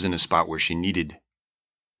she was in a spot where she needed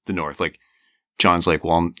the North. Jon's like,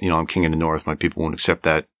 well, I'm king of the North. My people won't accept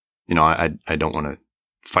that. I don't want to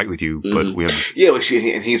fight with you, but we have this. Yeah,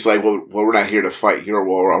 and he's like, well, we're not here to fight your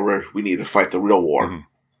war. We need to fight the real war. Mm-hmm.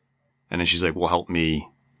 And then she's like, well, help me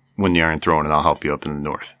win the Iron Throne, and I'll help you up in the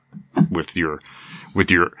North with your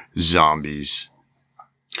zombies.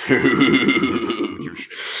 The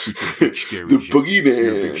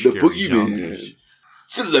boogeyman.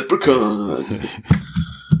 It's the leprechaun.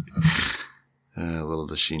 Little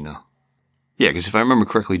does she know. Yeah, because if I remember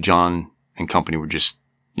correctly, Jon and company were just,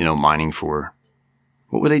 mining for...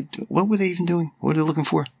 What were they even doing? What were they looking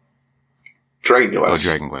for? Dragonglass. Oh,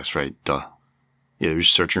 dragonglass, right. Duh. Yeah, they were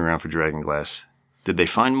just searching around for dragonglass. Did they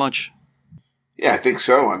find much? Yeah, I think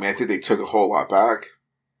so. I think they took a whole lot back.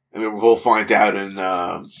 We'll find out in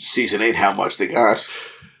season 8 how much they got.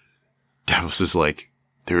 Davos is like,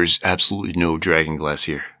 there's absolutely no dragonglass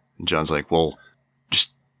here. And Jon's like, well,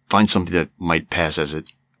 just find something that might pass as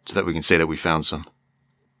it, so that we can say that we found some.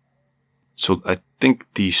 So I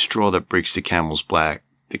think the straw that breaks the camel's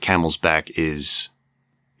back is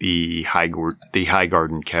the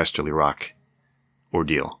Highgarden Casterly Rock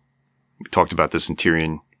ordeal. We talked about this in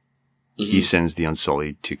Tyrion. Mm-hmm. He sends the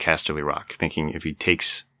Unsullied to Casterly Rock, thinking if he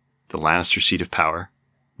takes the Lannister seat of power,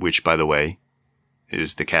 which, by the way,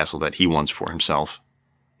 is the castle that he wants for himself,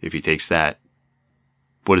 if he takes that,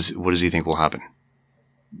 what does he think will happen?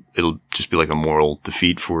 It'll just be like a moral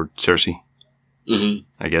defeat for Cersei. Mm-hmm.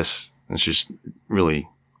 I guess it's just really,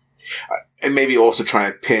 and maybe also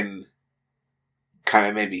trying to pin, kind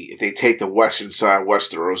of maybe if they take the western side of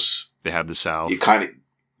Westeros, they have the south. You're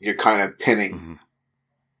kind of pinning mm-hmm.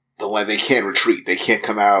 the land. They can't retreat. They can't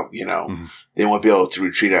come out. Mm-hmm. They won't be able to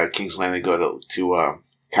retreat out of King's Land and go to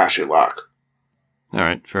Casterly Rock. All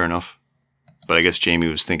right, fair enough. But I guess Jaime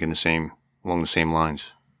was thinking along the same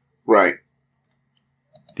lines. Right.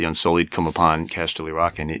 The Unsullied come upon Casterly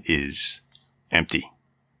Rock, and it is empty.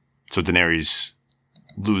 So Daenerys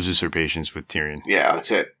loses her patience with Tyrion. Yeah,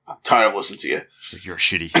 that's it. I'm tired of listening to you. She's like, you're a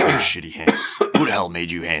shitty hand. Who the hell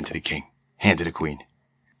made you hand to the king? Hand to the queen.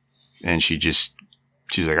 And she's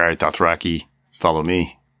like, all right, Dothraki, follow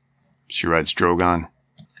me. She rides Drogon.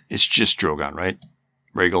 It's just Drogon, right?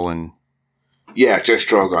 Rhaegal and... Yeah, just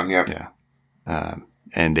Drogon, yep. Yeah.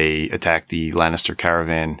 And they attack the Lannister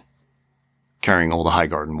caravan carrying all the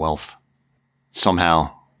Highgarden wealth.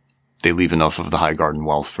 Somehow, they leave enough of the Highgarden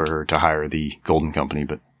wealth for her to hire the Golden Company,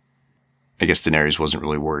 but I guess Daenerys wasn't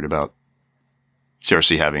really worried about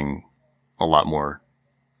Cersei having a lot more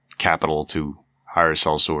capital to hire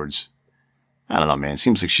sellswords. I don't know, man. It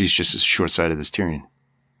seems like she's just as short-sighted as Tyrion.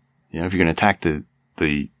 If you're going to attack the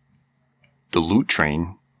the loot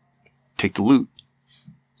train, take the loot.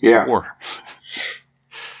 Yeah. War.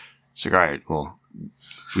 It's like, all right, well,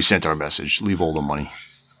 we sent our message. Leave all the money.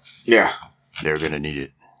 Yeah. They're going to need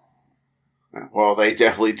it. Well, they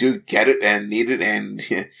definitely do get it and need it and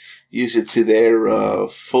use it to their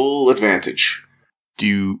full advantage. Do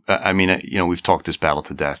you, we've talked this battle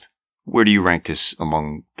to death. Where do you rank this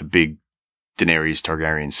among the big Danaerys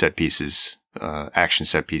Targaryen set pieces, action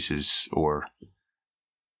set pieces, or,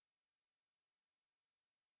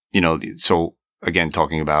 so again,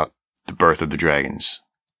 talking about the birth of the dragons,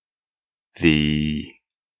 the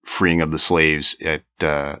freeing of the slaves in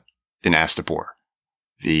Astapor,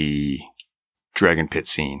 the dragon pit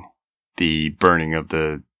scene, the burning of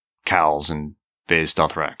the cows in Baez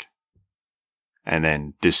Dothrak, and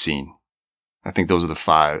then this scene. I think those are the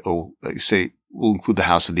 5. Oh, like say we'll include the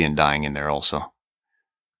House of the Undying in there also.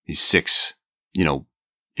 These 6,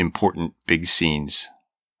 important big scenes.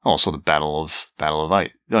 Also the Battle of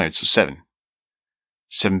Ice. No, it's 7.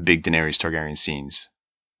 7 big Daenerys Targaryen scenes.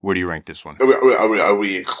 Where do you rank this one? Are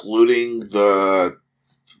we including the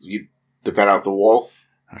battle out the wall?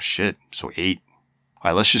 Oh shit! So 8. All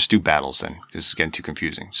right, let's just do battles then. This is getting too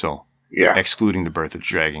confusing. So yeah, excluding the Birth of the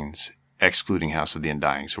Dragons, excluding House of the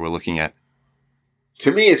Undying. So we're looking at.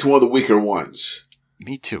 To me, it's one of the weaker ones.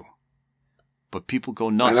 Me too. But people go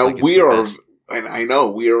nuts. I know like it's and I know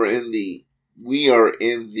we are in the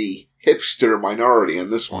hipster minority in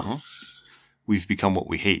this one. Uh-huh. We've become what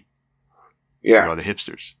we hate. Yeah, we are the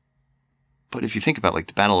hipsters. But if you think about like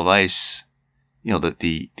the Battle of Ice,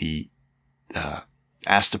 the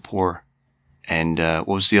Astapor, and what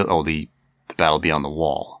was the Battle Beyond the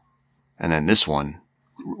Wall, and then this one,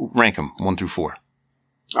 rank them 1 through 4.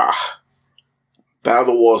 Battle of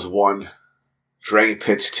the Walls 1, Dragon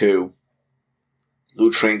Pits 2,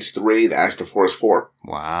 Loot Trains 3, the Astapor's 4.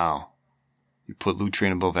 Wow, you put Loot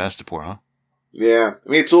Train above Astapor, huh? Yeah, I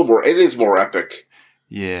mean it is more epic.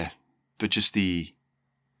 Yeah, but just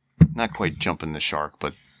not quite jumping the shark,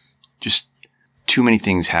 but just too many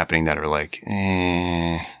things happening that are like,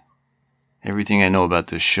 everything I know about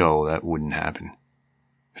this show, that wouldn't happen.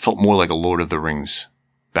 It felt more like a Lord of the Rings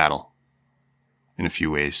battle in a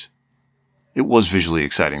few ways. It was visually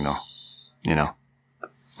exciting though,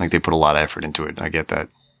 like they put a lot of effort into it. I get that.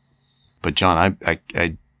 But John, I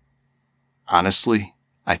honestly,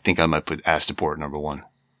 I think I might put Astapor at number 1.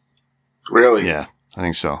 Really? Yeah, I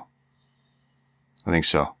think so. I think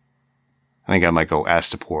I might go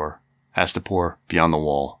Astapor, Beyond the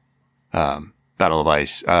Wall, Battle of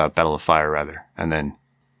Ice, Battle of Fire rather, and then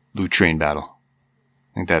Loot Train Battle.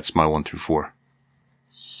 I think that's my 1 through 4.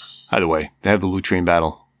 Either way, they have the Loot Train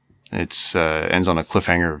Battle. It's ends on a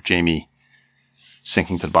cliffhanger of Jaime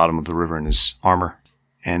sinking to the bottom of the river in his armor,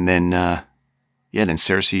 and then then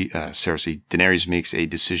Daenerys makes a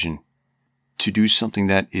decision to do something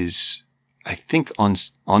that is, I think,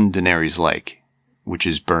 un-Daenerys-like, which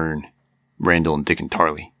is burn Randall and Dick and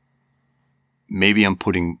Tarly. Maybe I'm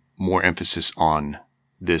putting more emphasis on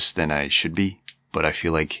this than I should be, but I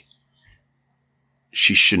feel like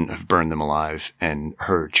she shouldn't have burned them alive, and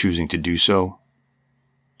her choosing to do so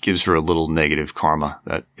gives her a little negative karma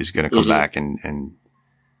that is going to come back, and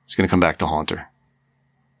it's going to come back to haunt her.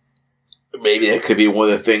 Maybe that could be one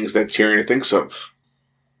of the things that Tyrion thinks of.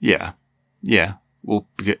 Yeah. Well,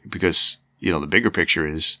 because, the bigger picture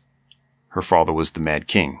is her father was the Mad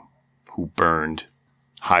King who burned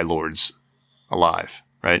High Lords alive,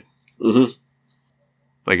 right? Mm-hmm.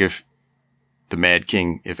 Like if the Mad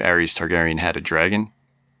King, if Aerys Targaryen had a dragon,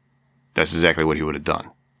 that's exactly what he would have done.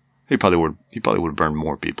 He probably would have burned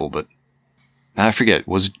more people, but I forget.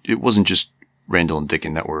 It wasn't just Randall and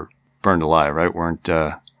Dickon that were burned alive, right?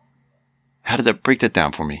 How did that break that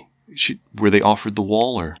down for me? Were they offered the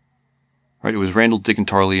wall, or right? It was Randall, Dickon,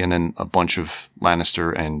 Tarly, and then a bunch of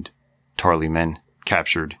Lannister and Tarly men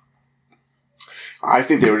captured. I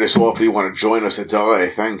think they were just offered, you want to join us to die, I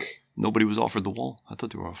think. Nobody was offered the wall. I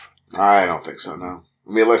thought they were offered. I don't think so, no.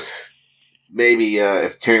 I mean, maybe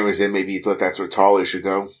if Tyrion was in, maybe he thought that's where Tarly should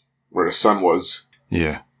go. Where the sun was.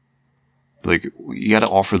 Yeah. Like, you gotta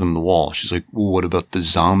offer them the wall. She's like, well, what about the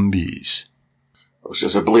zombies? I was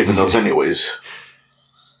just believing those anyways.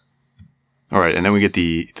 Alright, and then we get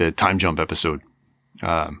the time jump episode,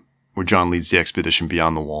 where Jon leads the expedition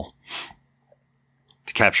beyond the wall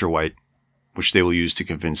to capture White, which they will use to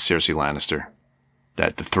convince Cersei Lannister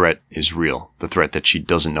that the threat is real. The threat that she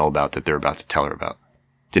doesn't know about, that they're about to tell her about.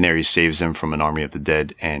 Daenerys saves them from an army of the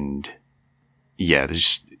dead, and yeah, there's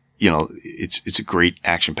just, it's a great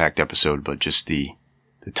action-packed episode, but just the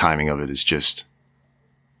timing of it is just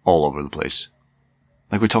all over the place.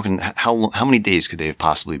 Like, we're talking, how many days could they have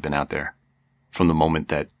possibly been out there? from the moment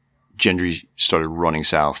that Gendry started running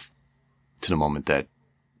south to the moment that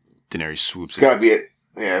Daenerys swoops in.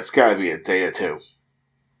 It's gotta be a day or two.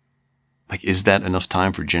 Like, is that enough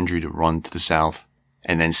time for Gendry to run to the south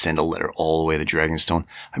and then send a letter all the way to Dragonstone?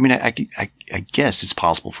 I mean, I guess it's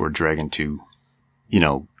possible for a dragon to,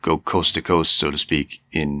 go coast to coast, so to speak,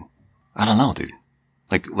 in, I don't know, dude.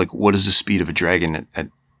 Like what is the speed of a dragon at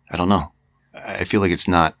I don't know. I feel like it's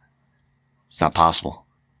not possible.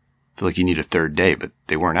 I feel like you need a third day, but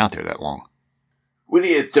they weren't out there that long. We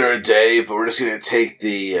need a third day, but we're just going to take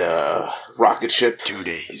the rocket ship 2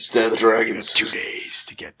 days instead of the dragons. 2 days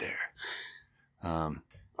to get there. I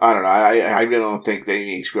don't know. I really don't think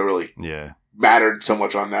they HBO really mattered so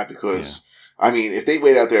much on that because, I mean, if they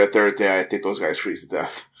wait out there a third day, I think those guys freeze to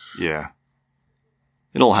death. Yeah.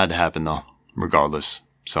 It all had to happen, though, regardless.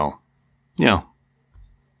 So, you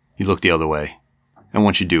look the other way. And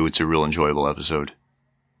once you do, it's a real enjoyable episode.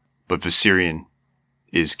 But Viserion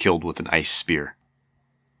is killed with an ice spear.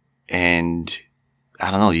 And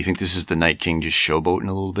I don't know, do you think this is the Night King just showboating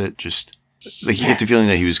a little bit? Just like you get the feeling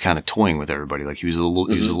that he was kind of toying with everybody. Like he was a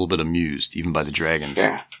little bit amused, even by the dragons.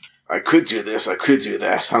 Yeah. I could do this, I could do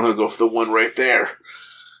that. I'm gonna go for the one right there.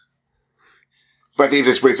 But I think it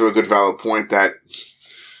just brings up a good valid point that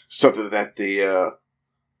something that the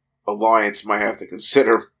Alliance might have to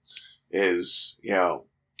consider is,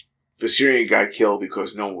 Viserion got killed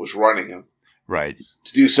because no one was running him. Right.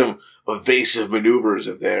 To do some evasive maneuvers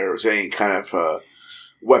if there was any kind of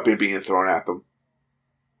weapon being thrown at them.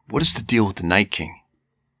 What is the deal with the Night King?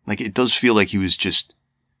 Like, it does feel like he was just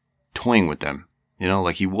toying with them.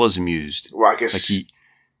 Like he was amused. Well, I guess.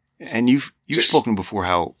 And you've spoken before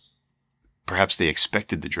how perhaps they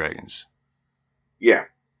expected the dragons. Yeah.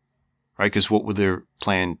 Right? Because what would their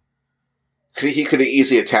plan? He could have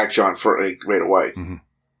easily attacked Jon right away. Mm-hmm.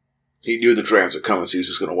 He knew the dragons were coming, so he was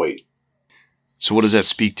just going to wait. So what does that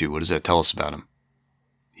speak to? What does that tell us about him?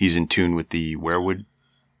 He's in tune with the werewood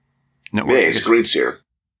network? Yeah, he's a green seer.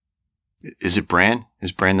 Is it Bran?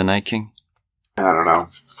 Is Bran the Night King? I don't know.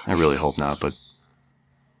 I really hope not, but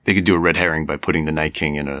they could do a red herring by putting the Night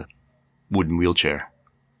King in a wooden wheelchair.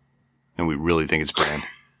 And we really think it's Bran.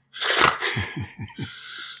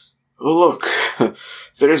 Oh, look.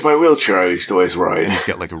 There's my wheelchair I used to always ride. And he's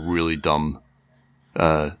got like a really dumb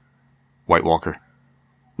White Walker.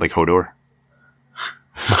 Like Hodor.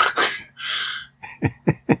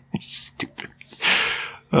 Stupid.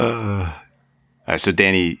 So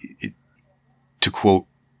Danny, to quote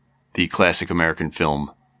the classic American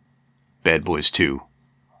film Bad Boys 2,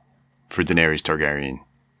 for Daenerys Targaryen,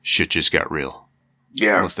 shit just got real.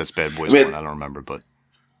 Yeah. Unless that's Bad Boys 1, I don't remember, but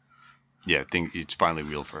yeah, I think it's finally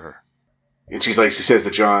real for her. And she says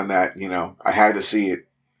to Jon that, I had to see it.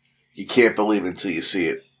 You can't believe it until you see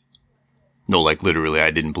it. No, like literally,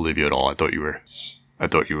 I didn't believe you at all. I thought you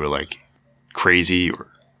were like crazy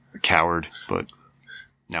or a coward, but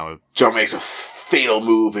now Jon makes a fatal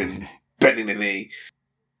move and bending the knee.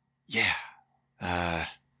 Yeah.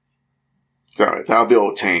 Sorry, that'll be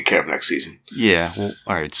all taken care of next season. Yeah, well,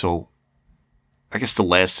 alright, so I guess the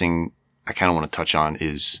last thing I kind of want to touch on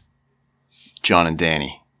is Jon and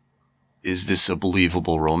Dany. Is this a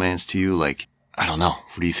believable romance to you? Like, I don't know.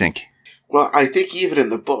 What do you think? Well, I think even in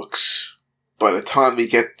the books, by the time we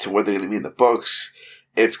get to where they're going to be in the books,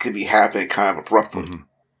 it's going to be happening kind of abruptly. Mm-hmm.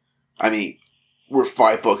 I mean, we're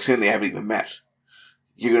 5 books in, they haven't even met.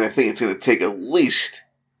 You're going to think it's going to take at least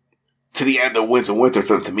to the end of Winds of Winter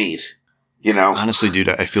for them to meet. Honestly, dude,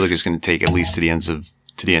 I feel like it's going to take at least to the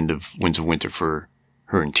end of Winds of Winter for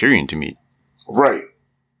her and Tyrion to meet. Right.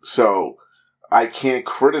 So I can't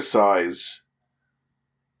criticize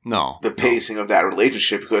the pacing of that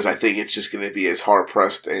relationship because I think it's just going to be as hard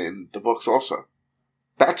pressed in the books also.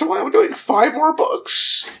 That's why I'm doing 5 more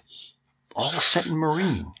books. All set in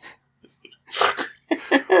Marine.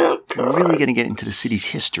 We're really going to get into the city's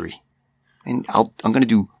history. And I'm going to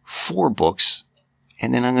do 4 books,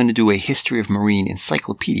 and then I'm going to do a History of Marine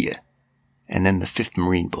encyclopedia, and then the 5th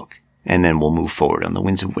Marine book. And then we'll move forward on the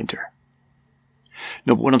Winds of Winter.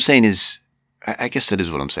 No, but what I'm saying is, I guess that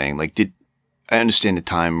is what I'm saying. Like, I understand the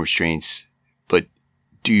time restraints, but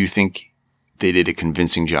do you think they did a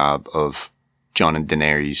convincing job of Jon and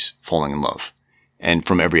Daenerys falling in love? And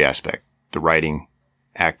from every aspect, the writing,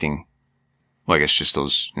 acting, well, I guess just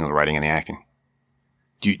those, the writing and the acting.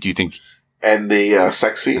 Do you think? And the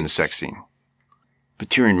sex scene? And the sex scene. But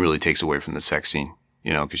Tyrion really takes away from the sex scene,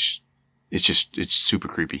 because it's super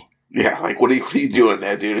creepy. Yeah, like, what are you doing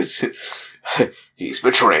there, dude? He's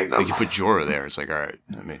betraying them. Like, you put Jorah there, it's like, all right,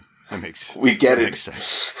 that makes we get it. Makes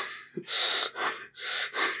sense.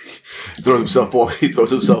 He throws himself off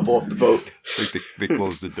the boat. Like they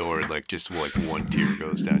close the door and like just like one tear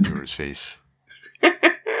goes down Jorah's face.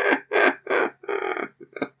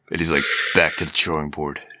 And he's like, back to the drawing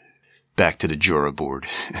board. Back to the Jorah board.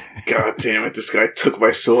 God damn it, this guy took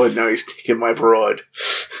my sword, now he's taking my broad.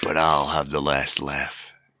 But I'll have the last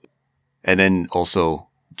laugh. And then also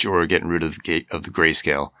Jorah getting rid of the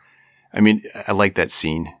grayscale. I mean, I like that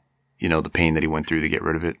scene. You know, the pain that he went through to get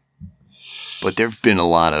rid of it. But there have been a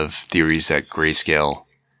lot of theories that grayscale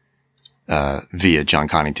via John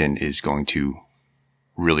Connington is going to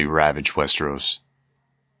really ravage Westeros.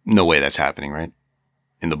 No way that's happening, right?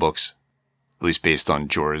 In the books. At least based on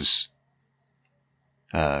Jorah's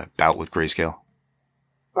bout with grayscale.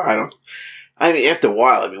 I mean, after a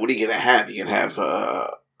while, what are you going to have? You're going to have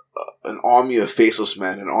an army of faceless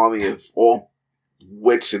men, an army of all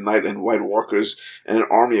wits and white walkers, and an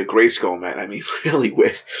army of grayskull men. I mean, really,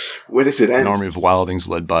 where does it end? An army of wildlings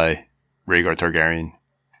led by Rhaegar Targaryen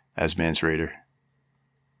as Mance Rayder.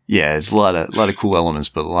 Yeah, it's a lot of cool elements,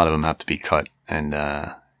 but a lot of them have to be cut. And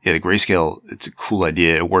yeah, the grayscale, it's a cool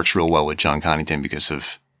idea. It works real well with John Connington because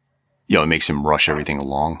of, it makes him rush everything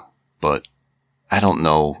along. But I don't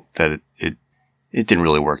know that it didn't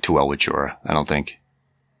really work too well with Jorah, I don't think.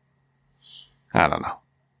 I don't know.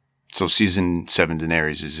 So season 7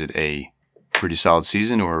 Daenerys, is it a pretty solid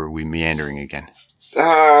season, or are we meandering again? It's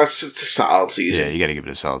a solid season. Yeah, you gotta give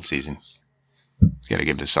it a solid season.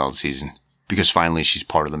 Because finally she's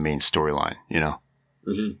part of the main storyline,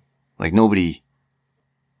 Mm-hmm. Like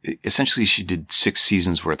essentially she did 6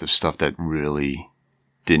 seasons worth of stuff that really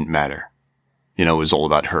didn't matter. It was all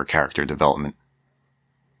about her character development.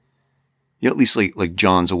 At least like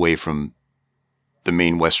Jon's away from the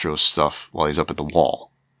main Westeros stuff while he's up at the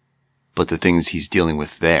wall. But the things he's dealing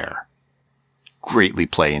with there greatly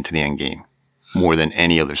play into the endgame more than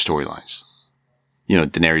any other storylines.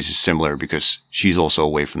 Daenerys is similar because she's also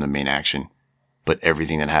away from the main action, but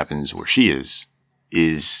everything that happens where she is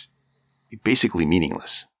basically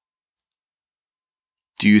meaningless.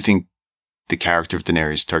 Do you think the character of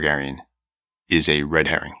Daenerys Targaryen is a red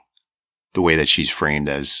herring? The way that she's framed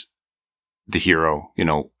as the hero,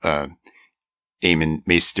 Maester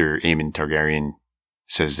Aemon Targaryen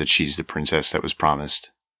says that she's the princess that was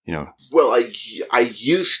promised, Well, I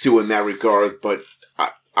used to in that regard, but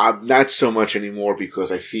I'm not so much anymore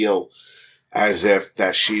because I feel as if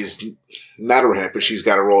that she's not a redhead, but she's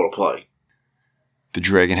got a role to play. The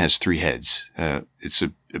dragon has 3 heads. It's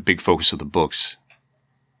a big focus of the books.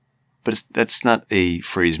 But that's not a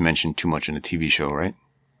phrase mentioned too much in a TV show, right?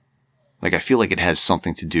 Like, I feel like it has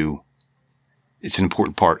something to do. It's an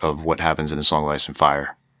important part of what happens in A Song of Ice and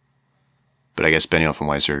Fire. But I guess Benioff and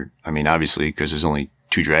Weiss are, obviously, because there's only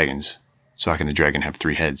 2 dragons. So how can the dragon have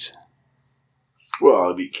 3 heads? Well,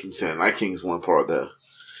 I'd be considering Night King is one part of the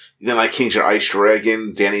Night King's your ice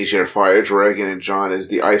dragon, Dany's your fire dragon, and Jon is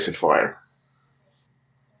the ice and fire.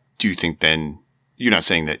 Do you think then, you're not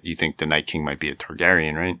saying that you think the Night King might be a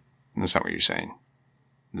Targaryen, right? That's not what you're saying.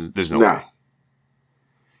 There's no way.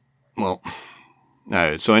 Well,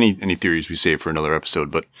 alright, so any theories we save for another episode,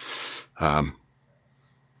 but I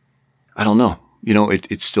don't know.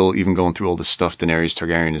 It's still, even going through all this stuff, Daenerys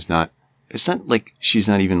Targaryen it's not like, she's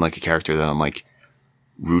not even like a character that I'm like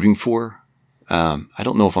rooting for. I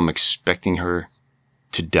don't know if I'm expecting her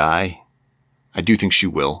to die. I do think she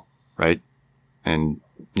will, right? And,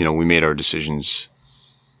 we made our decisions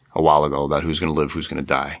a while ago about who's going to live, who's going to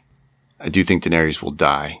die. I do think Daenerys will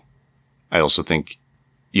die. I also think,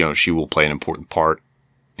 she will play an important part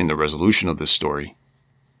in the resolution of this story.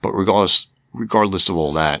 But regardless of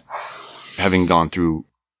all that, having gone through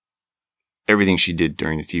everything she did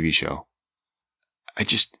during the TV show,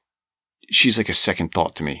 she's like a second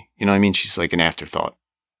thought to me. You know what I mean? She's like an afterthought.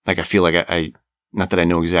 Like, I feel like not that I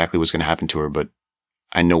know exactly what's going to happen to her, but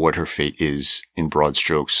I know what her fate is in broad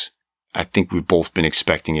strokes. I think we've both been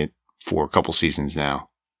expecting it for a couple seasons now.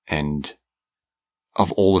 And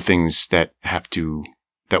of all the things that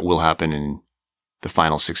will happen in the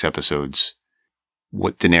final 6 episodes,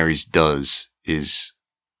 what Daenerys does is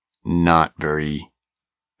I'm not very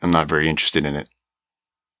interested in it.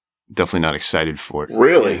 Definitely not excited for it.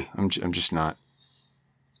 Really? Yeah, I'm just not.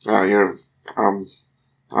 I'm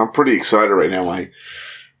pretty excited right now.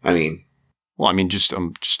 I'm just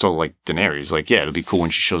still like Daenerys. Like, yeah, it'll be cool when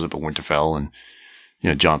she shows up at Winterfell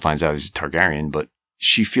and, Jon finds out he's a Targaryen, but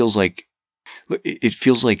it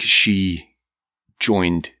feels like she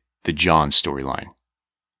joined the Jon storyline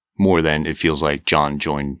more than it feels like Jon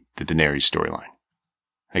joined the Daenerys storyline.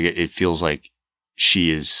 Like, it feels like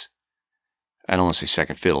she is, I don't want to say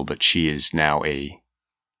second fiddle, but she is now a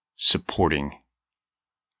supporting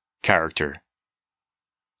character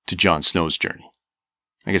to Jon Snow's journey.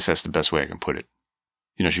 I guess that's the best way I can put it.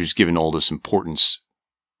 You know, she was given all this importance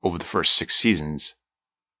over the first 6 seasons.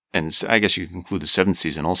 And I guess you can include the 7th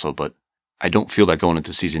season also, but I don't feel that going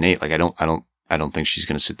into season 8. Like, I don't think she's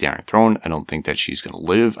going to sit the Iron Throne. I don't think that she's going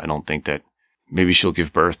to live. I don't think that maybe she'll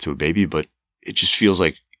give birth to a baby, but it just feels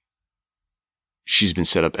like she's been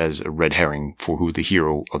set up as a red herring for who the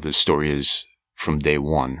hero of this story is from day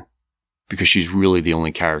one, because she's really the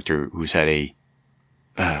only character who's had a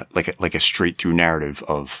like a straight through narrative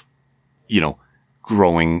of, you know,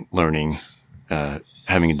 growing, learning,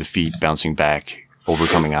 having a defeat, bouncing back,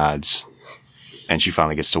 overcoming odds, and she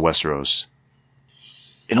finally gets to Westeros.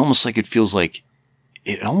 It almost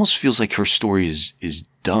feels like her story is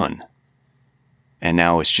done, and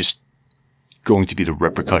now it's just going to be the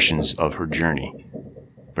repercussions of her journey.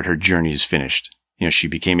 But her journey is finished. You know, she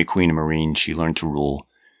became a queen of Marine. She learned to rule.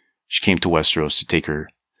 She came to Westeros to take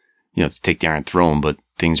the Iron Throne, but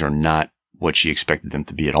things are not what she expected them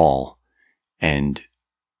to be at all. And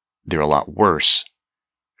they're a lot worse.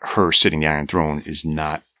 Her sitting the Iron Throne is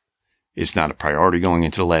not a priority going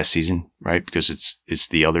into the last season, right? Because it's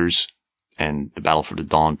the others and the Battle for the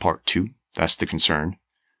Dawn Part 2. That's the concern.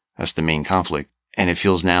 That's the main conflict. And it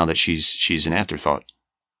feels now that she's an afterthought.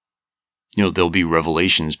 You know, there'll be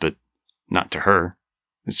revelations, but not to her.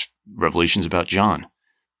 It's revelations about Jon.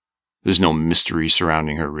 There's no mystery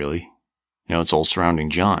surrounding her, really. You know, it's all surrounding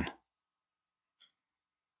Jon.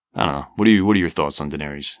 I don't know. What are your thoughts on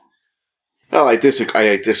Daenerys? Well, I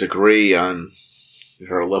disagree on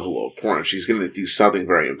her level of importance. She's going to do something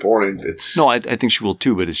very important. No, I think she will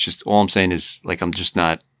too, but it's just, all I'm saying is, like, I'm just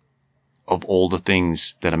not, of all the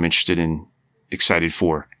things that I'm interested in, excited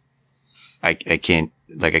for, I can't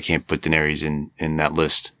put Daenerys in that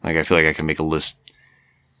list. Like, I feel like I can make a list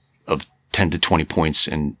of 10 to 20 points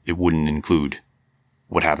and it wouldn't include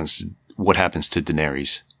what happens to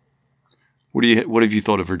Daenerys. What have you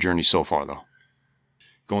thought of her journey so far, though?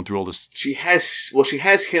 Going through all this. She has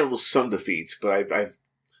handled some defeats, but I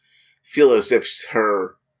feel as if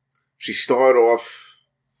she started off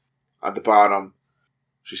at the bottom.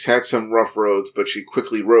 She's had some rough roads, but she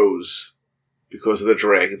quickly rose because of the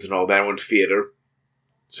dragons and all that. One feared her,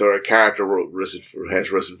 so her character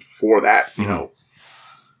has risen for that. You know,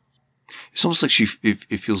 it's almost like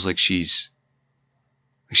it feels like she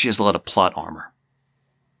has a lot of plot armor.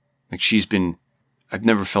 Like I've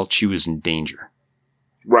never felt she was in danger.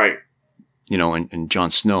 Right. You know, and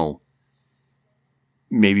Jon Snow,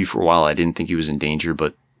 maybe for a while I didn't think he was in danger,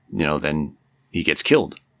 but, you know, then he gets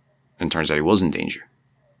killed and turns out he was in danger.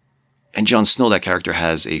 And Jon Snow, that character,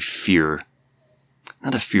 has a fear,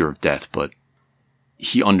 not a fear of death, but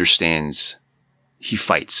he understands, he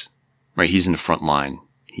fights, right? He's in the front line.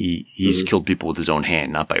 He's killed people with his own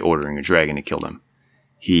hand, not by ordering a dragon to kill them.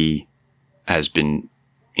 He has been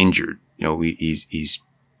injured. You know,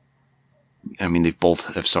 they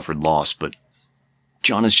both have suffered loss, but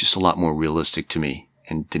Jon is just a lot more realistic to me.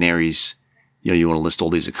 And Daenerys, you know, you want to list all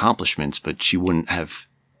these accomplishments, but she wouldn't have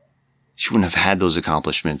had those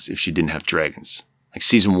accomplishments if she didn't have dragons. Like,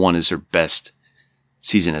 season 1 is her best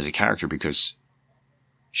season as a character because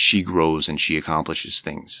she grows and she accomplishes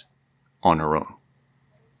things on her own.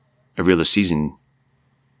 Every other season,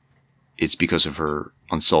 it's because of her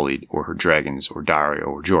Unsullied or her dragons or Daria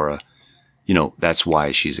or Jorah. You know, that's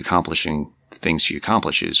why she's accomplishing the things she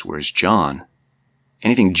accomplishes. Whereas Jon,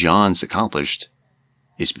 anything Jon's accomplished,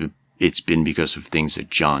 it's been because of things that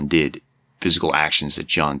Jon did, physical actions that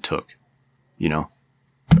Jon took, you know?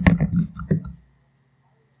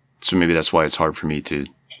 So maybe that's why it's hard for me to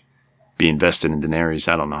be invested in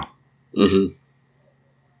Daenerys. I don't know. Mm-hmm.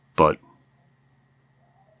 But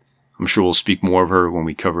I'm sure we'll speak more of her when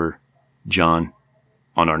we cover Jon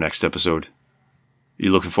on our next episode.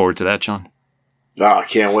 You looking forward to that, John? I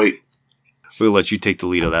can't wait. We'll let you take the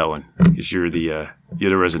lead on that one, because you're the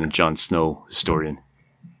resident Jon Snow historian,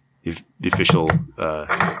 the official.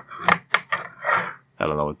 I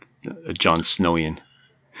don't know, a Jon Snowian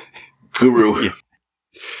guru.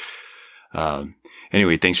 Yeah.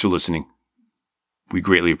 Anyway, thanks for listening. We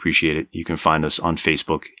greatly appreciate it. You can find us on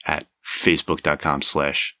Facebook at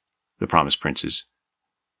facebook.com/The Promised Princes.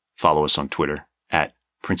 Follow us on Twitter at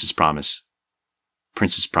Princess Promise.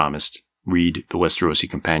 Princess Promised. Read The Westerosi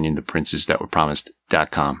Companion, The Princes That Were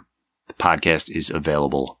Promised.com. The podcast is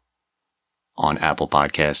available on Apple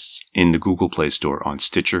Podcasts, in the Google Play Store, on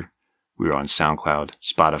Stitcher. We are on SoundCloud,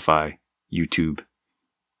 Spotify, YouTube.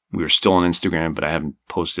 We are still on Instagram, but I haven't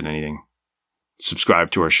posted anything.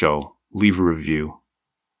 Subscribe to our show. Leave a review.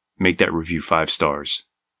 Make that review 5 stars.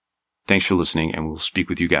 Thanks for listening, and we'll speak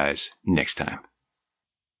with you guys next time.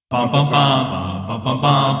 Bum, bum, bum, bum, bum, bum,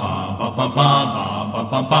 bum, bum, bum, bum, bum,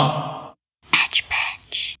 bum, bum.